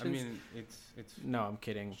politicians? I mean, it's. No, I'm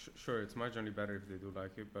kidding. Sure, it's marginally better if they do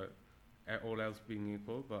like it, but all else being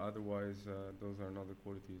equal. But otherwise, those are not the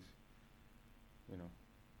qualities,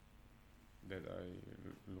 that I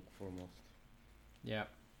look for most. Yeah.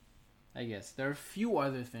 I guess there are a few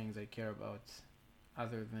other things I care about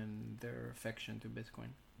other than their affection to Bitcoin.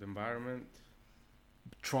 The environment.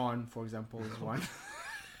 Tron, for example, is one.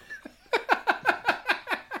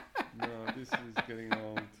 No, this is getting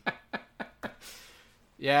old.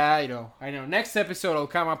 Yeah, I know. Next episode, I'll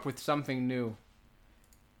come up with something new.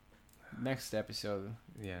 Next episode.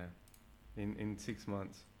 Yeah. In 6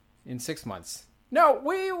 months. In 6 months. No,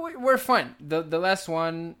 we're fine. The last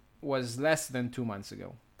one was less than 2 months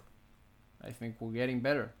ago. I think we're getting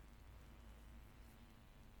better.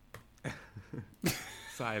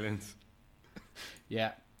 Silence.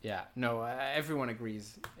 Yeah. No, everyone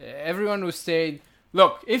agrees. Everyone who stayed.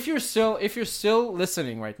 Look, if you're still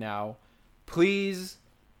listening right now, please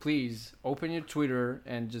open your Twitter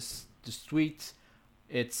and just tweet.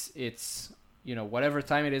 It's whatever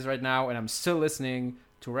time it is right now, and I'm still listening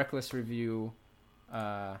to Reckless Review.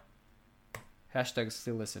 Hashtag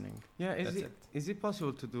still listening. Yeah, is it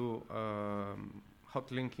possible to do hot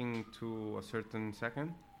linking to a certain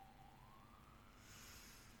second?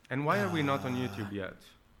 And why are we not on YouTube yet?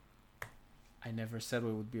 I never said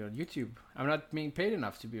we would be on YouTube. I'm not being paid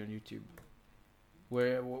enough to be on YouTube.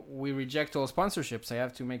 We reject all sponsorships. I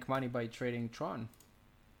have to make money by trading Tron.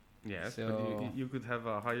 Yes, so but you could have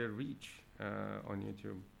a higher reach on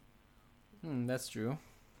YouTube. That's true.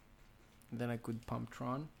 Then I could pump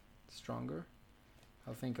Tron stronger.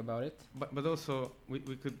 I'll think about it. But also, we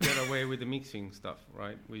could get away with the mixing stuff,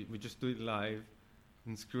 right? We just do it live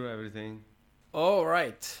and screw everything. Oh,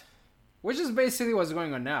 right. Which is basically what's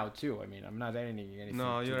going on now, too. I mean, I'm not editing anything.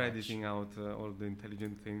 No, you're editing out all the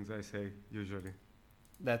intelligent things I say, usually.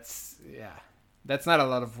 That's not a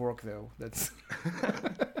lot of work, though. That's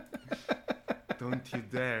Don't you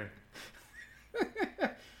dare.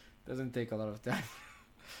 Doesn't take a lot of time.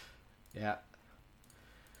 Yeah.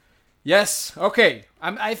 Yes. Okay.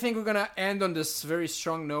 I think we're gonna end on this very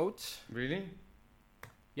strong note. Really?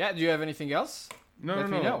 Yeah. Do you have anything else? No. Let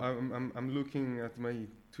me know. I'm looking at my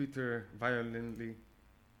Twitter violently,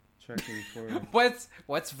 checking for.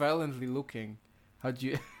 What's violently looking? How do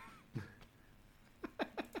you?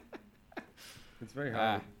 It's very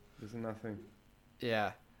hard. There's nothing.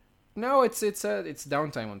 Yeah. No, it's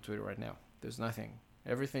downtime on Twitter right now. There's nothing.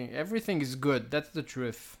 Everything is good. That's the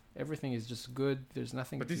truth. Everything is just good. There's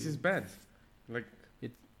nothing. But this is bad. Like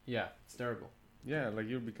yeah, it's terrible. Yeah, like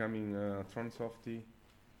you're becoming a Tron softie,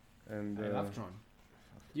 and I love Tron.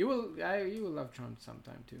 You will love Tron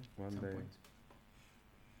sometime too. One day. Point.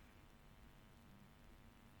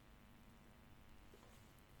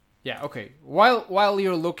 Yeah, okay. While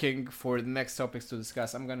you're looking for the next topics to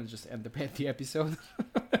discuss, I'm gonna just end the episode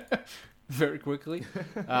very quickly.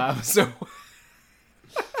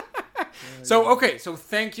 Okay. So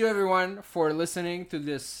thank you everyone for listening to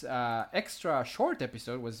this extra short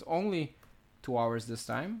episode. It was only 2 hours this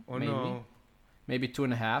time. Oh no. Maybe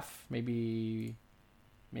 2.5. Maybe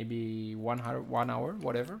 1 hour.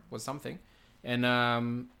 Whatever was something. And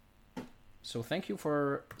so thank you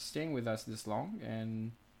for staying with us this long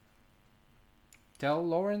and. Tell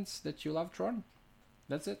Lawrence that you love Tron.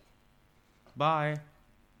 That's it. Bye.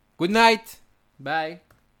 Good night. Bye.